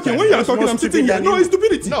 Okay, when you are talking, I'm sitting here. No, it's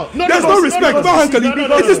stupidity. There's no respect. It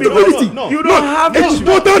is stupidity. You don't have it's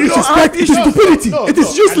total disrespect. It is stupidity. It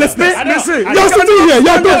is uselessness. You're sitting here.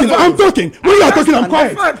 You're talking. I'm talking. When you are talking, I'm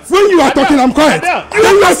quiet. When you are talking, I'm quiet. Then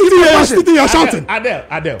you are sitting here. You're sitting here shouting.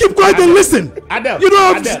 Adele. Keep quiet and listen. You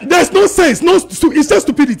know, there's no sense. No, it's just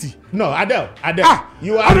stupidity. No, Adele.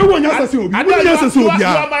 You are. I don't want to say you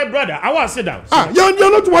are my brother. I want to sit down.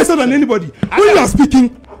 You're not wiser than anybody. When you are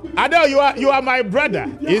speaking. Adele, you are my brother.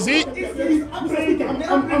 Is he? He's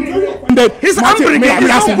angry.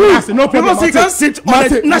 No problem. Because he can't sit on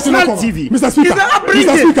national TV. Mr. Speaker.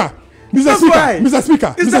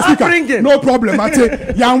 No problem. I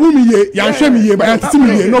say, young woman, young shemi, but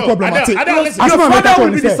no problem. I say,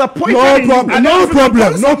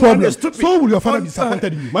 no problem. So will your father be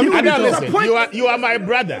disappointed in you? Adele, listen, you are my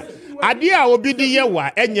brother. Adia will be the year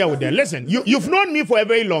why listen, you've known me for a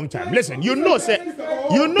very long time. Listen, you know, no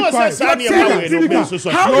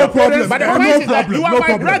problem. But the point is that you are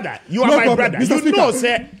my brother. You are my brother. You know,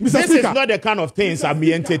 sir, this is not the kind of things I'm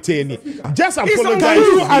entertaining. Just apologize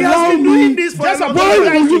to him. Just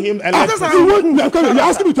apologize to him. You're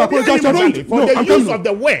asking me to apologize for the use of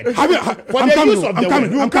the word. For the use of the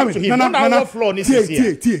word, you come to him. Don't overflow this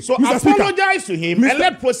here. So apologize to him and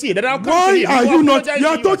let proceed. And I'll come to him. Why are you not? You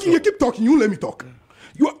are talking. Keep talking. You let me talk.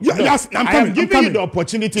 Yes, I'm giving you the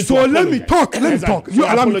opportunity. So let me talk. Let me talk. You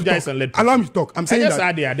allow me to talk. Allow me to talk. I'm saying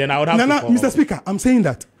that. Then I would have to Mr. Speaker, I'm saying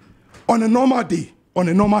that on a normal day,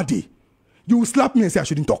 you will slap me and say I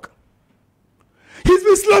shouldn't talk. He's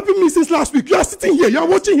been slapping me since last week. You are sitting here. You are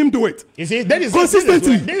watching him do it. You see, that is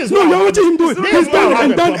consistently. No, you are watching him do it. He's done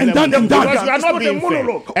and done. Because you are not being fair.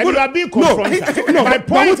 And you are being confronted. My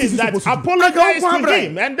point is that apologize to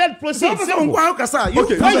him and then proceed. Simple.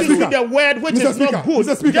 Okay, when you do the word which is not good,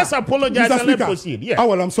 just apologize and let proceed. Yeah.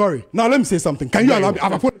 Well, I'm sorry. Now let me say something. Can you allow me?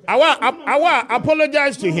 I will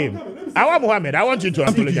apologize to him. Mohammed, I want you to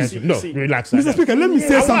apologize to him. No, relax. Mr. Speaker, let me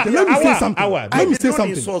say something. Let me say something.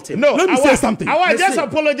 No, let me say something. I just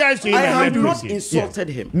apologize to him. I have not insulted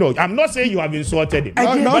him. No, I'm not saying you have insulted him.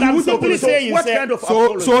 But I'm simply saying, what kind of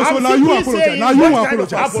apology? So now you apologize. Now you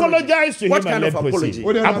apologize. Apologize to him and let proceed.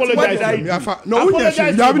 Apologize to him. No, you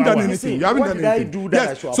haven't done anything. You haven't done anything.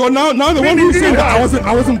 Yes. So now the one who said that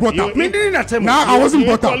I wasn't brought up. Now I wasn't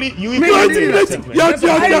brought up.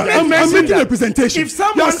 I'm making a presentation.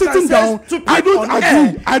 You are sitting down. I don't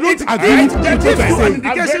agree.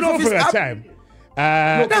 I'm grateful for your time.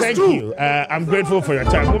 Thank you. I'm grateful for your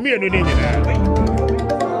time.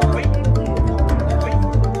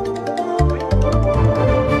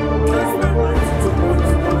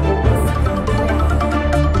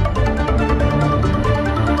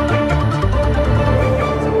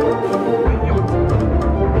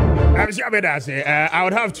 I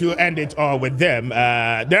would have to end it all with them.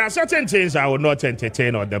 There are certain things I will not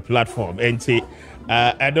entertain on the platform.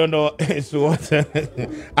 I don't know. So what? I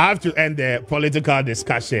have to end the political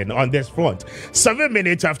discussion on this front. 7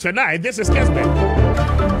 minutes after 9. This is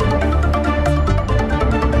Kessben.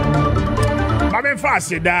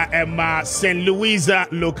 Fasida Emma St. Louisa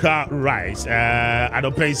local rice. I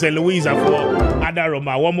don't pay St. Louisa for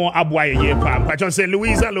Adaroma. One more Abwaye Pam. But St.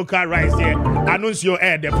 Louisa local rice here. Announce your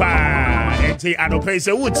air the pa. I don't pay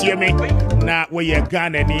so would see me. Now we are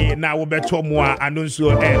Ghanani. Now we better more announce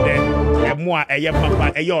your air there. More a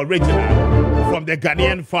papa a original from the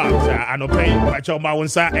Ghanaian farms. I don't pay Pacho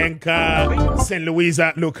Maunsa Enka St.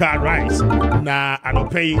 Louisa local rice. Now I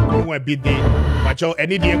don't pay more bid Pacho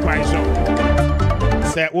any day price.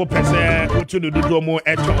 Say open say to do mo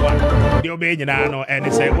etwa de obey nyina no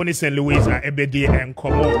and say oni St. Louisa ebedi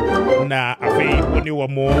enkomo na afei oni wo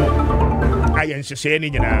mo ayen hyehyɛ ni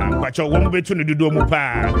nyina kwacho wo betu no dudo mu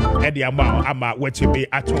pa e de ama wachibe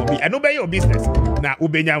ato bi eno be your business na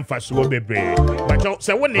ubenya mfaso bebre kwacho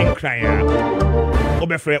say wo ne nkran a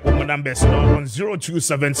obefre omo numbers no on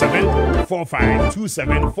 0277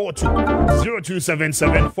 452742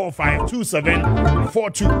 0277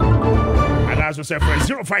 452742 and as we say for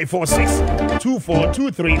 0546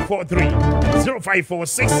 242343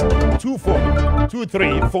 0546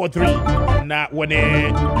 242343 na when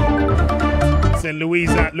St.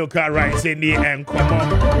 Louisa local rice in the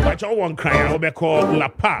Encomo. But you won't cry, I will call La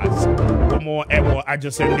Paz. One more ever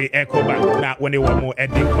adjacent the Echo Bank. Now when they want more at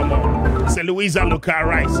the Encomo. St. Louisa local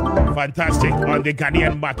rice. Fantastic on the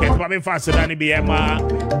Ghanaian market. But I'm faster than the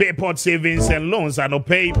BMA. Bayport savings and loans. I don't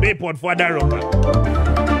pay Bayport for that.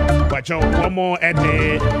 but one more at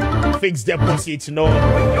the fixed deposit no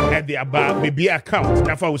at the about maybe account.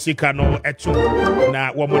 Nafa usika no etu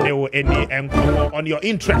na wamone any enkomo on your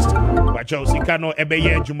interest. But usika no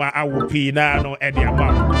ebeye juma awupi na no at the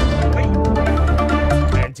amount.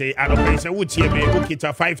 I don't pay say utie me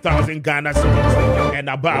ukita 5,000 Ghana cedis and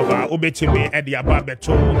above ubeti me at the above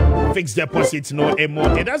beto fixed deposit no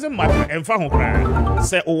emo. It doesn't matter. Emfa ho kra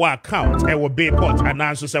say o account e wo be pot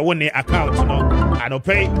announce say one account no I don't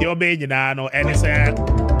pay the obey nyina no and say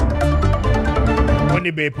only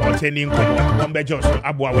be pot any one be just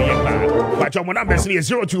abua we ba. But your number is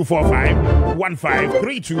 0245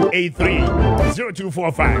 153283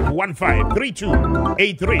 0245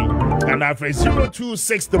 153283 and after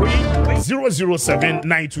 0263 007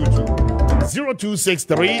 922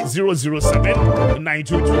 0263 007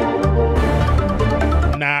 922.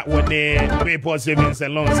 Now, when they pay savings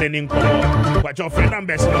and loans sending come, but your friend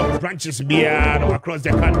numbers no branches be across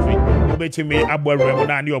the country. Obeti me abwe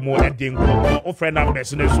remona ni omo edin ko friend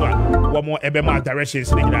numbers no so one more ebema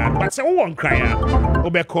directions ni that. But say won cry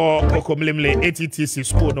obeko kokomlemle ATTC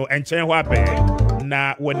school no enchen ho abe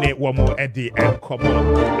na wone one more edi and come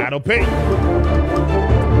I don't pay.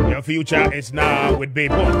 Your future is now with Bay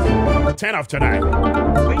Port. 10 after 9.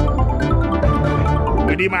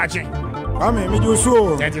 Good imagine. Me do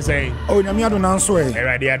so. That is saying. Oh, Nyamia do nan so e.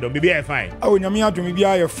 Right there, don't be fine. Oh, Nyamia do me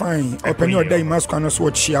be fine. Open your day mask no so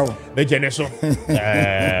chiao. Be geneso.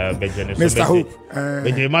 Be geneso. Mr. Hope.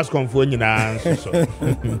 Be mask confo nyina so.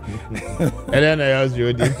 Ele na yours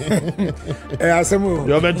you dey. Asemu.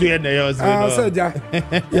 You better hear na yours. Ah, so ja.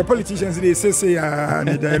 Your politicians dey say na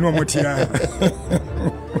dey no motia.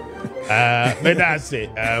 But that's say,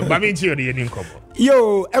 Bami Tio the income.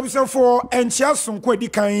 Yo, episode 4 enchia sonko edi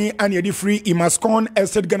kan and ye di free Imascon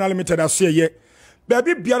Estate Ghana Limited asye ye.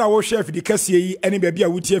 Baby biara wo chef di kese yi ene baby a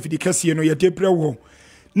wutie fi di kese no ye depre wo.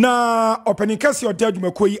 Na opening kese o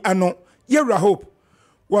dadwumako yi ano ye Hope.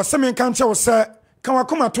 Wo semen kan che wo se kan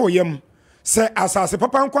wakoma to yem. Se asase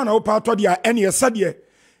papa nkwa na wo pa to dia ene ye sade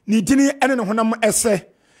ni dini ene ne honam ese.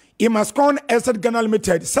 Imascon Estate Ghana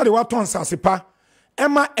Limited sade wa ton sase pa.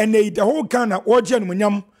 Emma ene the whole Ghana wo je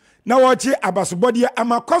nmunyam. Na wache abasobodi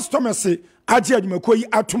ama customers aje adwumako yi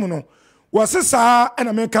atom no wose saa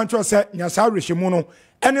na men kanto se nyasa rehemu no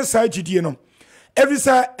ene saa gidie no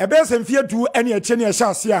evisa ebese mfie du ene eche ne ehya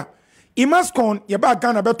ase a Imascon ye ba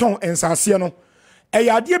Ghana beton ensase no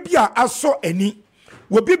eyade bia aso ani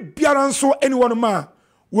wobi biara nso eni wono ma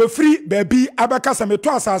wo free baabi abakasa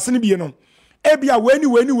meto asase ne bie no ebia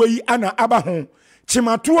weni ana abaho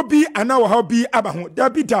chimato bi ana wo ha bi abaho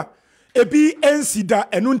dabida ebi ensida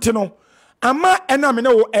enunti no ama ena me ne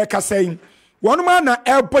wo ekasɛn wɔnom na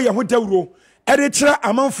ɛbɔ ye ho dawuro ɛde kyerɛ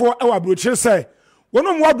amanfo ɛwɔ abrokyere sɛ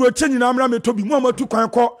wɔnom wɔ abrokyere nyina mra meto bi mu amatu kwan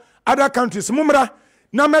kɔ other countries mumra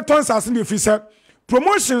na meton sase ne fi sɛ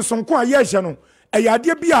promotion sonko a yɛhye no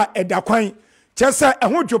ɛyade bi a ɛda kwan kyerɛ sɛ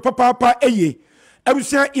ɛho dwo papa eye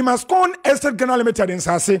abusua Imascon Estate Ghana Limited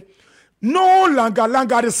nsase no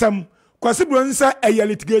langa de sem kwasi bro nsa ɛyɛ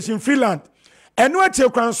litigation free land ɛno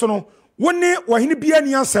akyɛ kwan so no woni wahini bia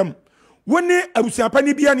ni asem woni abusiapa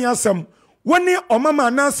ni bia ni asem woni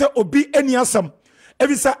omama nanse obi eni asem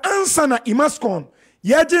evisa ansa na Imascon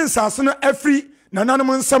yeje nsase no afri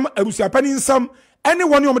nananom nsam abusiapa ni nsam ene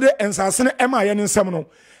woni omde ensase no ema ye nsam no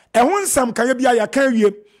ehun nsam kan bia ya kan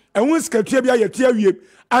wie ehun skatua bia ya tua wie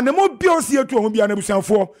anemo bia osi etu ohun bia na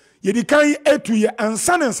abusiafo ye di kan etu ye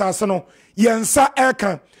ansa na nsase no ye nsa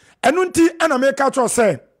eka enu nti ana meka cho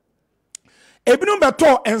se ebinum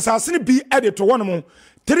beto ensase bi edit to one mo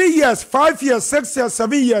 3 years 5 years 6 years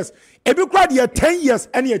 7 years ebi kwa de 10 years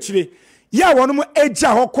ene akire ya wono mo eja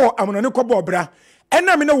hokọ amonane ko bobra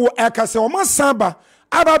ena me ne wo ekase o masaba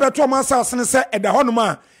aba beto masase ne se eda hono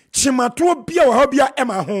ma chimato bia wo ha bia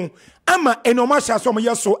ema ho ama eno ma hya so mo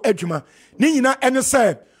yeso adwuma ni nyina ene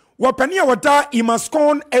se wo pani a woda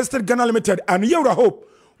Imascon Estate Ghana Limited and Yewra Hope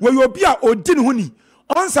wo yo bia odi ne huni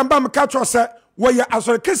onsamba me ka tro se woye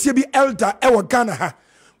asore kese bi elder ewo Ghana ha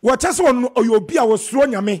wo chese won oyobi a wo suro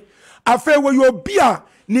nyame afa woye obi a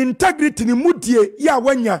ni integrity ni mudie ya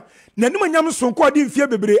wanya nanum nyam sonko odi mfie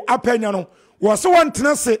bebre apanya no wo se won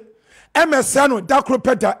tena se MSA no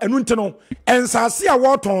dakropeda enunte no ensase a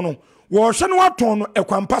wo ton no wo hwe no waton no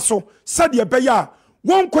ekwampa so sade beya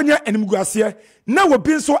won konya animguase na wo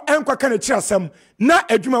bi so enkwaka na kirasem na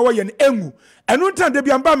adwuma wo ye engu enunte de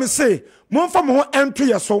biamba me se momfa mo ho ento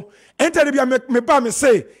ye so enta de bia me ba me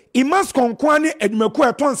se Imascon kwani adwumako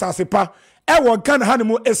eton sase pa ewo Ghana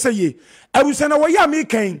hanimo eseye abusana wo ya me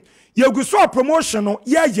kan yeguso promotion no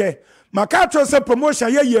ye makato se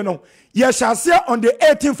promotion ye no ye shase on the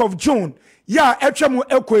 18th of June ya etwemu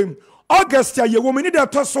ekwem August ya woman need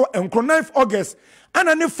to so and 9th August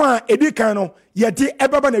ana ne fa edikan no ye de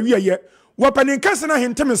ebaba na wiye wapanin kase na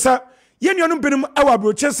hintem sa ye nuanom benum awa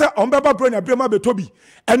broche se ombeba bro na brema betobi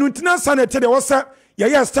enu ntina sanete de wosa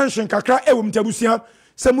ye extension kakra ewum tabusia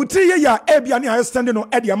se mutri ye ya ebia ne high standing no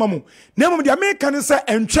ede amamu na mum de America ne se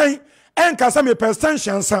entwen enkasa me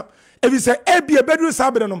extension sa ebi se ebia bedru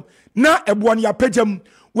sabedenom na eboa ne ya pagam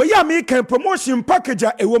we ya American promotion package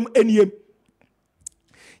a ewum eniem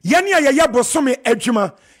yani ya bosome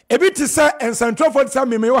adwuma ebi ti sa ensantro for sa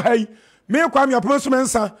me wo hai me Kwame Appiah Kubi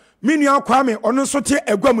nsa me nua Kwame ono so te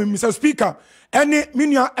egwam Mr Speaker ene me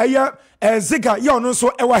nua aya ziga ya ono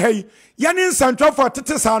so ewa hai yani ensantro for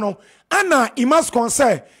tete sa no ana imas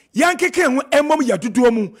concern yankeke hu emom ya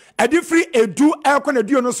duduo mu ade free edu ekọ na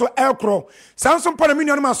duo no so ekro sanso pona me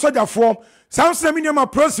nua no ma soja form sanso me nua ma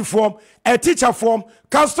police form a teacher form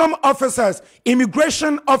custom officers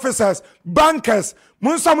immigration officers bankers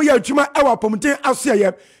Monsa mo ya adwuma ewa pomten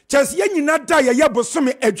asoye chese ye nyina da ye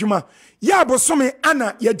bosome adwuma ya bosome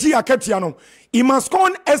ana ye gi akatia no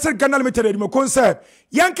imaskon eser Ghana limited edimo concept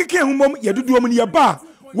yankeke humom ye duduom ne ye ba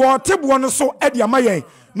wo tebo no so e de amayen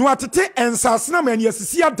no atete ensase na mani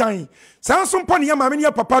asisi adan sanso mpone ya maame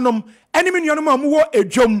ne papa nom ene me nuanom amuwo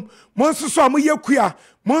edwom monso so amoye kua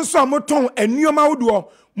monso amoton anuoma wodo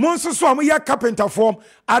monso so amoye carpenter form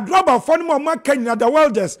adroba form mo makanya the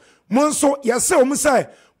welders monso yese omse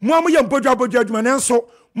mo amoye mpodwa adwuma nenso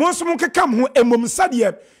monso mo kekam ho emom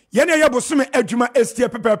sade yene ya bosome adwuma estie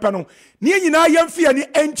pepepe no ne nyina yemfie ni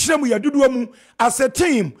enkyeremu ya duduo mu as a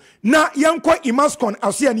team na yenko imaskon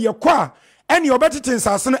aso ne yekwa ene obetete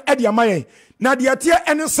nsase no ede amayen na de atie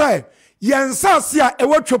ene sai yensase a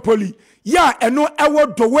ewo twopoli ya eno ewo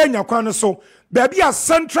dowe nyakwa no so baabi a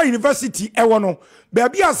Central University ewo no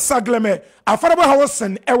baabi a Sagleme Affordable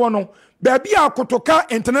Housing ewo no baabi a Kotoka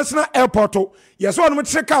International Airport yeso onu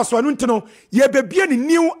mtreka so anu ntino ye bebie ni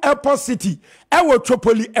new airport city ewo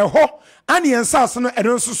twopoli eho ani ensase no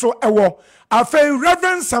eno so ewo afen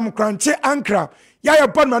Reverend Sam Kranche Ankra ya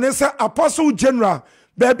bonmanese Apostle General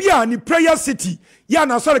baabi a ni prayer city ya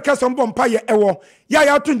na so reka so mbompa ye ewo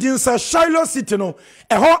ya tundinsa Shiloh city no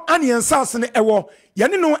eho ani ensase no ewo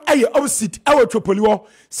yene no eye opposite ewo twopoli wo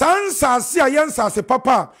sansase a yensase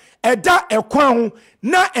papa eda ekwan ho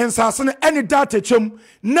na ensase no ene data chem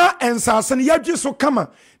na ensase no yagye so kama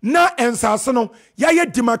na ensase no ye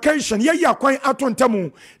demarcation ye akwan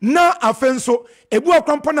atontamu na afenso ebu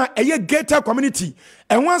akwampo na eye gated community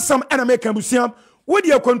enwansam ena meka busiam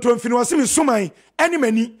wodi akontomfini wasemi suman ene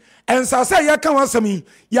mani ensase ye kan wasemi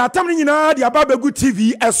ya tamni nyina de ababegu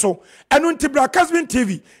TV eso eno ntibra Kessben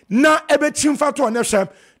TV na ebe chimfato ne hwem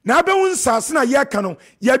na abewun nsase na ye kan no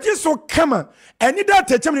yagye so kama eni da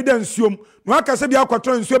techem ni da nsuom no aka se bia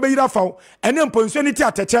kwatro nsuo be yira fawo eni mpo nsuo ni ti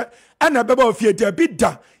ateche ena beba ofie da bi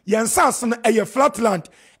da ye nsase no eye flatland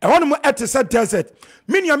ehonu mo etese desert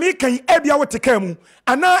minia mi kan ebia woteka mu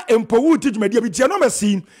ana empo wuti dwumadi bi je no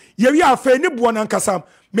masi ye wi afa ni bo na nkasa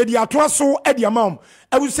media to so e de amam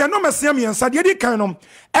awusia no masi am yensa de di kan no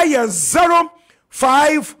eye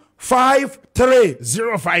 0553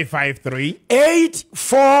 0553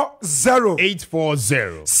 840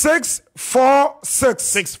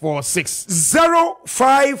 646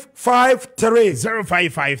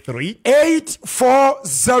 0553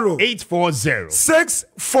 840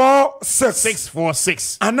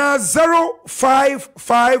 646 ana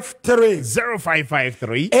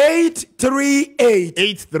 0553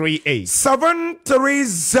 838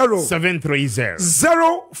 730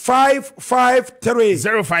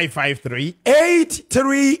 0553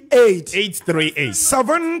 838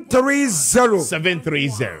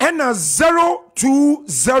 730 and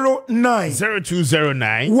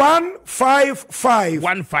 0209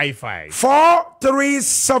 155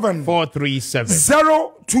 437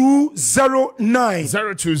 0209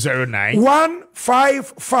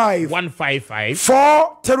 155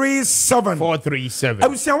 437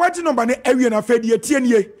 abusia waji number ne awie na fedi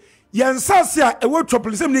etienie yensase a ewo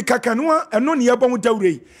tropolisem ni kakanwa eno ne yebon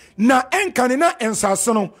dawre na enkane na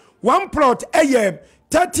ensase no one plot eye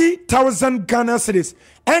 30,000 Ghana cedis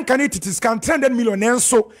enkane titis kan 300 million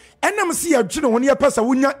enso enam si ya gino woni pesa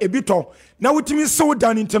wunya ebito na wutimi so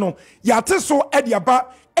dan intino yate so ediaba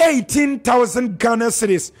 18,000 Ghana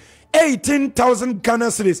cedis 18,000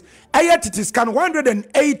 Ghana cedis eye titis kan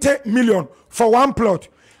 180 million for one plot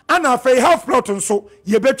and a half plot nso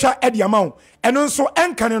yebetwa ediama eno nso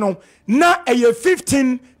enkane no na eye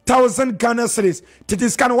 15,000 Ghana cedis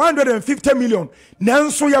titis kan 150 million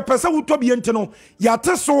nanso ya pesa wutobi entino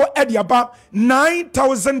yate so ediaba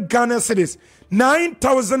 9,000 Ghana cedis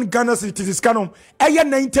 9,000 Ghana cedis titis kan eye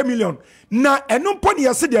 90 million na eno mponi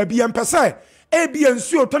yase de bia mpesa ebi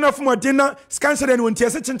ensuo tona fom odina scanner no ntia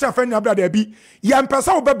se chencha fa nya brada bi ya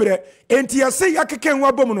mpesa wo bebre entia se yakeken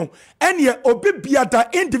wa bom no ene obi biada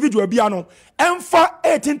individual bia no emfa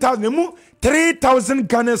 18,000 mu 3,000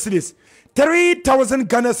 Ghana cedis 3,000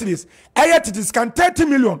 Ghana cedis ayet discount 30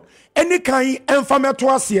 million any kan emfa meto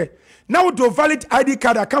ase now do valid ID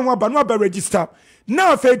card account wa ba no ba register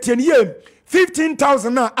now fa 10 year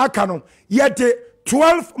 15,000 na aka no yet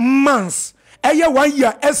 12 months eye 1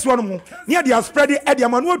 year S1 mu near the spread e de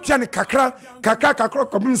amano atwa ne kakra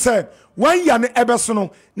kobim say 1 year ne ebeso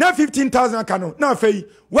no na 15,000 aka no na afei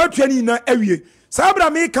watwa ni na awie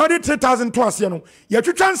sabra me count 3,000 to ase no ye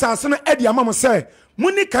twetwa nsase no e de amamo say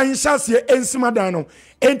muni kan hyase ensima dan no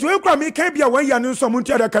ento ekura me kan bia 1 year no so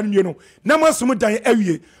muntu adaka no no na masum dan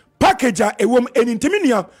awie package a ewom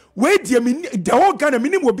enintiminia we die me the whole Ghana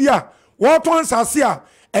minim obi a what one sasia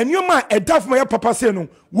and you ma edaf my papa say no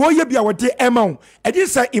wo ye bia wo de ema e di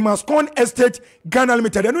say Imascon Estate Ghana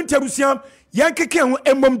Limited enu ntebusia yankeke ho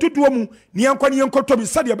embom duduo mu ne yankwane yankoto bi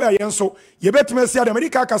sade ba yenso ye betime sia de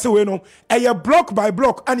America ka se we no eye block by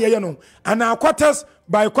block ane ye no ana quarters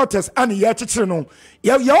by quarters ane ye chichire no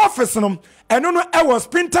ye office no eno no e was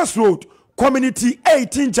Spinters Road Community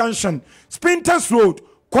 18 Junction Spinters Road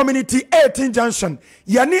Community 18 Junction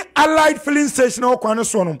yani Allied Filling Station o kwane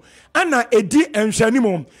so no ana edi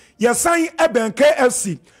enhwanimo yesan eben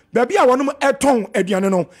KFC baby a wonum eton aduane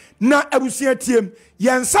no na abusia tiem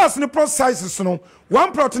yensas ne pro sizes no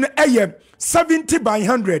one plot no eye 70 by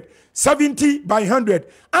 100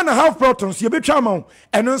 and a half protons ye betwa ma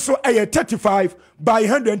eno so eye 35 by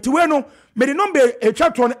 100 nti we no me de number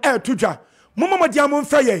etwa no air tudwa mama dia mo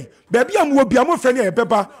mfa ye baby am wo bia mo fa ne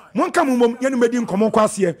ebeba monka mumom ye no medi nkomo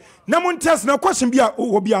kwase na mon test na question bia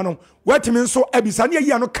wo bia no watimi nso abisa ne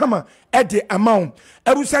yi ano kama e de amount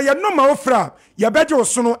abusa ye no ma wo fra ye beje wo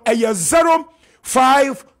so no eye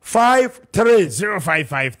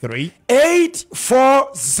 0553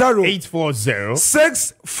 840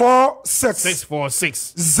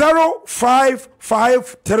 646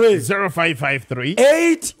 0553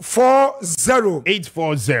 840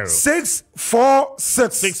 646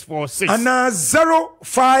 and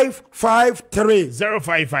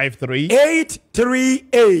 0553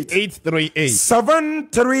 838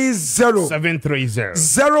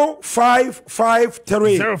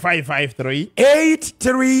 730 0553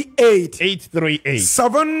 838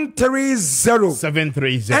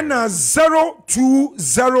 730 and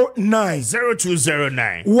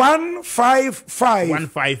 0209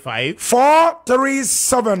 155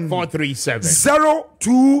 437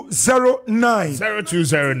 0209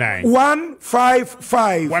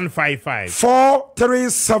 155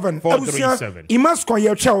 437 Imascon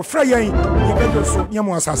ye chow fra yen ye bedo so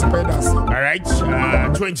nyamo asase pedas. All right,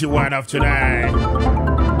 21 of tonight.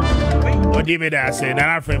 Odimida say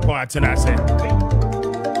na friend point na say.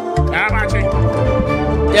 Maakye.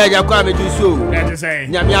 Yeah, ya Kwame do so. That's say.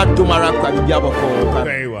 Nyame adomara kwa bibia boko.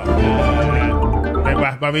 Very well.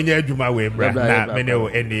 But me near my way, bro. Not many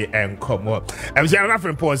any and come up. I was a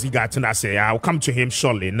friend pause he got to say I'll come to him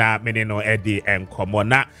shortly. Not many no Eddie and come on.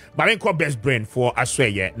 Not but I call best brain for I swear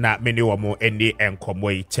yet. Not many or more any and come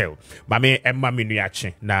way tell. But me and Mammy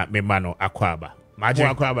Nuachi. Not me mano Aquaba. Maakye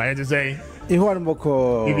Akwaba, I just say.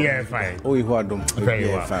 Ihuadumoko. Yeah, fine. Oh, Ihuadum. Very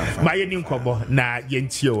well. My new combo na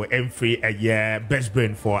yentio and free a year best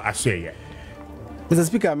brain for I swear yet. Mr.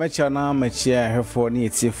 Speaker, I met you now. Met you here for near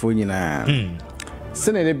for you now.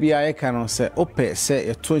 Sene bia e kan se ope se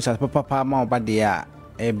e to nchas papa ma oba de a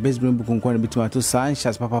e basement book nkwan bituma to san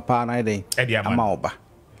nchas papa na de ama oba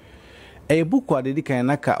e book a de kan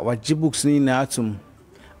naka waji books ni na atum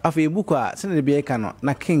afa e book a sene bia e kan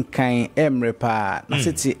na kenkan emre pa na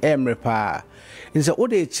city emre pa nse o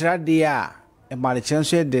de kira de a e ma de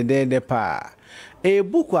chenso de pa e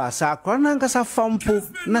book a sa krona nkasa fampo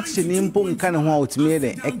na chini mpo nkan ho a otimi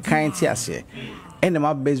de e kan ti ase and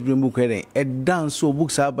my best brain book a dance so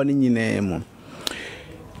books are banning in a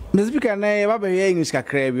Miss Speaker, I have a English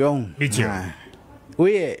crab young.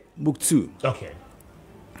 We book 2. Okay.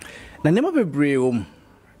 Na name of a brave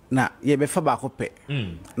na ye be fa back up.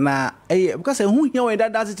 Na because who you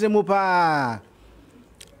that does it mopa.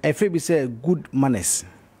 A free say good manners.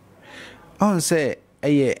 On say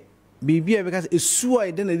a bibia because it's so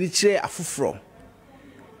I didn't reach a fufro.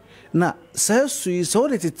 Na so so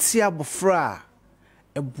that it's tia bofra.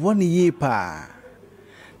 E boni ye pa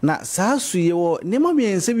na saa suye wo nema me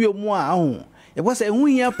ense bi omu a ho e bo se hu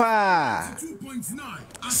hia pa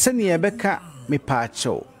se ne beka me pa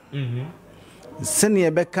cho se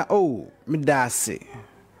ne beka oh me dase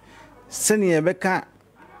se ne beka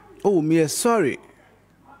oh me sorry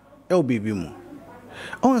e obibi mu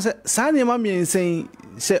on se saa ne ma me ense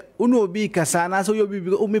say uno bi kasa na so you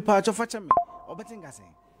be o me pa cho facha me obetinka say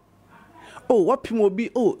oh what pim obi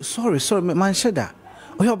oh sorry man sheda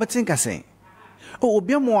o you obetinka say oh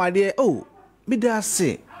obi mo ade oh me da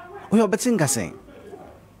say o you obetinka say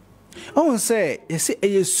oh say yes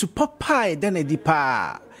e super pie than a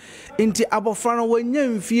dipa inti abofra no wanya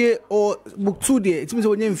mfie o buktu de it means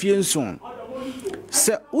wanya mfie nson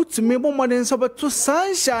se utumi bo modern so beto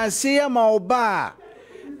sansha se ya ma oba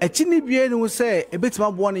echini bie ni se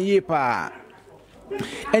ebetima bo no ye pa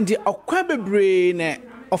enti okwa bebre ne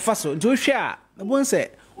ofaso nti ohwe a bo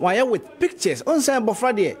se waya with pictures on say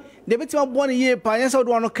abofra de betima bo no ye pa yesa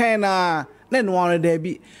do no kan na no one da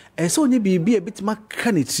bi so onye bibi ebetima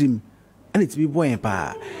ka ne trim and it be boy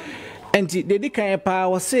pa enti de kan pa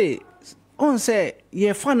wo se on say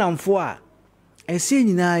ye fanamfo a ese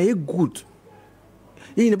nyina ye good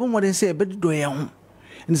ye ne bomode say be do ye ho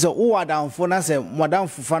nso wo adamfo na say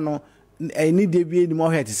modamfo fa no ni de bi ni mo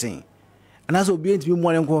het sen ana so bi ntimi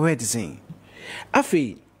mo ne ko het sen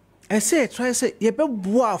afi ese try say ye be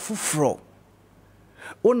boa foforo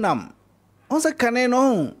onam on say kanen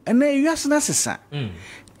no ena wiase na sesa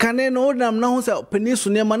kanen no onam na ho say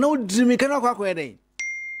penisu ne ma na odrimi kana akwa den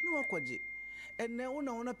no akwaje ene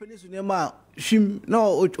una penisu ne ma hwim na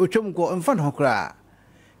otwem ko mfa no kra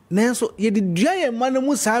nenso ye de dua ye ma no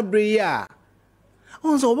mu sabre ya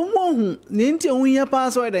on so obo mo hu ne nti hu ya pa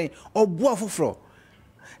so den oboa foforo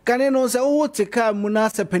kane no se wo tika mu na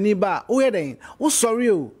se pani ba wo ye den wo sorry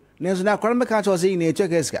o nenso na kwara me ka cho se ne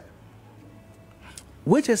check eska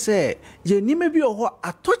which say ye ni me bi o ho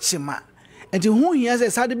atochima enti hu hia se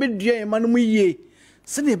sa de be dua ye ma no mu yie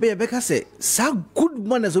se ne be ye be ka se sa good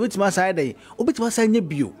manners obitima sa den obitima sa nya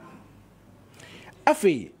bio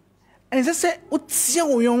afi and say utia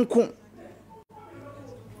wo yonko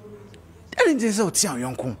and say utia wo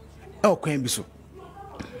yonko e kwan bi so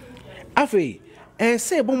afi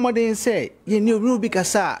say bo modern say ye ni obi bi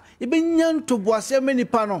kasa ye be nyanto boase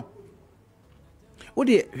manipa no wo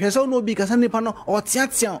de hwese no obi kasa nipa no o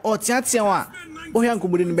tiatia wa o hwan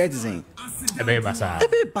komudi ni betisen e be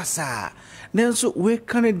basa nenso we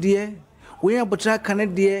kanadie we abotra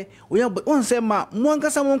kanadie we on say ma mo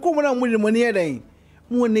ankasa mo nkomo na mo ni mo ne eden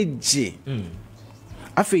moneje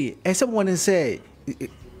afi ese won say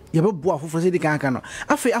ye be boa fofo se di kan kan no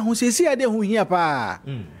afi ahosesi ade hu hia pa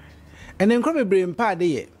ene nkro bebre mpa de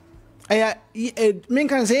ye aya men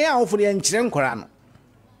kan say ya ofo de nkire nkora no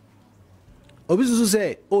obi susu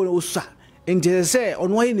say o sa enti say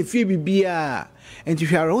ono ye ne fie bibia enti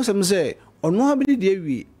hware ho sem say ono ha bi de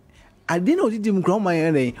wi ade na odidi mkro man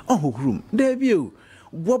ene ohokurum da bi o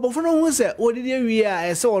bofo no hu se odidi wi a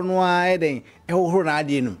ese ono a eden e hohoro na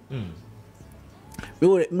ade no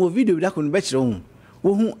mo video da ko no be kire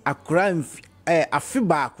wo hu akura afi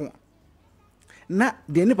baako na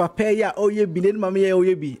de ne papa ya oye bi ne mama ya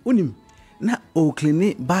oye bi unim na o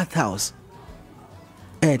clean bathhouse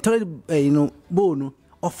toilet bowl no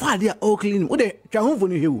ofa de o clean wo de twa ho fo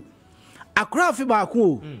no hewu akura afi baako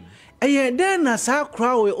o eye den na sa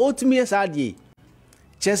akura o otimi sa de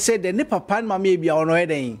che se de ne papa mama ya bi a ono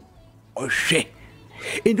eden ohwe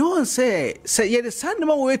e don say ye de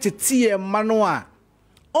sandma wo tete mano a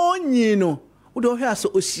onyi no wo do hwe aso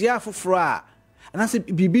osia foforo a anase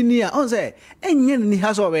bibini a on say enye ni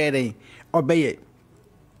ha so obeyeden obeye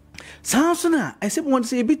sansona ese won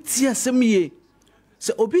say bi ti asem ye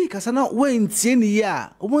se obi kasa na wen tie ni ya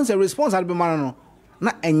obon say response albe mano no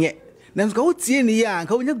na enye nanso ka wo tie ni ya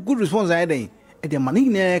ka wonya good response ayeden e de mani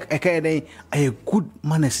ne ekaeden ay good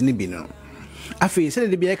manners ni bi no afi se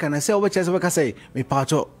de bi e kana se obeche se ka say me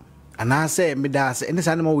pacho anase me da se ene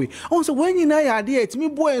sanema we on so when nyina ya de etimi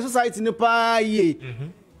boy society ni pa ye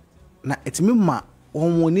na etimi ma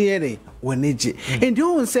won ni ere woneje and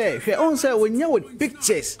you on say wonya with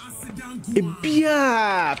pictures e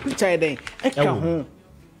bia picture den e ka ho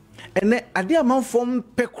ene ade am form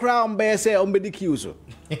pekra on be say on be the queue so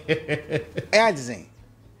e ajizen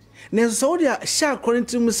ne so dia sha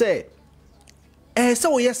korintim say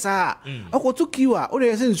so yes ah akoto queue a o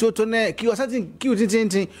de say nso to na queue certain queue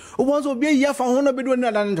tintin o bon so be ya fa ho no be do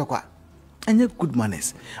na dan ntokwa anya good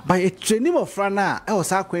manners by a training of frana e o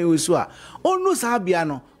sa kwan we so a onu sa bia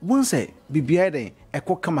no bon say bibia den e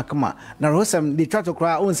ko kama na rosam de twa to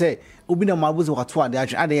kra on say obi na mabuzo kwato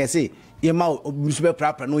ade ade say ye ma obisu be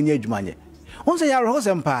prapra no nya adwumanye on say ya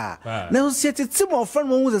rosam pa na o se tetim of frana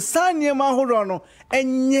mo say sanye ma horo no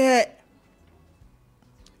enye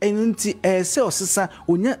enunti se osesa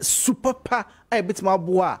onya super pa e bitima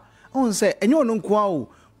boa on say enye ono nko a o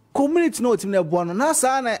community no team na boa no na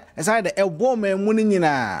sa na esa de ebo mamu ni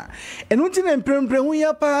nyina enunti na mprempre hu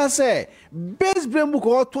ya pa say base brain book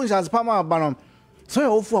o to chance pa ma ba no so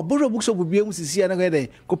you for borrow books of be able to see another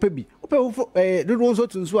copebi do one so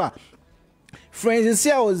to friends is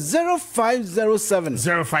here 0507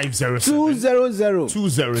 0507 200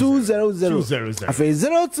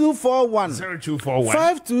 0241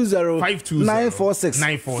 520 946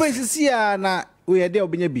 friends is here na we are there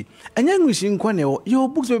obinya bi anya English nkwa na your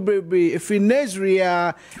books be if nursery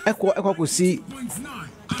ekwa see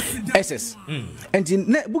SS and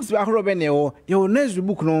in books be ahoro be na your nursery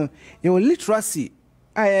book no your literacy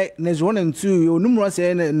there's 1 and 2, your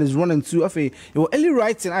numeracy there's 1 and 2. Afi your early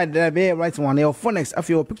writing, there be writing one. Your phonics, afi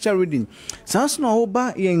your picture reading. Sounds no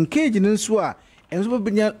oba you engage in swa. And so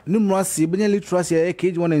benya numeracy, benya literacy,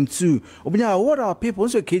 KG 1 and 2. Obenya what our people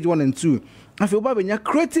also KG 1 and 2. Afi oba benya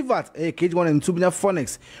creative art, KG 1 and 2. Benya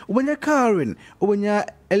phonics, obenya carrying, obenya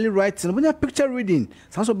early writing, obenya picture reading.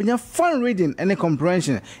 Sounds obenya fun reading and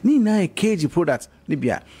comprehension. Ni na KG product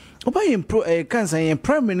libya. Oba in cancer in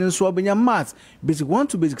primary so obenya math basic 1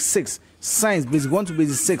 to basic 6, science basic 1 to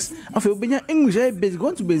basic 6. After obenya English basic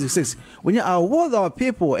 1 to basic 6. When you award our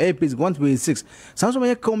people basic 1 to basic 6. Sounds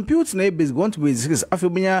obenya computer basic 1 to basic 6. After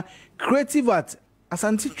obenya creative art,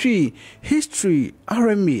 asante tree, history,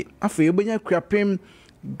 RMA. After obenya krapim,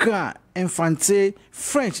 ga, infante,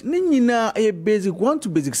 French. Ni nyina basic 1 to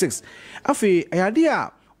basic 6. After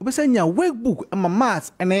idea obesa nya workbook and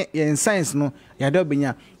math and science no yade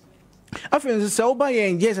obenya after so ba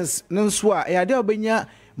yen Jesus no so a yade obenya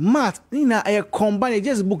math ni na combine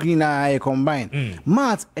Jesus book ni na combine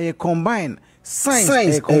math combine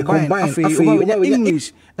science combine after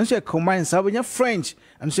English and so combine so obenya French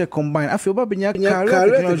and so combine after obenya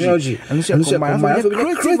career technology and so combine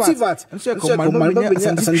creative art and so combine benya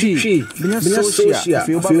social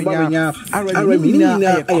after obenya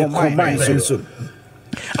combine so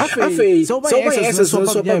Afe, so by essence,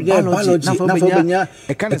 so biology,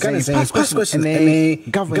 a kind of past question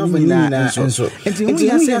and government and so. And we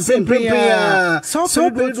have same prayer. So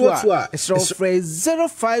it's phrase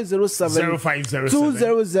 0507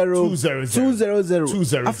 200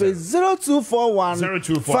 Afe 0241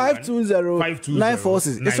 520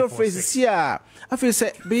 946. It's so phrases here. Afe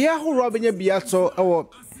say, be a who robbing a biato or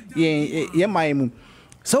ye my.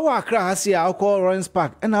 So Accra has here alcohol Rollins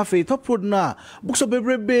Park and afi top road na books of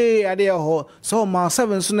bebrebe ade ho so ma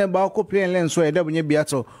 7 so na ba ko plane lens so e da bunye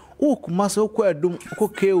biato o kuma so ko adum ko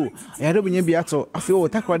keu e da bunye biato afi o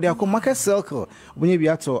takra de ko market circle bunye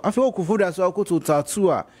biato afi o ku food so ko to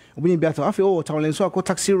tattoo a bunye biato afi o town so ko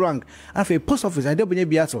taxi rank afi post office e da bunye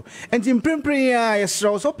biato and in prempren ya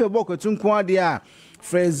yesro so pe boko tunku ade a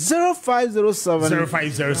Phrase 0507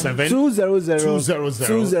 200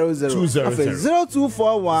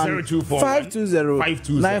 0241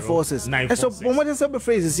 520 946. And so, when you say the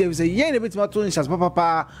phrases, you say, yeah, a bit more to instance,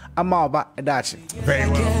 papa, I'm out about that. Very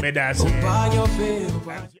well, Medas.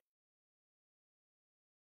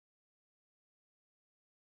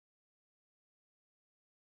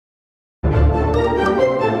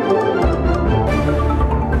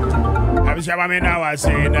 I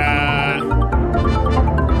saying, I'm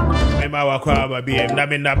our Kwame BM,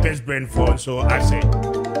 I'm in the Kessben phone, so I say,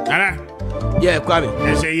 Anna? Yeah, Kwame.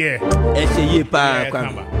 I say, yeah. I say, yeah,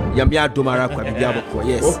 Kwame. Yamia Domara Kwame,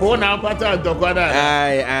 yes. Oh, now, Pata, Dokwada.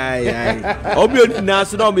 Aye. Obi na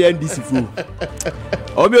so na me NDC fu.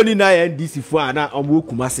 Obi oni na NDC fu ana omo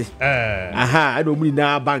Kumase. Aha, I don't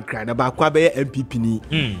na bank na ba kwa be MPP ni.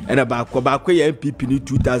 Na ba kwa ye MPP ni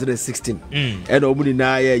 2016. And omo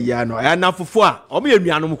na ye ya no. Ya na fofo a, omo ye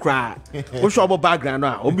nuanom kra. Wo hwe omo background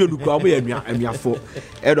a, omo ye nukra, omo ye anuafo.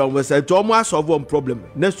 And omo say to omo solve one problem.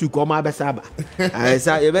 Next week omo abesa ba. I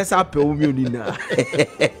say e be sa pe omo oni na.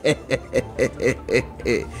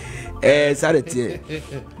 Sarete.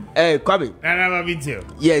 Kwame.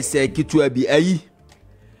 Yes, Kitu Abi.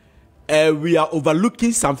 We are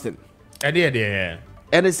overlooking something. And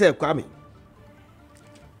it said, Kwame.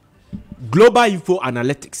 Global Info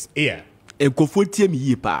Analytics. Yeah. And Kofontie mi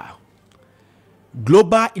yipa.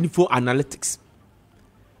 Global Info Analytics.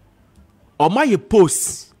 On my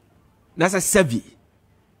post, that's a survey.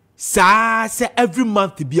 Say every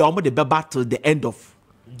month be almost the battle the end of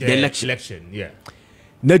the election. Yeah.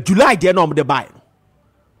 Na July dey no the buy.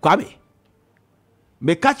 Kwame.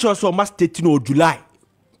 Me catch us on state no July.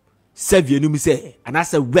 Survey no me say and I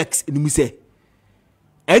say works no me say.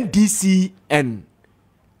 NDC and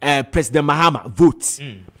President Mahama votes.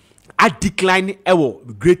 I decline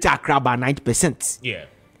Greater Accra by 90%. Yeah.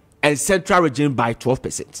 And Central Region by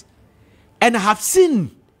 12%. And I have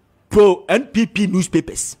seen pro NPP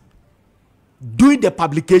newspapers doing the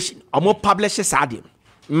publication. I'm more publishers adding.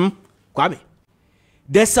 Kwame.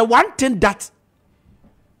 There's a one thing that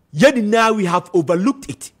yet now we have overlooked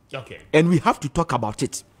it. Okay. And we have to talk about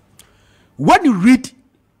it. when you read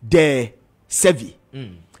the survey,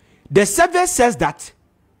 the survey says that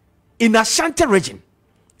in Ashanti region,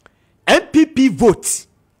 MPP votes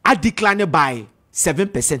are declining by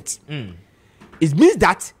 7%. It means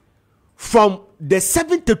that from the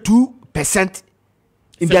 72%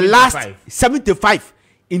 in 75. The last 75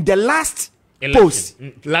 in the last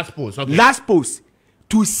election. Last post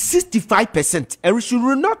to 65%. And we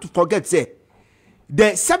should not forget say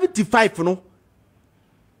the 75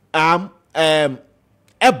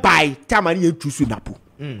 by time I need to napu.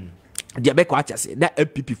 The Abeka say that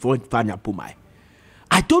MPP for Napu mai.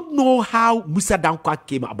 I don't know how Musa Dankwa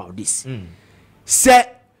came about this.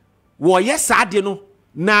 Say, well, yes, I don't know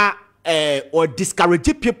na or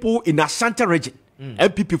discourage people in Ashanti region.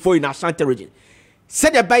 MPP for in Ashanti region.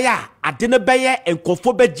 Said the buyer, I didn't buy and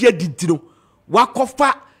conforbe didino.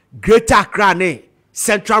 Wakofa Greater Accra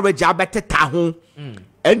Central region abete tahon.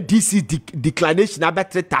 NDC declination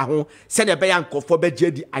abete tahon. Said the buyer and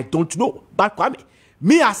conforbe I don't know. But Kwame,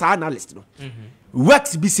 me as an analyst,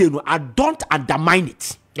 works be saying I don't undermine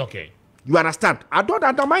it. Okay. You understand? I don't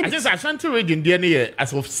undermine it. I think Ashanti region DNA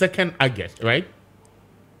as of 2nd August, right?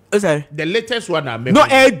 Sorry. The latest one I made. No,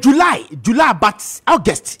 July, but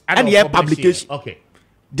August and the publication. Okay.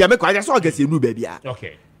 The America I just August you baby.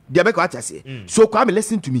 Okay. The America I say. So come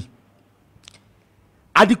listen to me.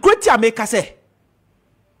 At the Great America say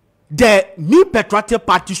the New Patriotic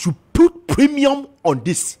Party should put premium on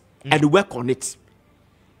this and work on it.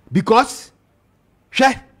 Because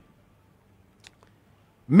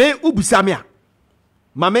me ubusamia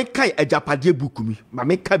mame kai ejapade buku mi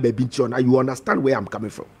mame kai baby nti you understand where I'm coming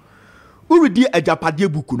from. Uridi ejapade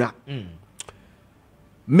buku na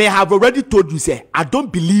may have already told you say I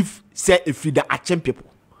don't believe say if the Achem people,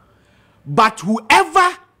 but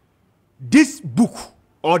whoever this book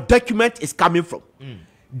or document is coming from,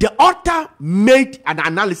 the author made an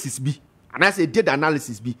analysis B, and I say did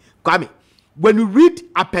analysis B. Kwame, when you read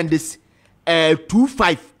appendix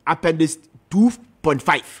 2.5 appendix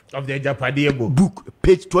 2.5 of the Ejapade book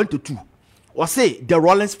page 22 or say the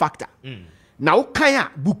Rollins factor. Now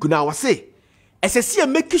kaya book now or say SSC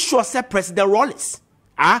making sure say President Rollins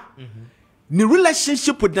the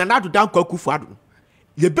relationship with Nana Addo Dankwa Akufo-Addo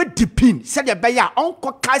you be depend say the buyer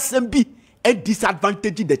uncle Kessben be and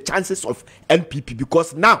disadvantaging the chances of NPP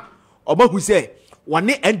because now oba who say one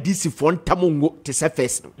NDC for ntamongo to say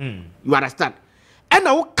first. You understand? And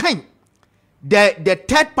now kind the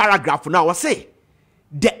third paragraph now was say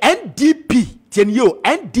the NDP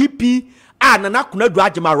NDP Nana Akufo-Addo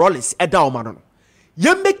Ajima Rollins eda omano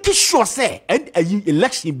you make sure say and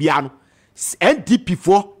election biano NDP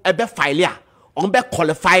for ebe file on be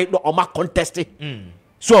qualify no on contest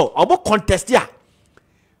so on contest ya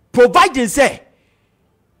providing say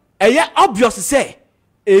obvious say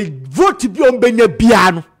a vote be on benya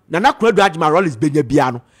biano Nana Akufo-Addo Ajima Rollins benya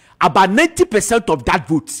biano about 90% of that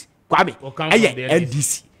vote Kwame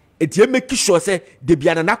NDC it you make sure say the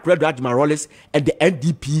Nana Akufo-Addo Ajima Rollins and the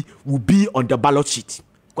NDP will be on the ballot sheet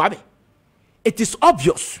Kwame it is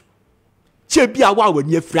obvious Chebia wa when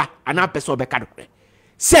you fra and person be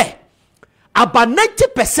say about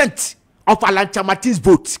 90% of Alancha Martin's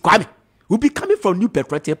votes Kwame will be coming from New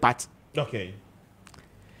Patriotic Party. Okay.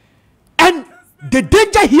 And the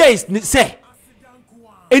danger here is say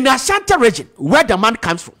in Ashanti region where the man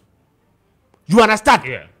comes from. You understand?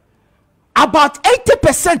 Yeah. About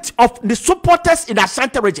 80% of the supporters in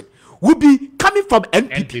Ashanti region will be coming from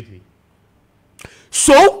NPP.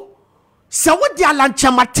 So what the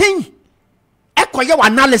Alancha Martin your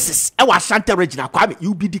analysis Ashanti region Kwame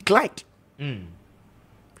you be declined. You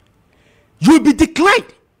be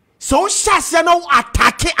declined. So Shasha no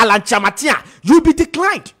attack Alancha Martin you be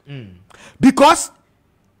declined. Because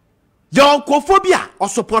your oncophobia or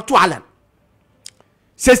support to Alan.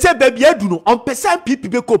 Say baby I do no on percent people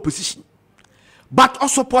be co-position. But on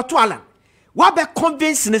support to Alan. What be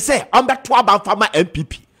convincing say on be 12 farmer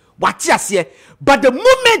MPP. What you say? But the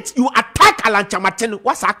moment you attack Alancha Martin,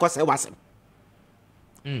 what's that cause was him?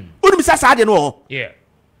 Yeah.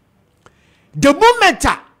 The moment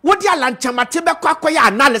what the Alancha Martin be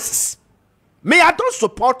analysis. May I don't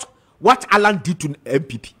support what Alan did to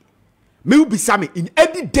MPP. May you be Sammy in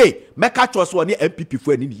any day make a choice one MPP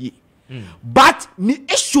for any year. But the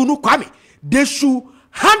issue no Kwame, they should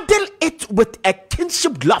handle it with a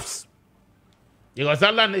kinship gloves. Because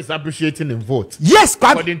Alan is appreciating the vote. Yes,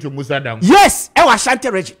 Kwame. According to Musa Dankwa. Yes,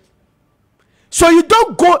 Ashanti region. So you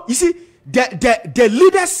don't go, you see, the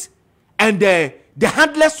leaders and the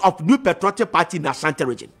handlers of New Patriotic Party in Ashanti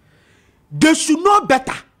region, they should know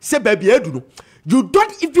better. Say, baby, you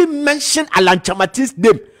don't even mention Alancha Martin's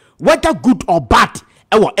name, whether good or bad.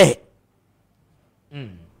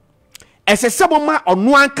 And as a saboma on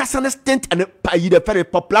one castle stint and the very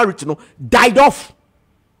popularity no died off.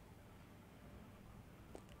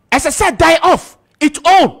 As I said, die off its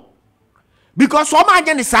own. Because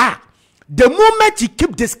the moment you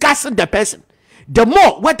keep discussing the person, the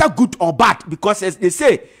more whether good or bad, because as they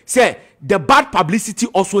say the bad publicity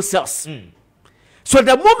also sells. So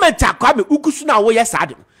the moment Kwame Ukusuna wo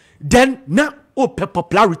yesade, then na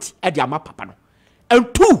popularity at the papa no.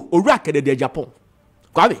 And two oraka de Japan.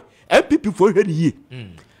 Kwame MPP for ye.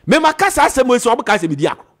 Me makasa asemo so obaka me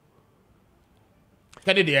dia.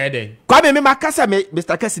 Kade de ede. Kwame me makasa me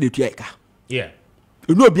Mr. Kessben de tuaika. Yeah.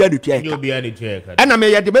 No be ade tuaika. No be ade tuaika. And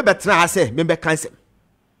me ye de me betra ha say me be cancel.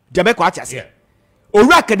 Je me ko acha say.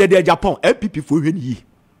 Oraka de Japan MPP for ye.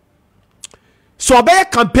 So obey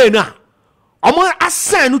campaign na omo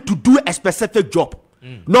assign to do a specific job.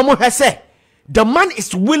 No more say the man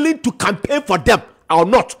is willing to campaign for them or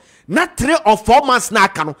not. Not 3 or 4 months now,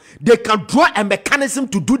 they can draw a mechanism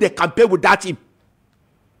to do the campaign without him.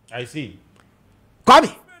 I see.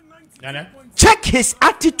 Kwame, Nana? Check his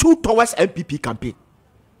attitude towards MPP campaign.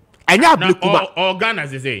 And now, or Ghana,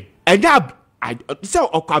 as they say. And now, I said,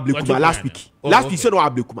 Okablikuma last week. Last week, said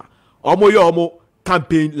Okablikuma. Omo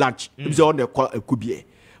campaign lunch. It's on the Kubi.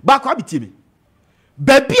 But Kwame Timmy.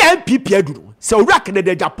 Baby MPP, do so reckon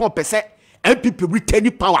the Japan per se, MPP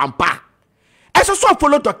retaining power and power. As also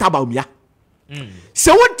follow Dr. Baumia.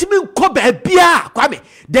 So what do you mean, Kwame?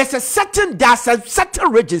 There's a certain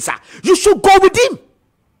region, sir. You should go with him.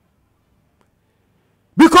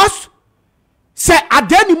 Because, say, at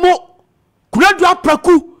the end more, Kuradua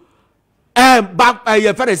Praku,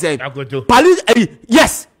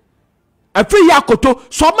 yes, a free Yakoto,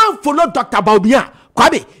 so man follow Dr. Baumia.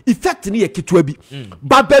 Kwame, effect ni ekitwebi.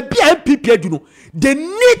 But baby MPP, you know, they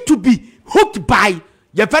need to be hooked by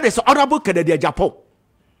your very honorable Canadian Japan.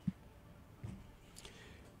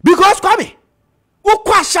 Because Kwame, who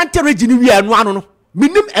kwa Shanti region we are no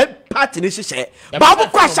minimum party ni share. But who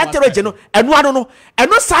kwa Shanti region and one no and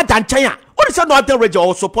no sad than China. What is another region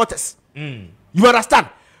or supporters? You understand?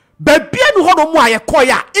 Baby and hono mo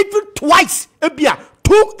ayekoya even twice ebia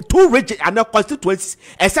two region and no constituencies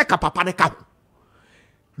eseka papa ne ka.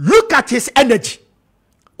 Look at his energy.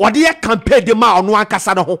 What the campaign the man on one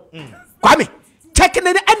casano ho. Kwame, checking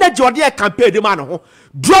the energy or the campaign the man ho.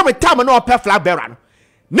 Draw me time no per flag bearer.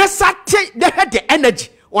 Nessa take the head the energy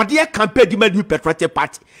or the campaign the man patriotic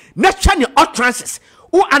party. Next channel utterances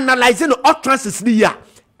who analyzing the utterances here.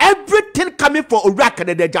 Everything coming for Iraq and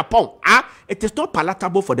the Japan. It is not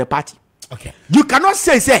palatable for the party. Okay. You cannot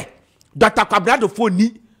say Dr. Kwabrado for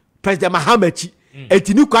ni President Mahamechi.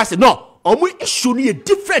 Etinu kwase no. Omu issue ni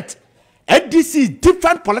different. NDC is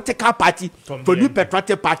different political party for new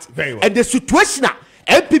patriotic party. Very well. And the situation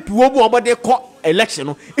MPP wo they call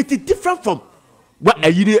election, it is different from what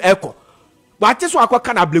a year echo. But just what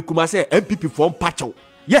can Ablekuma say MPP from Pacho.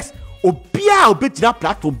 Yes, Obia obetina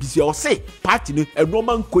platform busy or say party no a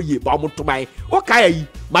Roman koye ba mo to my okay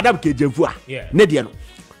Madam Kejevua. Yeah. Nediano.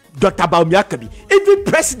 Dr. Kwame Kubi, even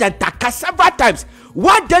President Taka several times.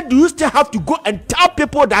 Why then do you still have to go and tell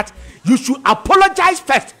people that you should apologize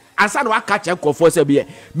first? And some will catch and confess me.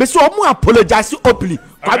 But so I'm apologize openly.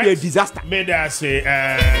 Probably a disaster. May I say,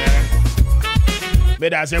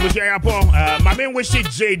 my man wish it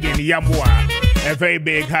Jaden Yamua. A very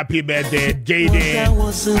big happy birthday, Jaden.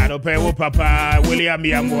 And Opewo Papa William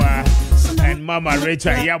Yamua and Mama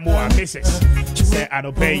Rachel Yamua, Mrs. And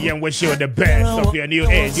Ope Yam wish you the best of your new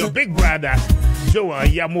age. Your big brother, Joa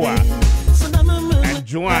Yamua. And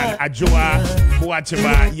Joanne Ajoa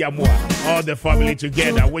Muachima Yamua, all the family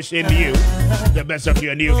together wishing you the best of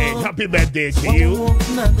your new age. Happy birthday to you,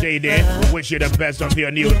 Jaden. Wish you the best of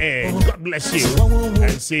your new age. God bless you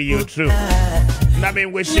and see you through. Nami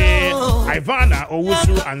wish Ivana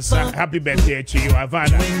Owusu Ansa. Happy birthday to you,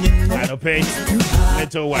 Ivana. And Opay,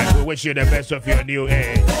 little one, we wish you the best of your new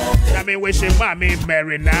age. Nami wish Mami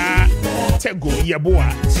Marina Tego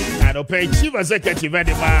Yabua. And Opay, Chief Executive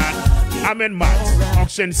Edema. Amen Matt,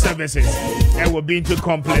 auction services. And we'll be into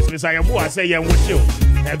complex. Mr. Yabua say, I wish you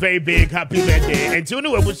a very big happy birthday. And you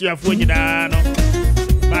know, I wish you a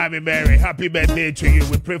Mommy Mary, happy birthday to you.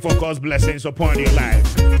 We pray for God's blessings upon your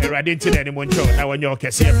life. And right into the And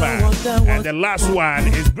the last one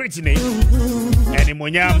is Brittany. And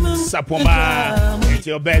Sapoma. It's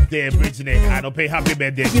your birthday, Brittany. And I'll pay happy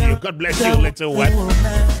birthday to you. God bless you, little one.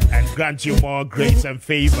 And grant you more grace and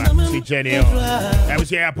favor to journey on. I was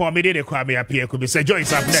here upon me, Kwame Appiah Kubi. Say, join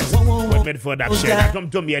us up next. With me for that share. I don't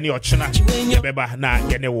do me any or chana.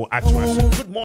 Good morning.